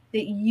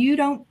that you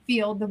don't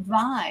feel the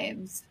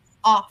vibes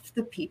off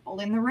the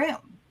people in the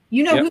room.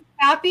 You know who's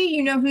happy,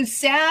 you know who's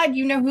sad,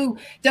 you know who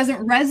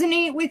doesn't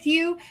resonate with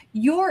you.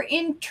 Your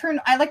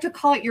internal, I like to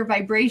call it your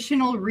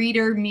vibrational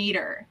reader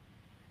meter.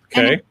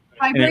 Okay.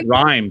 And it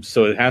rhymes,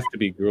 so it has to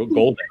be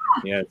golden.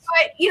 Yes.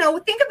 But, you know,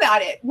 think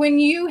about it. When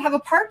you have a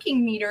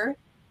parking meter,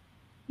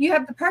 you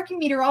have the parking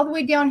meter all the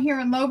way down here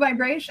in low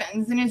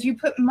vibrations. And as you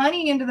put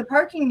money into the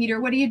parking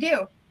meter, what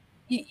do?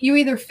 You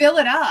either fill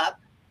it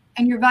up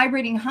and you're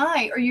vibrating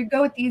high, or you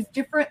go at these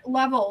different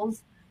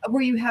levels of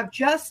where you have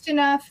just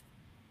enough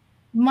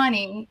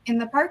money in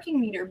the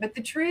parking meter. But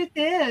the truth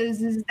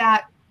is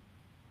that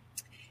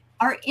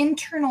our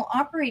internal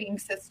operating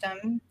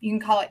system, you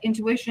can call it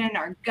intuition,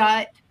 our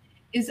gut,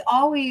 is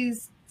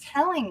always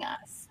telling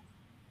us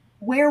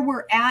where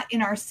we're at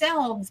in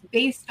ourselves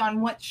based on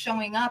what's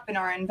showing up in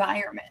our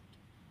environment.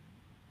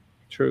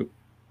 True.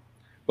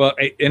 Well,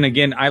 and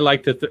again, I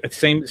like the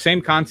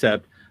same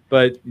concept,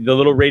 but the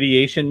little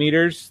radiation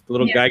meters, the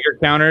little Geiger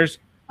counters,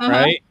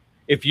 right?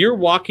 If you're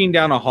walking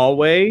down a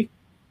hallway,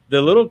 the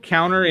little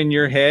counter in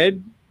your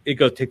head, it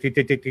goes tick, tick,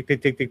 tick, tick, tick,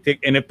 tick, tick, tick, tick.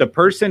 And if the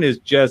person is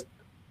just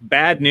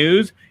bad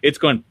news, it's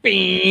going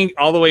bing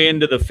all the way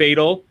into the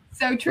fatal.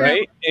 So true.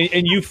 Right?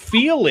 And you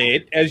feel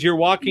it as you're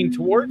walking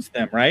towards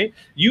them, right?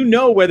 You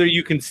know whether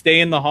you can stay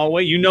in the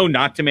hallway. You know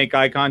not to make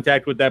eye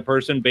contact with that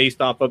person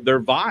based off of their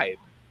vibe,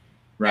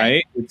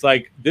 right? It's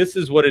like, this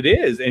is what it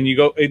is. And you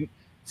go, and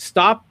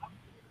stop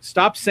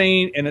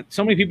saying, and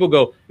so many people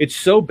go, it's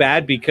so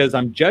bad because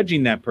I'm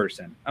judging that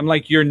person. I'm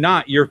like, you're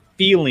not. You're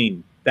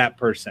feeling that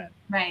person.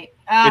 Right.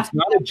 It's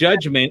not a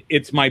judgment.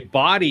 It's my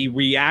body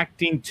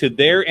reacting to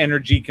their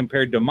energy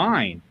compared to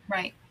mine.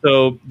 Right.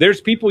 So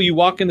there's people you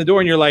walk in the door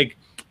and you're like,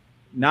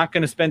 not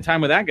going to spend time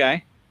with that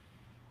guy,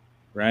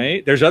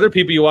 right? There's other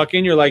people you walk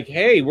in, you're like,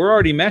 hey, we're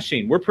already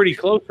meshing. We're pretty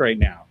close right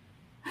now.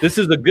 This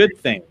is a good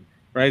thing,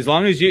 right? As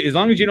long as you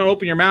don't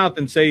open your mouth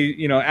and say,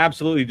 you know,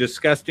 absolutely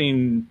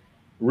disgusting,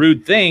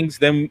 rude things,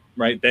 then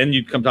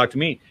you'd come talk to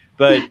me.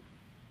 But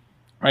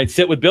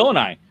sit with Bill and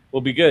I,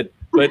 we'll be good.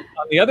 But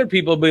on the other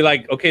people will be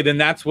like, okay, then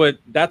that's what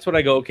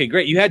I go, okay,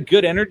 great. You had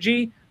good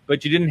energy,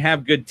 but you didn't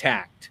have good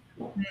tact.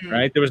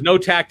 Right? There was no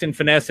tact and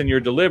finesse in your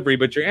delivery,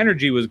 but your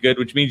energy was good,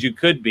 which means you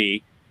could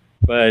be,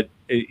 but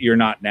you're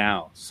not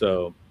now.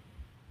 So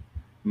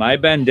my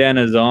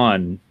bandana's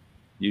on.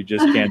 You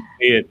just can't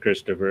see it,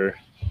 Christopher.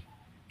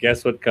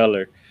 Guess what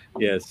color?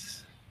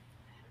 Yes.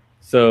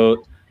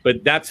 So,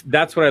 but that's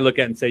what I look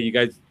at and say, you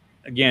guys,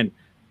 again,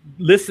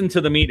 listen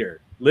to the meter.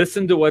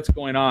 Listen to what's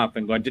going off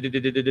and going,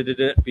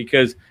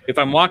 because if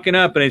I'm walking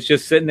up and it's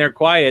just sitting there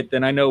quiet,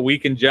 then I know we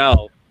can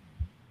gel.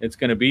 It's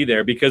going to be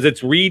there because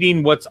it's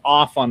reading what's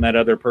off on that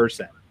other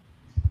person.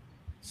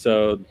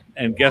 So,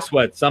 and guess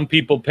what? Some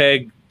people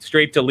peg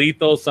straight to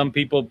lethal. Some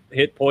people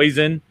hit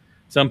poison.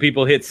 Some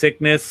people hit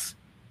sickness,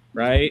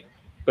 right?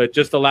 But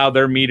just allow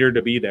their meter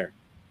to be there.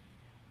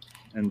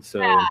 And so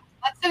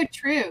that's so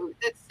true.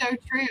 That's so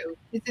true.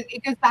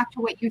 It goes back to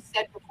what you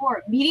said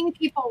before, meeting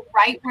people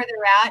right where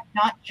they're at,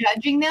 not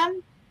judging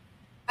them,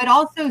 but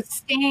also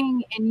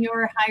staying in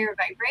your higher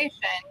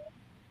vibration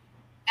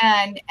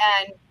and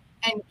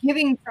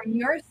giving from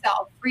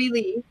yourself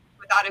freely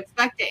without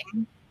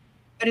expecting,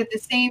 but at the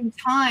same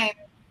time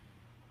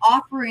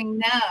offering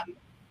them,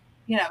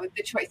 you know,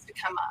 the choice to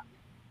come up.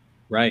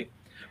 Right.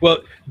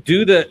 Well,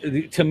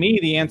 to me,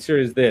 the answer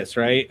is this,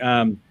 right?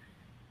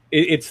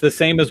 It's the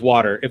same as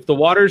water. If the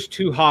water's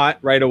too hot,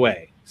 right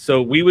away.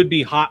 So we would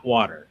be hot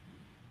water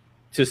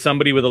to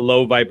somebody with a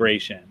low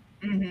vibration.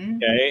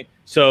 Okay.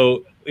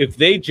 So if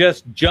they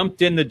just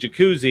jumped in the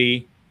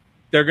jacuzzi,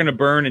 they're going to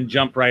burn and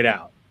jump right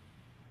out.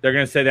 They're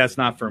going to say, that's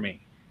not for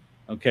me.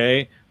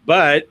 Okay.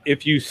 But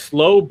if you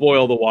slow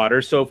boil the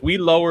water, so if we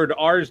lowered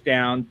ours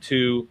down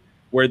to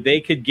where they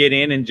could get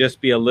in and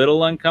just be a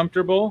little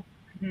uncomfortable,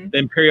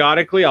 then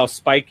periodically I'll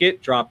spike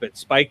it, drop it,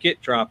 spike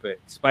it, drop it,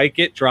 spike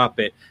it,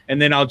 drop it.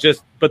 And then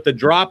but the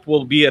drop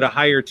will be at a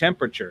higher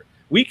temperature.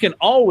 We can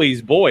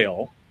always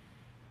boil,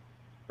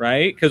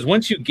 right? Because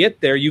once you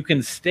get there, you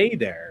can stay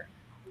there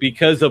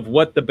because of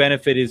what the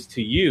benefit is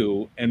to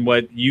you and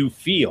what you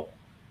feel.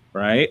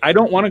 Right? I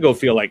don't want to go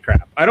feel like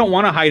crap. I don't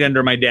want to hide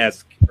under my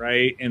desk,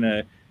 right, in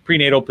a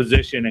prenatal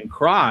position and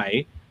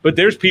cry. But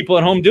there's people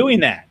at home doing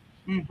that,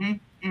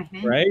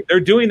 right? They're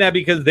doing that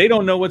because they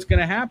don't know what's going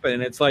to happen.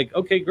 And it's like,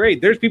 okay,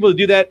 great. There's people who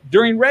do that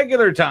during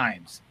regular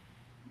times.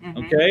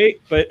 Okay.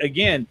 But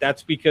again,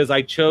 that's because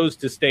I chose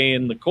to stay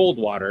in the cold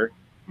water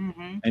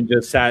and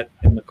just sat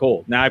in the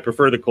cold. Now I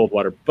prefer the cold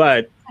water,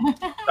 but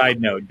side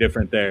note,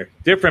 different there.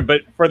 Different,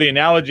 but for the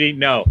analogy,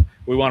 no,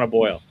 we want to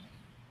boil.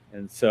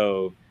 And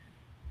so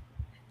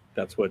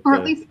that's what, or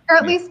at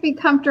least be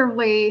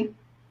comfortably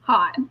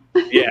hot.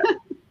 Yeah,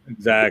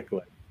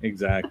 exactly.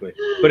 Exactly.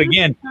 But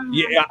again,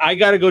 yeah, I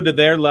got to go to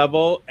their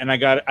level, and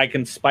I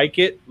can spike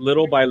it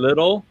little by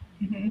little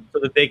so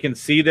that they can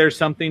see there's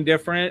something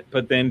different,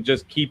 but then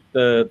just keep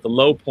the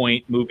low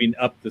point moving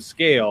up the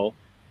scale.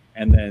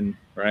 And then,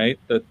 right,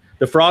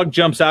 the frog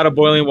jumps out of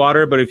boiling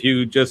water, but if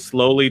you just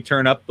slowly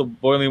turn up the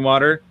boiling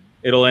water,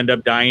 it'll end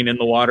up dying in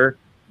the water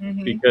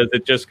because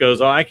it just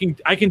goes, oh, I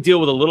can deal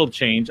with a little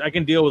change. I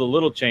can deal with a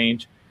little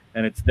change,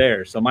 and it's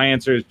there. So my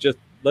answer is just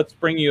let's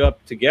bring you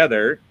up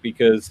together,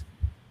 because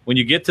when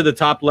you get to the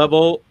top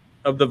level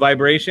of the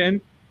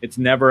vibration, it's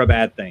never a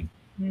bad thing.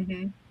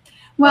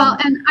 Well,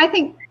 and I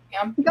think,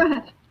 go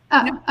ahead.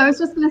 I was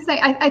just going to say,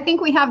 I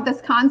think we have this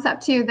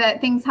concept too,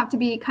 that things have to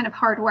be kind of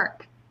hard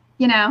work.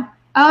 You know,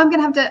 I'm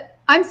so tired.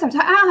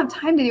 I don't have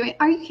time to do it.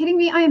 Are you kidding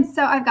me?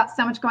 I've got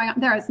so much going on.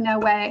 There is no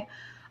way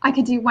I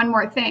could do one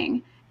more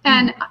thing.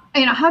 And,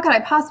 you know, how could I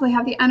possibly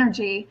have the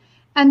energy?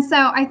 And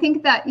so I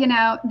think that, you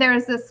know,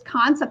 there's this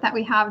concept that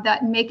we have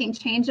that making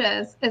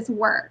changes is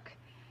work.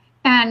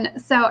 And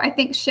so I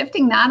think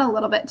shifting that a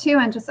little bit too,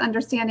 and just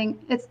understanding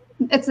it's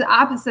the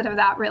opposite of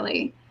that,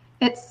 really.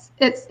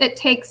 It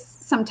takes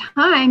some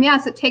time.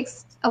 Yes, it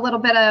takes a little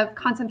bit of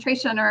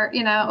concentration or,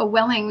 you know, a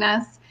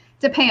willingness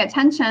to pay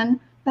attention,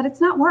 but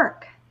it's not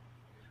work.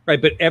 Right.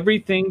 But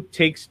everything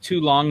takes too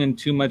long and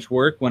too much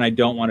work when I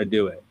don't want to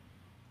do it.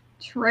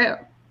 True.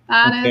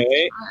 That is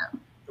true.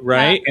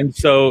 Right. Yeah. And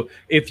so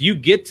if you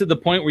get to the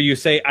point where you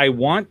say, I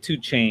want to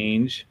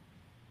change,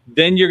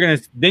 then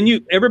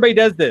everybody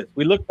does this.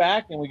 We look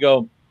back and we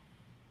go,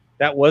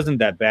 that wasn't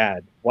that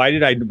bad. Why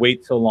did I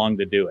wait so long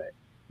to do it?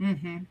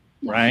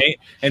 Right.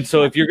 And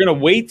so if you're going to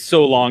wait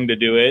so long to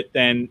do it,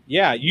 then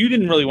yeah, you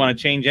didn't really want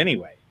to change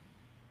anyway.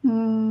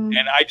 And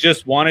I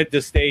just wanted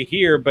to stay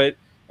here. But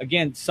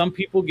again, some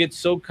people get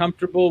so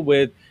comfortable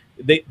with,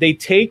 they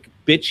take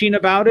bitching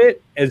about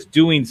it as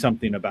doing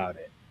something about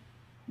it.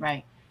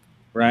 Right.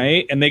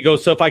 Right. And they go,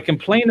 so if I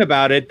complain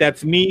about it,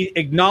 that's me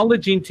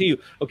acknowledging to you.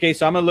 Okay,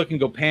 so I'm going to look and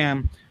go,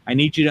 Pam, I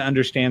need you to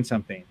understand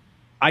something.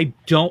 I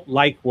don't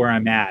like where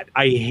I'm at.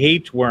 I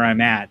hate where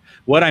I'm at.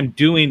 What I'm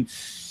doing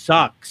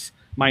sucks.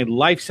 My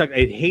life sucks.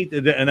 I hate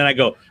it. And then I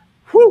go,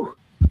 whew.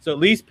 So at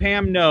least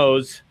Pam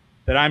knows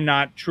that I'm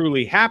not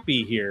truly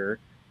happy here.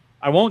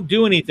 I won't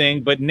do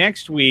anything. But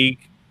next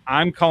week,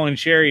 I'm calling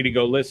Sherry to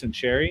go, listen,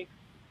 Sherry,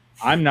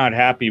 I'm not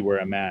happy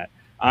where I'm at.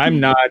 I'm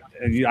not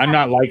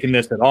liking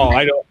this at all.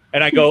 I don't.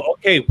 And I go,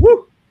 okay,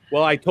 whoo.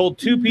 Well, I told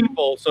 2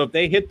 people, so if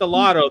they hit the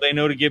lotto, they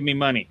know to give me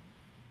money.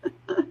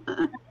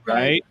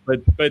 Right?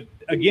 But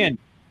again,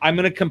 I'm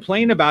going to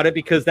complain about it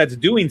because that's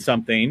doing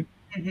something.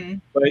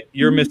 But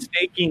you're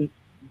mistaking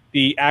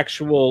the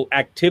actual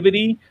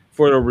activity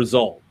for the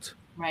result.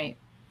 Right.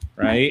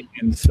 Right?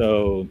 And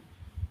so,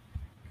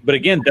 but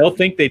again, they'll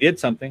think they did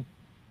something.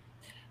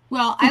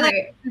 Well, I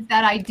like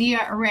that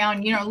idea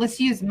around, you know, let's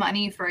use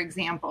money, for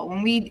example.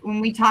 When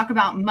we talk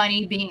about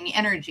money being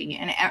energy,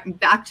 and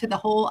back to the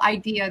whole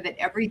idea that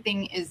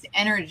everything is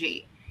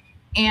energy.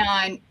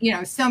 And, you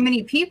know, so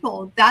many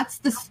people, that's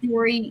the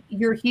story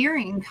you're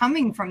hearing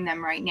coming from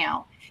them right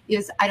now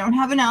is I don't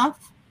have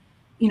enough,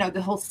 you know,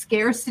 the whole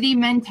scarcity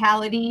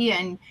mentality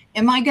and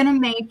am I going to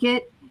make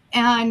it?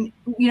 And,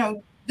 you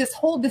know, this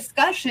whole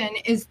discussion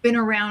has been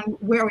around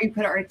where we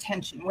put our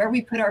attention, where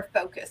we put our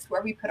focus,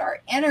 where we put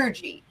our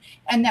energy,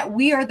 and that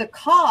we are the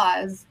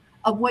cause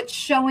of what's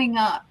showing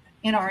up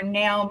in our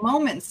now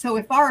moments. So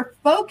if our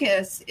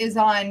focus is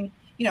on,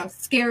 you know,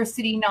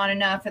 scarcity, not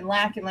enough, and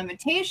lack and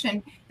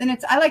limitation, then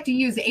I like to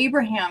use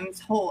Abraham's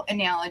whole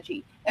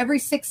analogy. Every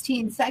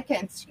 16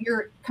 seconds,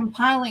 you're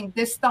compiling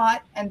this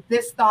thought and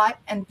this thought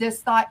and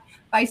this thought.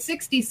 By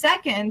 60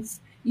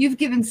 seconds, you've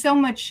given so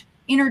much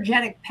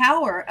energetic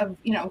power of,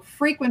 you know,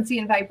 frequency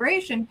and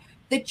vibration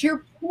that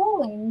you're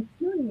pulling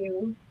to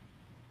you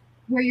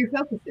where your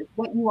focus is,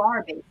 what you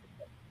are basically.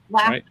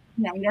 Lack, right.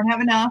 You know, you don't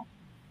have enough,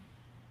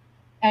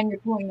 and you're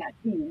pulling that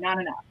to you, not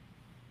enough.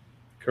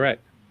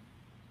 Correct.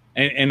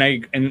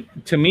 And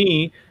to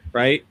me,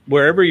 right,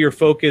 wherever your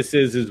focus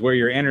is where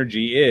your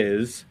energy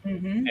is.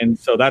 And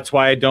so that's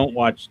why I don't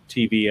watch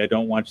TV. I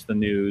don't watch the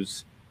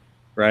news,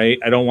 right?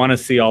 I don't want to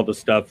see all the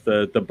stuff,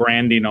 the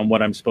branding on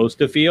what I'm supposed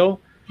to feel.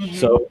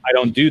 So I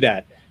don't do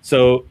that.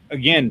 So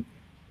again,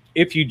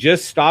 if you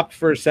just stopped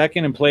for a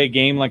second and play a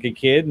game like a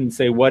kid and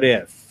say, what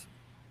if,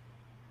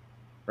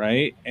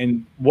 right?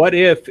 And what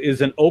if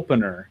is an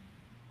opener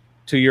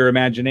to your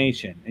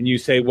imagination. And you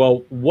say,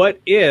 well, what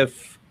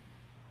if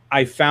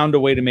I found a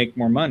way to make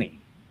more money?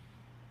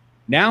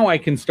 Now I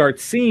can start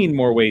seeing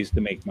more ways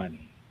to make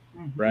money,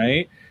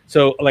 right?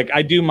 So like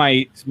I do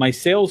my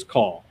sales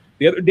call.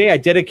 The other day I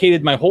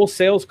dedicated my whole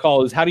sales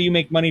call is how do you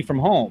make money from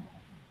home?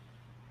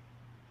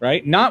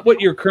 Right? Not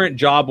what your current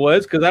job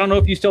was, because I don't know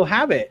if you still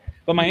have it.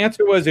 But my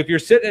answer was, if you're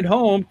sitting at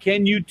home,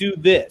 can you do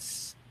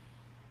this?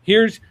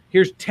 Here's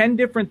 10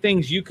 different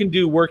things you can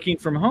do working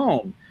from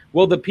home.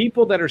 Well, the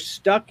people that are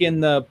stuck in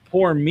the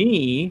poor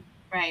me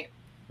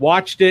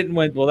watched it and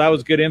went, well, that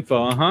was good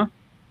info.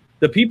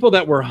 The people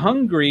that were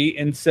hungry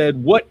and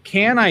said, what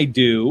can I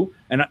do?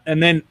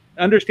 And then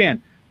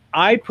understand,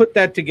 I put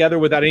that together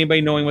without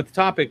anybody knowing what the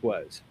topic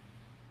was.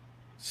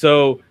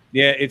 So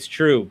yeah, it's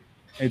true.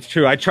 It's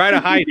true. I try to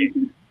hide it,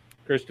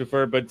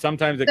 Christopher, but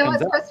sometimes it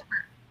comes out.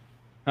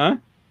 Huh?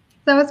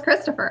 So is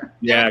Christopher.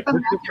 Yeah,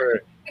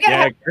 Christopher. We gotta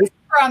have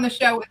Christopher on the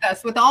show with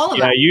us, with all of us.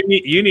 Yeah,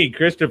 you need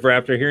Christopher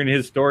after hearing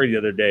his story the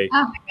other day.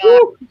 Oh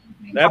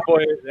my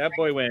God. That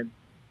boy went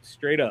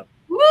straight up.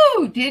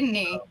 Woo, didn't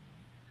he?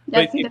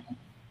 But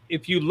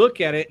if you look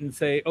at it and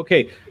say,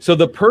 okay, so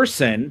the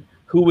person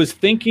who was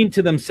thinking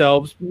to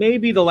themselves,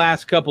 maybe the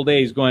last couple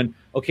days going,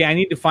 okay, I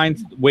need to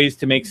find ways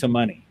to make some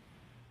money.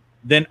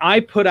 Then I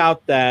put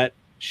out that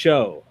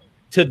show.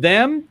 To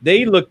them,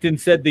 they looked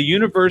and said, the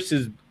universe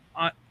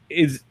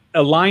is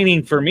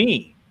aligning for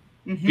me,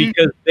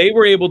 because they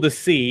were able to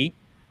see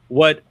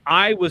what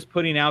I was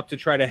putting out to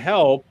try to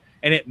help,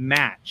 and it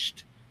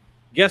matched.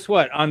 Guess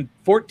what? On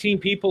 14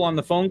 people on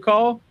the phone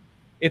call,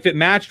 if it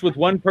matched with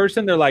one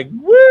person, they're like,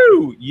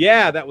 woo,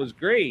 yeah, that was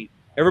great.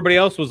 Everybody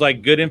else was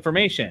like, good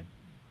information.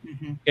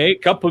 Okay, a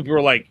couple people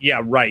were like,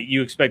 yeah, right.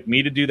 You expect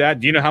me to do that?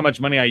 Do you know how much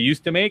money I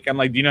used to make? I'm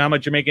like, do you know how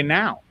much you're making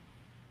now?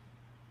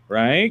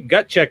 Right?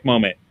 Gut check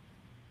moment.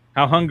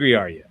 How hungry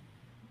are you?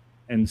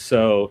 And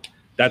so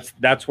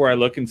that's where I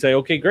look and say,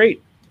 okay,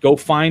 great. Go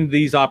find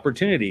these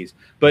opportunities.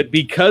 But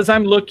because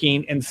I'm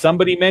looking and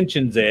somebody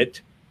mentions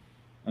it,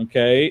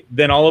 okay,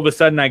 then all of a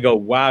sudden I go,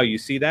 wow, you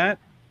see that?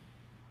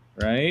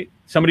 Right?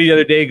 Somebody the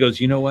other day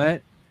goes, you know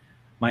what?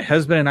 My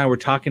husband and I were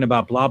talking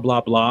about blah, blah,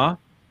 blah.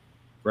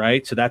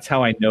 Right? So that's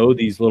how I know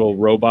these little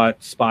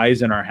robot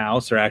spies in our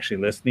house are actually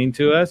listening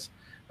to us,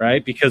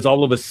 right? Because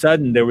all of a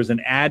sudden there was an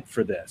ad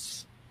for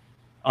this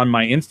on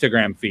my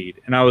Instagram feed.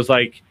 And I was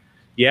like,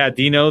 yeah,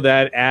 do you know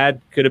that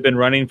ad could have been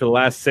running for the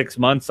last 6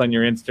 months on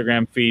your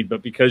Instagram feed,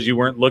 but because you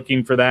weren't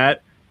looking for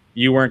that,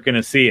 you weren't going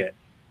to see it.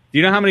 Do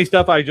you know how many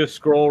stuff I just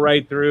scroll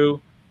right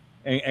through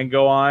and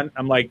go on?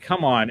 I'm like,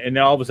 come on. And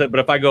then all of a sudden, but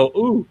if I go,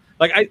 ooh,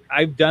 like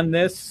I've done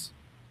this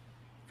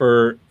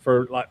for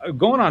like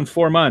going on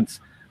 4 months,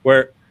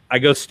 where I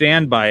go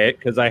stand by it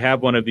because I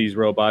have one of these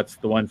robots,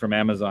 the one from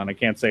Amazon. I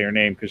can't say her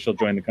name because she'll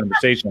join the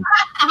conversation,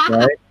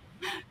 right?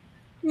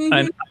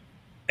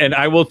 And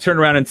I will turn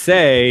around and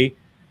say,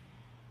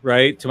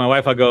 right, to my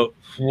wife, I'll go,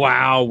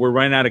 wow, we're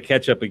running out of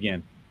ketchup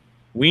again.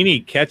 We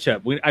need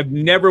ketchup. I've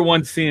never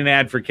once seen an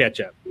ad for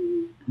ketchup.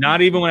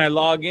 Not even when I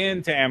log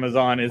into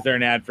Amazon is there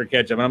an ad for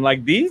ketchup. And I'm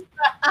like,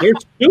 they're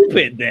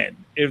stupid then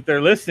if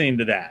they're listening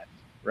to that,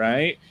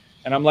 right?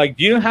 And I'm like,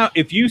 do you know how,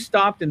 if you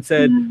stopped and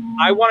said,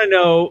 I want to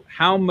know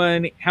how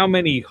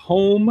many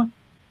home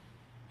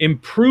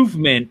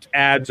improvement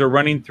ads are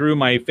running through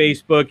my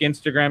Facebook,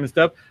 Instagram and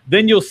stuff,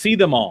 then you'll see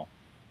them all.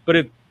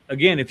 But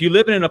if you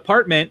live in an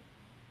apartment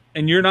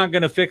and you're not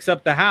going to fix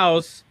up the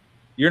house,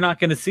 you're not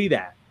going to see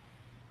that.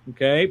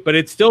 Okay. But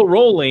it's still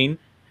rolling.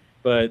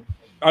 But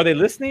are they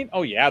listening?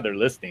 Oh yeah, they're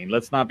listening.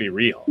 Let's not be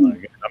real.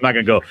 I'm not going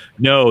to go,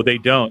 no, they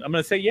don't. I'm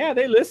going to say, yeah,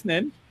 they're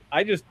listening.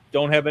 I just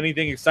don't have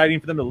anything exciting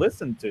for them to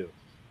listen to,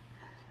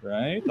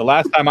 right? The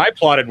last time I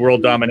plotted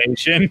world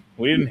domination,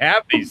 we didn't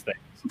have these things.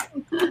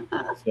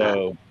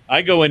 So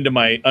I go into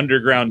my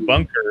underground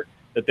bunker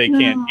that they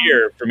can't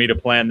hear for me to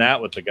plan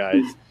that with the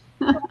guys.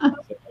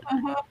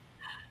 Oh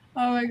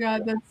my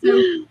God, that's so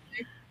funny.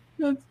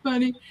 That's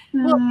funny.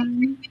 Well,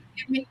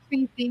 it makes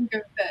me think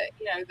of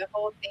the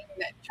whole thing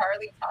that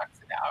Charlie talks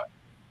about.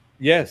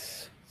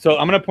 Yes. So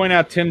I'm going to point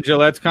out Tim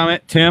Gillette's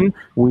comment. Tim,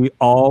 we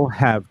all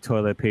have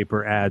toilet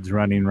paper ads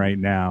running right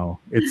now.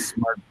 It's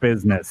smart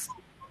business.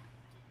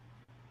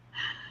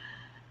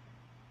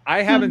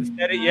 I haven't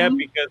said it yet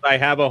because I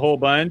have a whole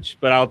bunch,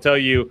 but I'll tell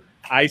you,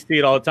 I see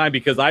it all the time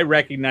because I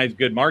recognize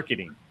good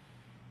marketing,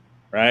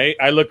 right?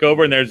 I look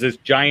over and there's this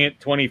giant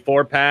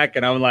 24 pack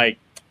and I'm like,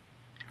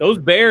 those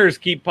bears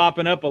keep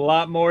popping up a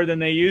lot more than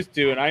they used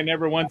to. And I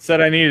never once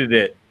said I needed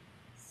it.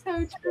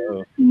 So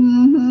true.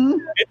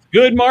 It's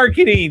good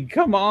marketing.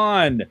 Come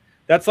on.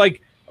 That's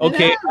like,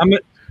 okay,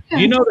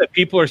 you know that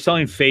people are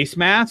selling face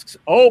masks?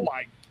 Oh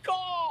my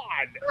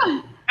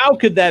God. How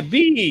could that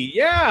be?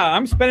 Yeah,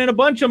 I'm spending a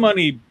bunch of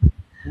money.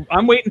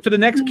 I'm waiting for the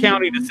next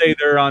county to say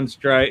they're on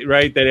strike,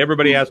 right? That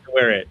everybody has to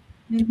wear it.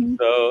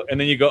 So, and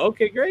then you go,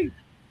 okay, great.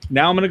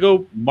 Now I'm going to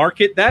go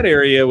market that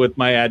area with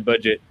my ad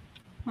budget.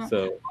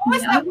 So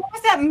what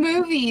was that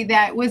movie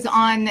that was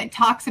on that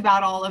talks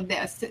about all of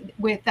this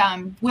with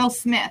Will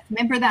Smith?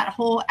 Remember that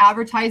whole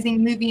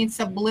advertising movie and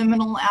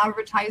subliminal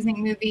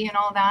advertising movie and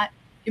all that?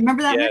 You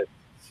remember that movie?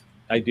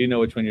 I do know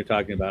which one you're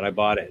talking about. I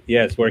bought it.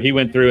 Yes, where he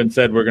went through and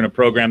said we're going to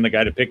program the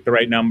guy to pick the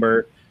right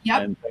number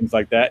and things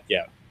like that.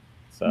 Yeah.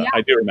 So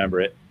I do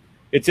remember it.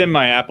 It's in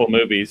my Apple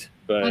movies,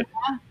 but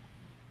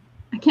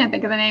I can't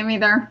think of the name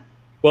either.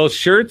 Well,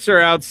 shirts are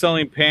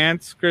outselling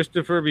pants,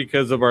 Christopher,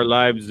 because of our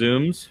live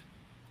Zooms.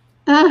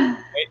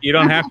 You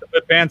don't have to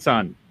put pants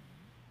on.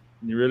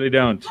 You really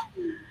don't.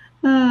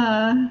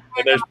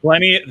 There's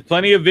plenty of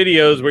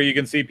videos where you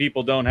can see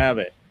people don't have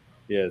it.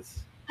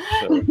 Yes.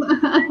 So.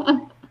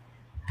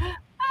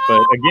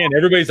 But again,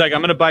 everybody's like,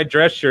 I'm going to buy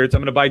dress shirts. I'm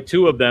going to buy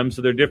 2 of them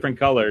so they're different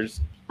colors.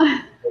 We'll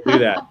do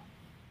that.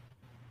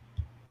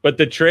 But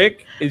the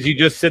trick is you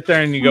just sit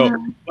there and you go,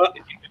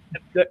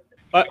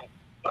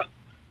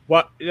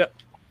 what?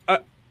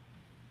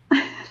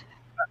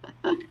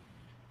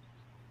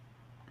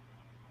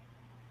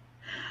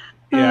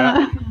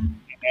 Yeah.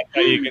 That's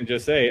how you can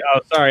just say, oh,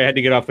 sorry, I had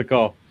to get off the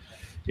call.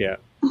 Yeah.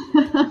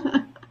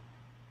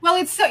 Well,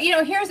 it's so,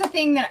 here's the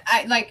thing that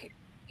I like,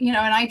 and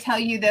I tell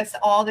you this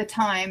all the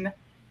time.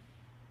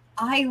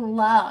 I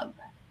love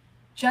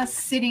just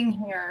sitting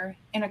here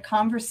in a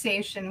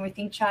conversation with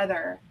each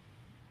other,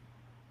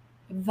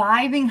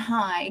 vibing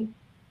high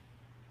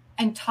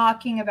and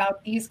talking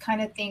about these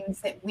kind of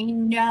things that we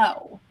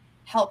know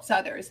helps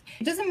others.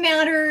 It doesn't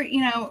matter,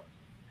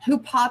 who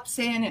pops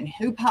in and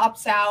who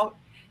pops out.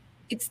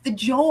 It's the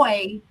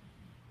joy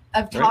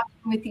of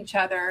talking with each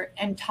other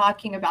and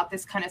talking about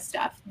this kind of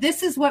stuff.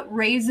 This is what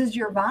raises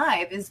your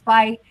vibe, is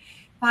by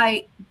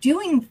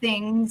doing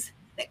things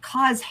that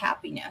cause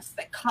happiness,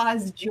 that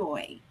cause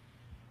joy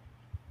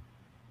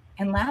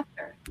and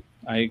laughter.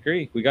 I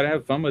agree. We got to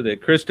have fun with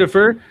it.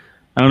 Christopher,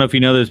 I don't know if you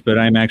know this, but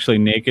I'm actually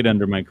naked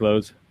under my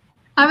clothes.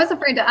 I was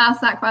afraid to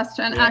ask that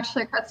question. Yeah.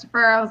 Actually,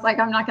 Christopher, I was like,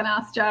 I'm not going to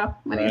ask Joe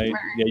what he's wearing.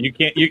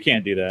 Yeah, you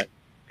can't do that.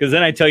 Because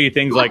then I tell you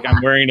things like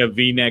I'm wearing a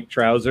V-neck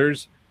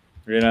trousers,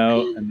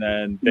 and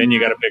then you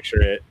got to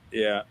picture it.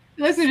 Yeah.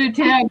 Listen to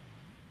Tim.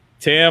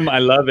 Tim, I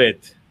love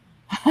it.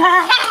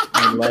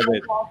 I love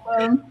it.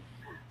 Awesome.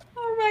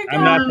 Oh my God.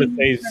 I'm not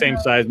the same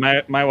size.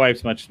 My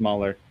wife's much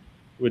smaller.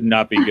 Would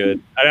not be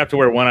good. I'd have to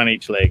wear one on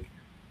each leg.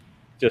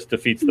 Just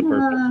defeats the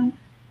purpose.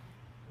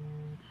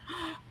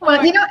 Well,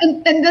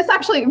 and this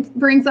actually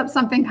brings up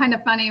something kind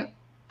of funny.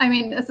 I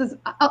mean, this is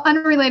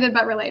unrelated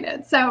but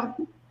related. So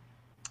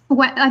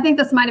I think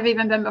this might have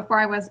even been before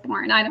I was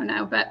born. I don't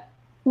know. But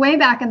way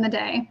back in the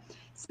day,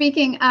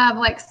 speaking of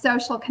like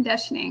social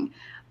conditioning,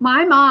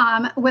 my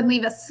mom would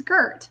leave a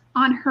skirt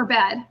on her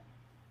bed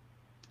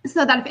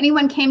so that if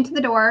anyone came to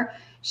the door,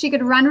 she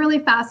could run really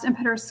fast and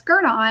put her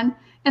skirt on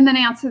and then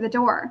answer the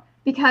door,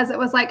 because it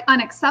was like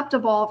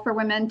unacceptable for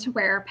women to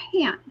wear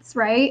pants,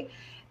 right?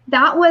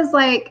 That was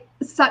like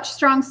such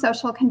strong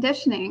social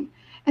conditioning.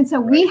 And so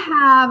we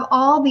have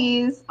all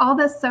this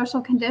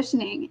social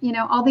conditioning,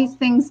 all these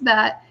things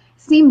that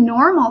seem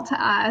normal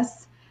to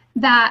us,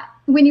 that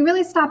when you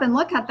really stop and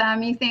look at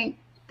them, you think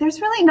there's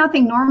really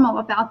nothing normal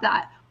about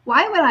that.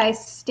 Why would I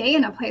stay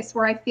in a place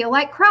where I feel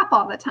like crap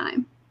all the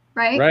time?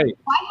 Right?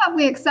 Why have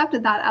we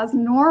accepted that as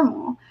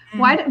normal?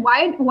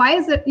 Mm-hmm. Why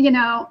is it,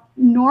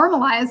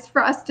 normalized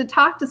for us to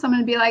talk to someone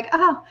and be like,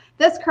 oh,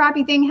 this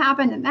crappy thing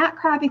happened and that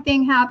crappy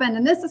thing happened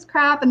and this is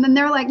crap. And then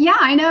they're like, yeah,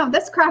 I know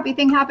this crappy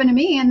thing happened to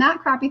me and that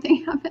crappy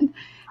thing happened.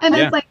 And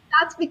it's like,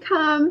 that's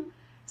become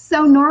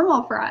so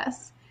normal for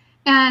us.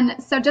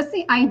 And so just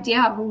the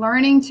idea of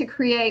learning to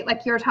create,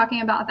 like you were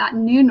talking about, that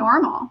new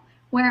normal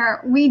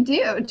where we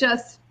do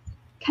just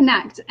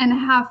connect and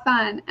have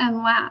fun and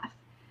laugh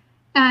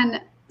and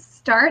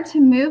start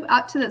to move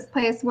up to this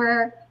place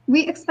where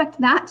we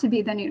expect that to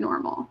be the new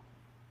normal.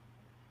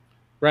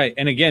 Right.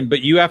 And again,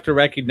 but you have to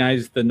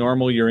recognize the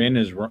normal you're in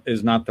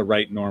is not the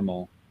right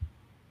normal.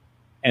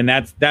 And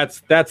that's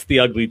the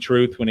ugly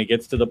truth when it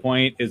gets to the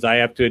point, is I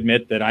have to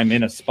admit that I'm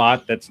in a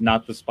spot that's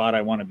not the spot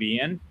I want to be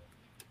in.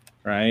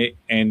 Right.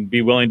 And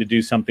be willing to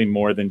do something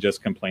more than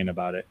just complain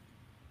about it.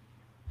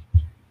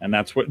 And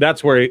that's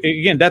where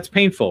again, that's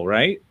painful,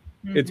 right?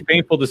 Mm-hmm. It's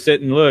painful to sit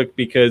and look,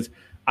 because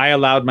I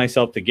allowed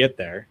myself to get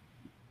there.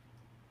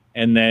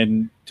 And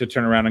then to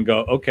turn around and go,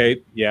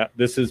 okay, yeah,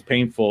 this is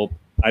painful.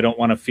 I don't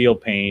want to feel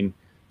pain,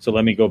 so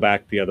let me go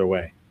back the other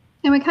way.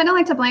 And we kind of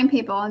like to blame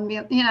people and be,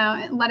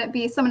 let it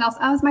be someone else.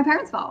 Oh, it's my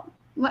parents' fault.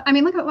 I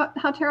mean, look at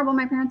how terrible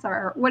my parents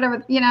are, or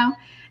whatever,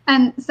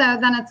 And so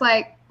then it's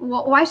like,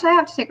 well, why should I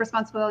have to take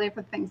responsibility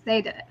for the things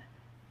they did?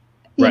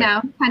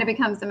 Kind of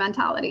becomes the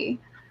mentality.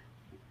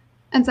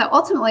 And so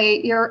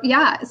ultimately,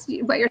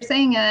 what you're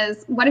saying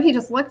is, what if you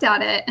just looked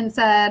at it and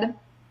said,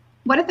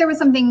 what if there was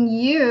something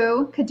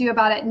you could do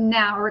about it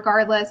now,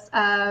 regardless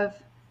of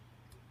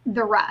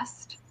the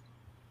rest?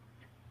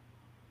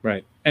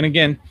 Right. And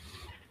again,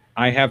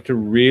 I have to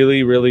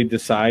really, really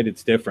decide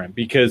it's different,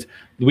 because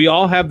we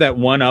all have that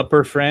one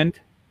upper friend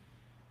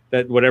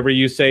that whatever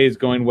you say is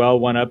going well,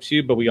 one ups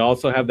you, but we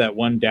also have that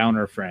one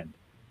downer friend,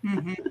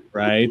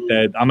 right?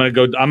 That I'm going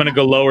to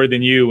go lower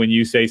than you when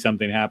you say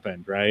something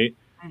happened, right?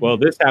 Mm-hmm. Well,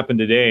 this happened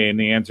today. And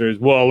the answer is,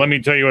 well, let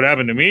me tell you what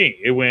happened to me.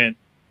 It went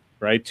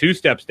 2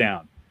 steps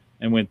down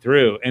and went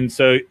through. And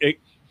so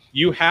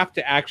you have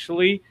to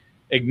actually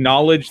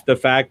acknowledge the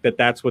fact that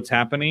that's what's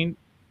happening.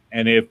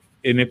 And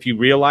if you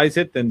realize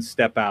it, then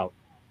step out,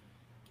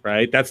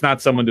 right? That's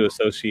not someone to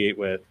associate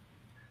with.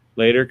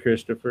 Later,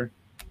 Christopher.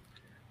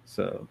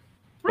 So,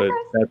 but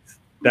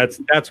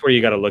that's where you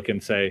got to look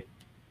and say,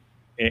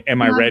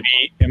 am I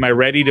ready? Am I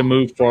ready to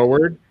move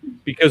forward?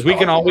 Because we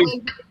can always.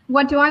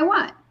 What do I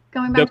want?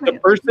 Going back to the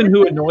person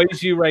who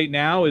annoys you right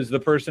now is the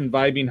person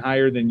vibing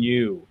higher than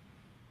you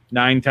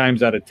 9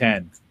 times out of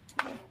 10.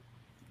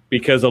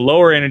 Because a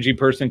lower energy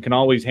person can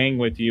always hang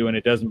with you and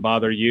it doesn't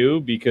bother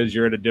you because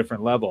you're at a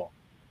different level.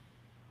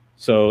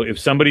 So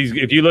if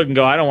you look and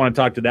go, I don't want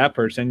to talk to that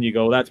person, you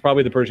go, well, that's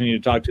probably the person you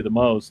need to talk to the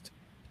most,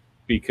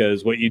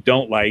 because what you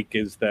don't like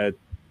is that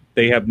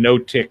they have no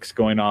ticks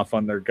going off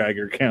on their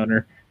Geiger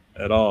counter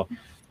at all.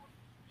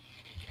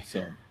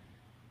 So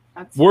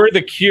we're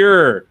the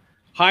cure.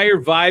 higher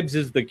vibes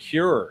is the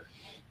cure,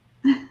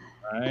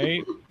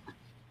 right?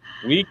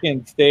 We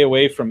can stay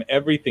away from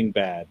everything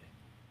bad.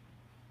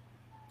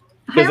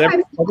 Because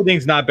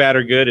everything's not bad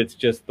or good. It's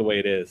just the way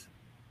it is.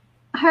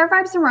 Higher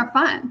vibes are more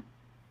fun.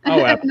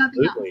 Oh,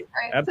 absolutely.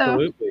 Right?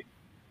 Absolutely.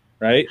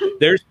 Right?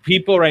 There's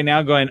people right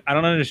now going, I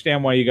don't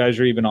understand why you guys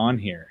are even on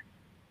here.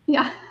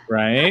 Yeah.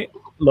 Right?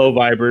 Low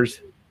vibers.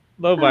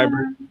 Low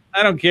vibers.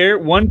 I don't care.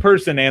 One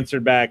person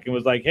answered back and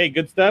was like, hey,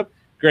 good stuff.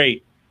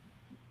 Great.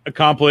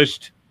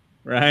 Accomplished.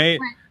 Right?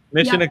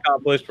 Mission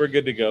accomplished. We're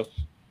good to go.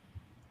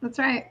 That's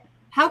right.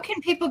 How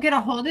can people get a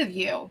hold of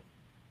you?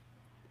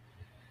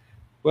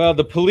 Well,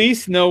 the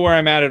police know where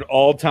I'm at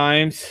all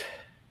times,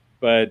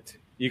 but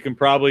you can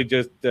probably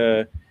just,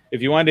 if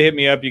you wanted to hit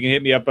me up, you can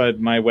hit me up at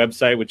my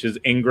website, which is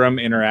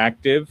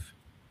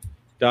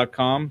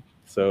ingraminteractive.com.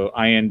 So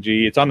ING,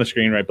 it's on the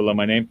screen right below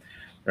my name,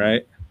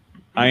 right?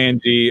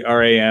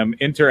 INGRAM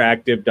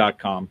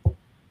interactive.com.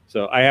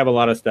 So I have a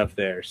lot of stuff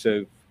there.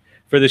 So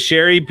for the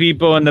Sherry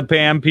people and the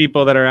Pam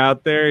people that are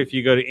out there, if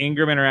you go to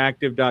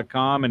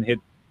ingraminteractive.com and hit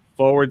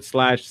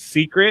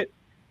 /secret,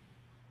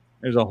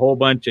 there's a whole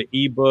bunch of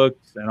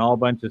ebooks and all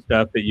bunch of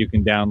stuff that you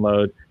can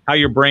download. How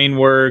your brain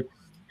works,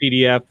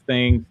 PDF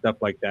things, stuff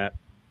like that.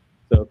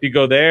 So if you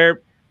go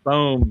there,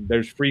 boom,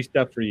 there's free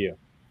stuff for you.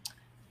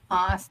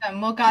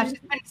 Awesome. Well, gosh, it's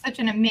been such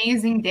an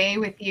amazing day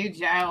with you,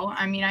 Joe.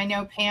 I mean, I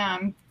know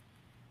Pam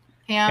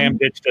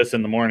ditched us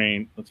in the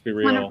morning. Let's be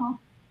real. Wonderful.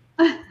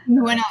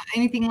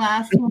 Anything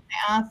last you want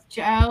to ask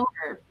Joe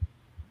or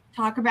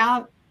talk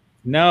about?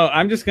 No,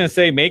 I'm just going to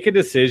say make a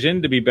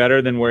decision to be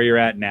better than where you're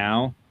at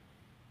now,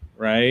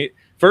 right?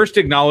 First,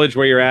 acknowledge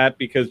where you're at,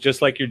 because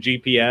just like your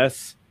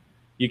GPS,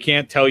 you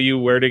can't tell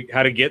you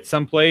how to get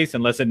someplace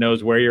unless it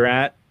knows where you're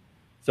at.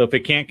 So if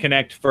it can't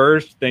connect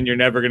first, then you're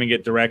never going to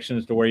get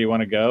directions to where you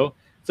want to go.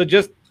 So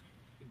just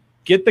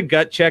get the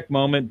gut check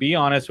moment. Be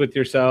honest with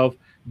yourself.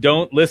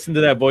 Don't listen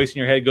to that voice in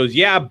your head goes,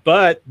 yeah,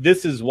 but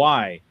this is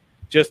why.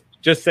 Just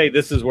say,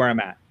 this is where I'm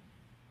at.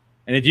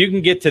 And if you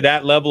can get to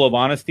that level of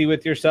honesty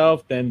with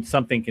yourself, then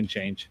something can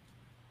change.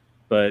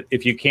 But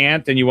if you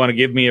can't and you want to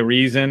give me a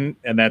reason,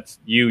 and that's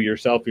you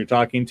yourself you're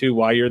talking to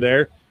while you're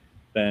there,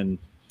 then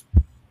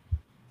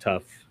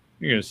tough.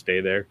 You're going to stay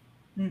there.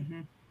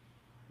 Mm-hmm.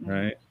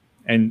 Right?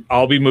 And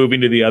I'll be moving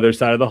to the other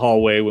side of the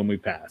hallway when we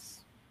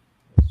pass.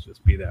 Let's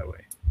just be that way.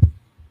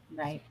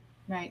 Right.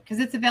 Right. Because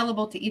it's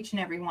available to each and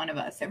every one of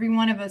us. Every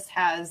one of us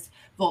has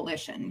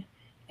volition.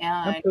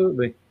 And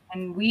absolutely.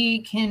 And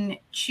we can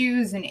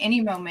choose in any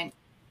moment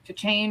to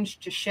change,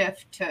 to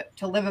shift,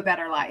 to live a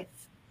better life.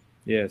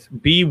 Yes.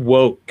 Be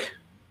woke.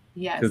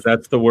 Yes. Because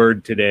that's the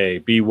word today.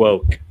 Be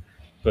woke.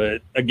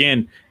 But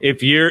again,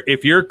 if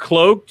you're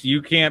cloaked,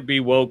 you can't be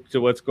woke to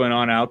what's going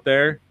on out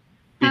there,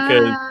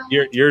 because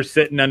you're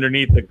sitting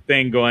underneath the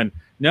thing going,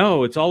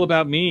 no, it's all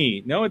about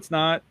me. No, it's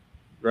not.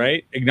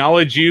 Right?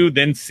 Acknowledge you,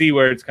 then see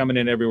where it's coming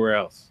in everywhere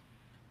else.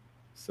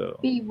 So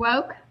be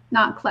woke,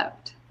 not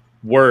cloaked.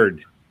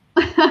 Word.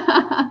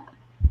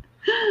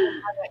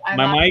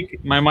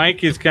 My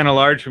mic is kind of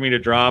large for me to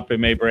drop. It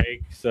may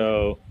break,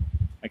 so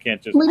I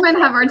can't just. We might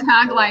have our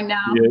tagline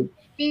now. Yeah.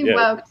 Be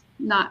woke,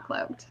 not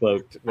cloaked.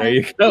 Cloaked. There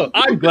you go.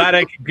 I'm glad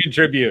I can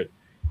contribute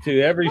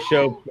to every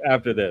show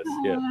after this.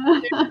 Yeah.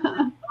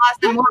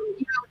 Awesome. Well,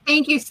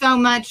 thank you so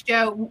much,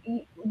 Joe.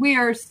 We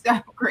are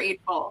so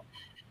grateful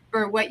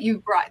for what you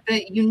brought,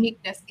 the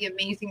uniqueness, the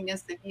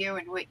amazingness of you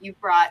and what you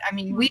brought. I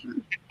mean,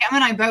 Pam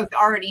and I both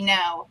already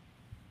know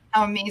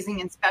how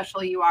amazing and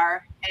special you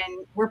are,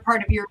 and we're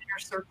part of your inner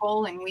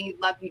circle, and we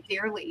love you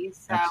dearly.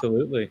 So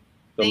absolutely.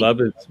 The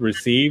love is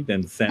received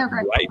and sent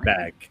right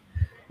back.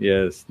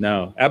 Yes.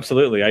 No,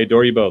 absolutely. I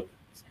adore you both.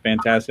 It's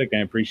fantastic. I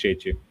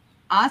appreciate you.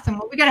 Awesome.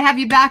 Well, we got to have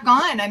you back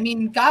on. I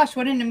mean, gosh,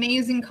 what an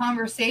amazing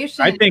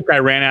conversation. I think I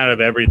ran out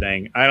of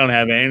everything. I don't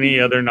have any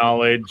other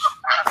knowledge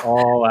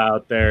all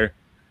out there.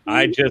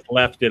 I just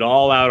left it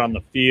all out on the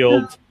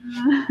field.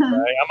 Right?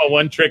 I'm a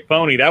one-trick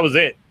pony. That was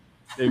it.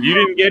 If you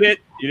didn't get it,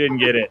 you didn't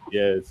get it.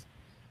 Yes.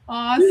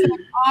 Awesome.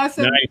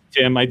 Awesome. Nice,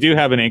 Tim. I do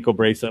have an ankle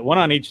bracelet, one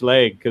on each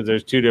leg, because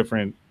there's two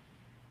different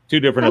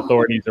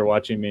authorities are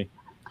watching me.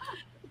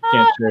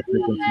 Can't share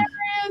frequencies.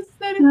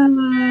 That is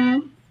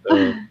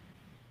so,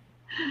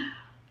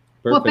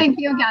 well, thank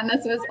you again.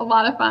 This was a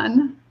lot of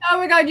fun. Oh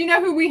my God. You know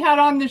who we had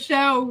on the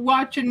show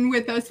watching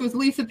with us was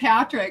Lisa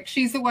Patrick.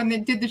 She's the one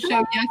that did the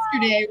show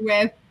yesterday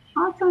with.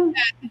 Awesome.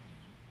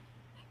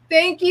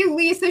 Thank you,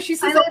 Lisa. She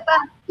says,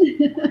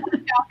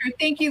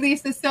 thank you,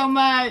 Lisa, so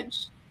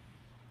much.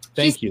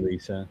 Thank you,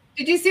 Lisa.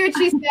 Did you see what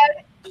she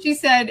said? She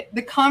said,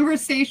 the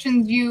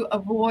conversations you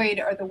avoid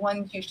are the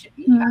ones you should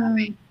be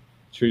having.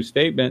 True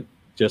statement.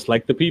 Just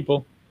like the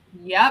people.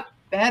 Yep.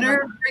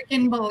 Better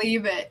freaking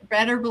believe it.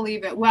 Better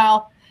believe it.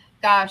 Well,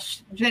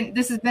 gosh,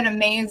 this has been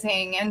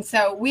amazing. And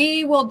so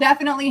we will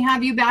definitely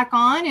have you back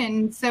on.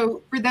 And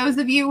so for those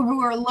of you who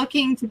are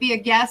looking to be a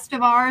guest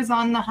of ours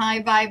on the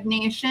High Vibe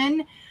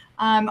Nation,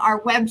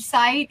 our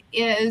website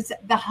is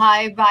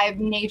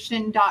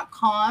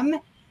thehighvibenation.com.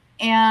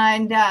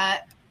 And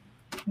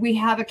we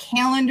have a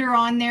calendar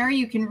on there.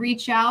 You can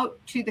reach out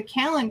to the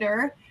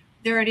calendar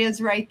There it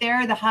is right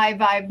there, the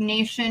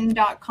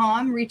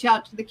highvibenation.com. Reach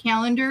out to the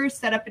calendar,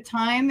 set up a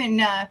time,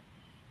 and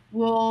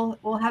we'll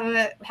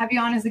have you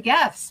on as a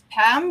guest.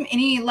 Pam,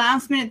 any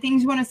last minute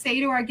things you want to say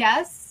to our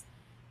guests?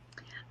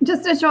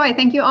 Just a joy.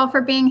 Thank you all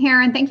for being here,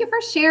 and thank you for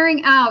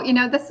sharing out.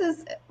 This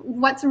is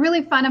what's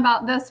really fun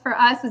about this for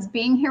us, is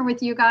being here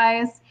with you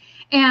guys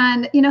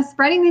and,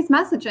 spreading these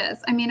messages.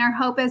 Our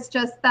hope is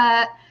just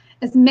that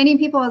as many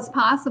people as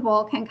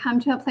possible can come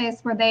to a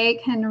place where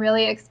they can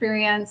really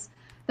experience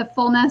the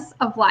fullness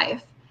of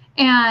life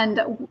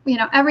and,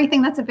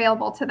 everything that's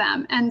available to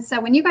them. And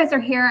so when you guys are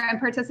here and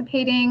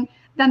participating,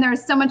 then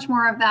there's so much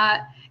more of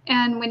that.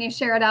 And when you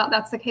share it out,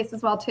 that's the case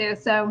as well, too.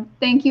 So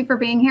thank you for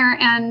being here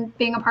and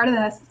being a part of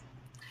this.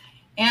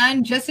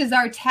 And just as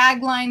our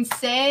tagline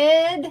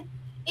said,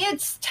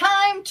 it's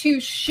time to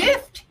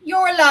shift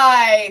your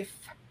life.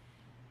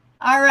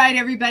 All right,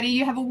 everybody,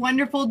 you have a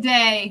wonderful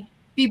day.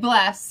 Be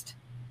blessed.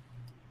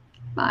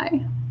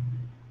 Bye.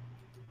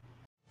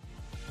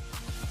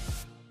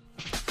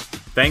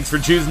 Thanks for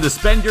choosing to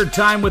spend your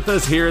time with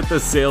us here at the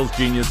Sales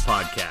Genius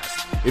Podcast.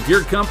 If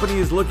your company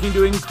is looking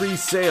to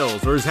increase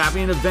sales or is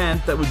having an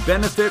event that would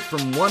benefit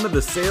from one of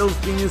the Sales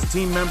Genius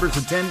team members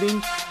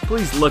attending,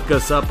 please look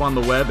us up on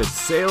the web at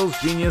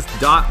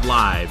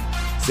salesgenius.live,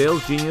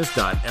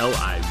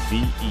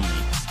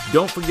 salesgenius.live.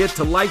 Don't forget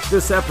to like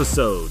this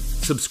episode,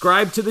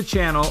 subscribe to the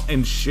channel,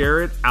 and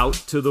share it out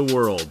to the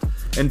world.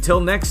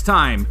 Until next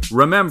time,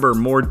 remember,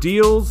 more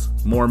deals,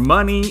 more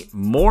money,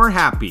 more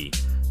happy.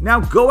 Now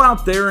go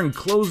out there and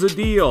close a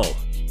deal.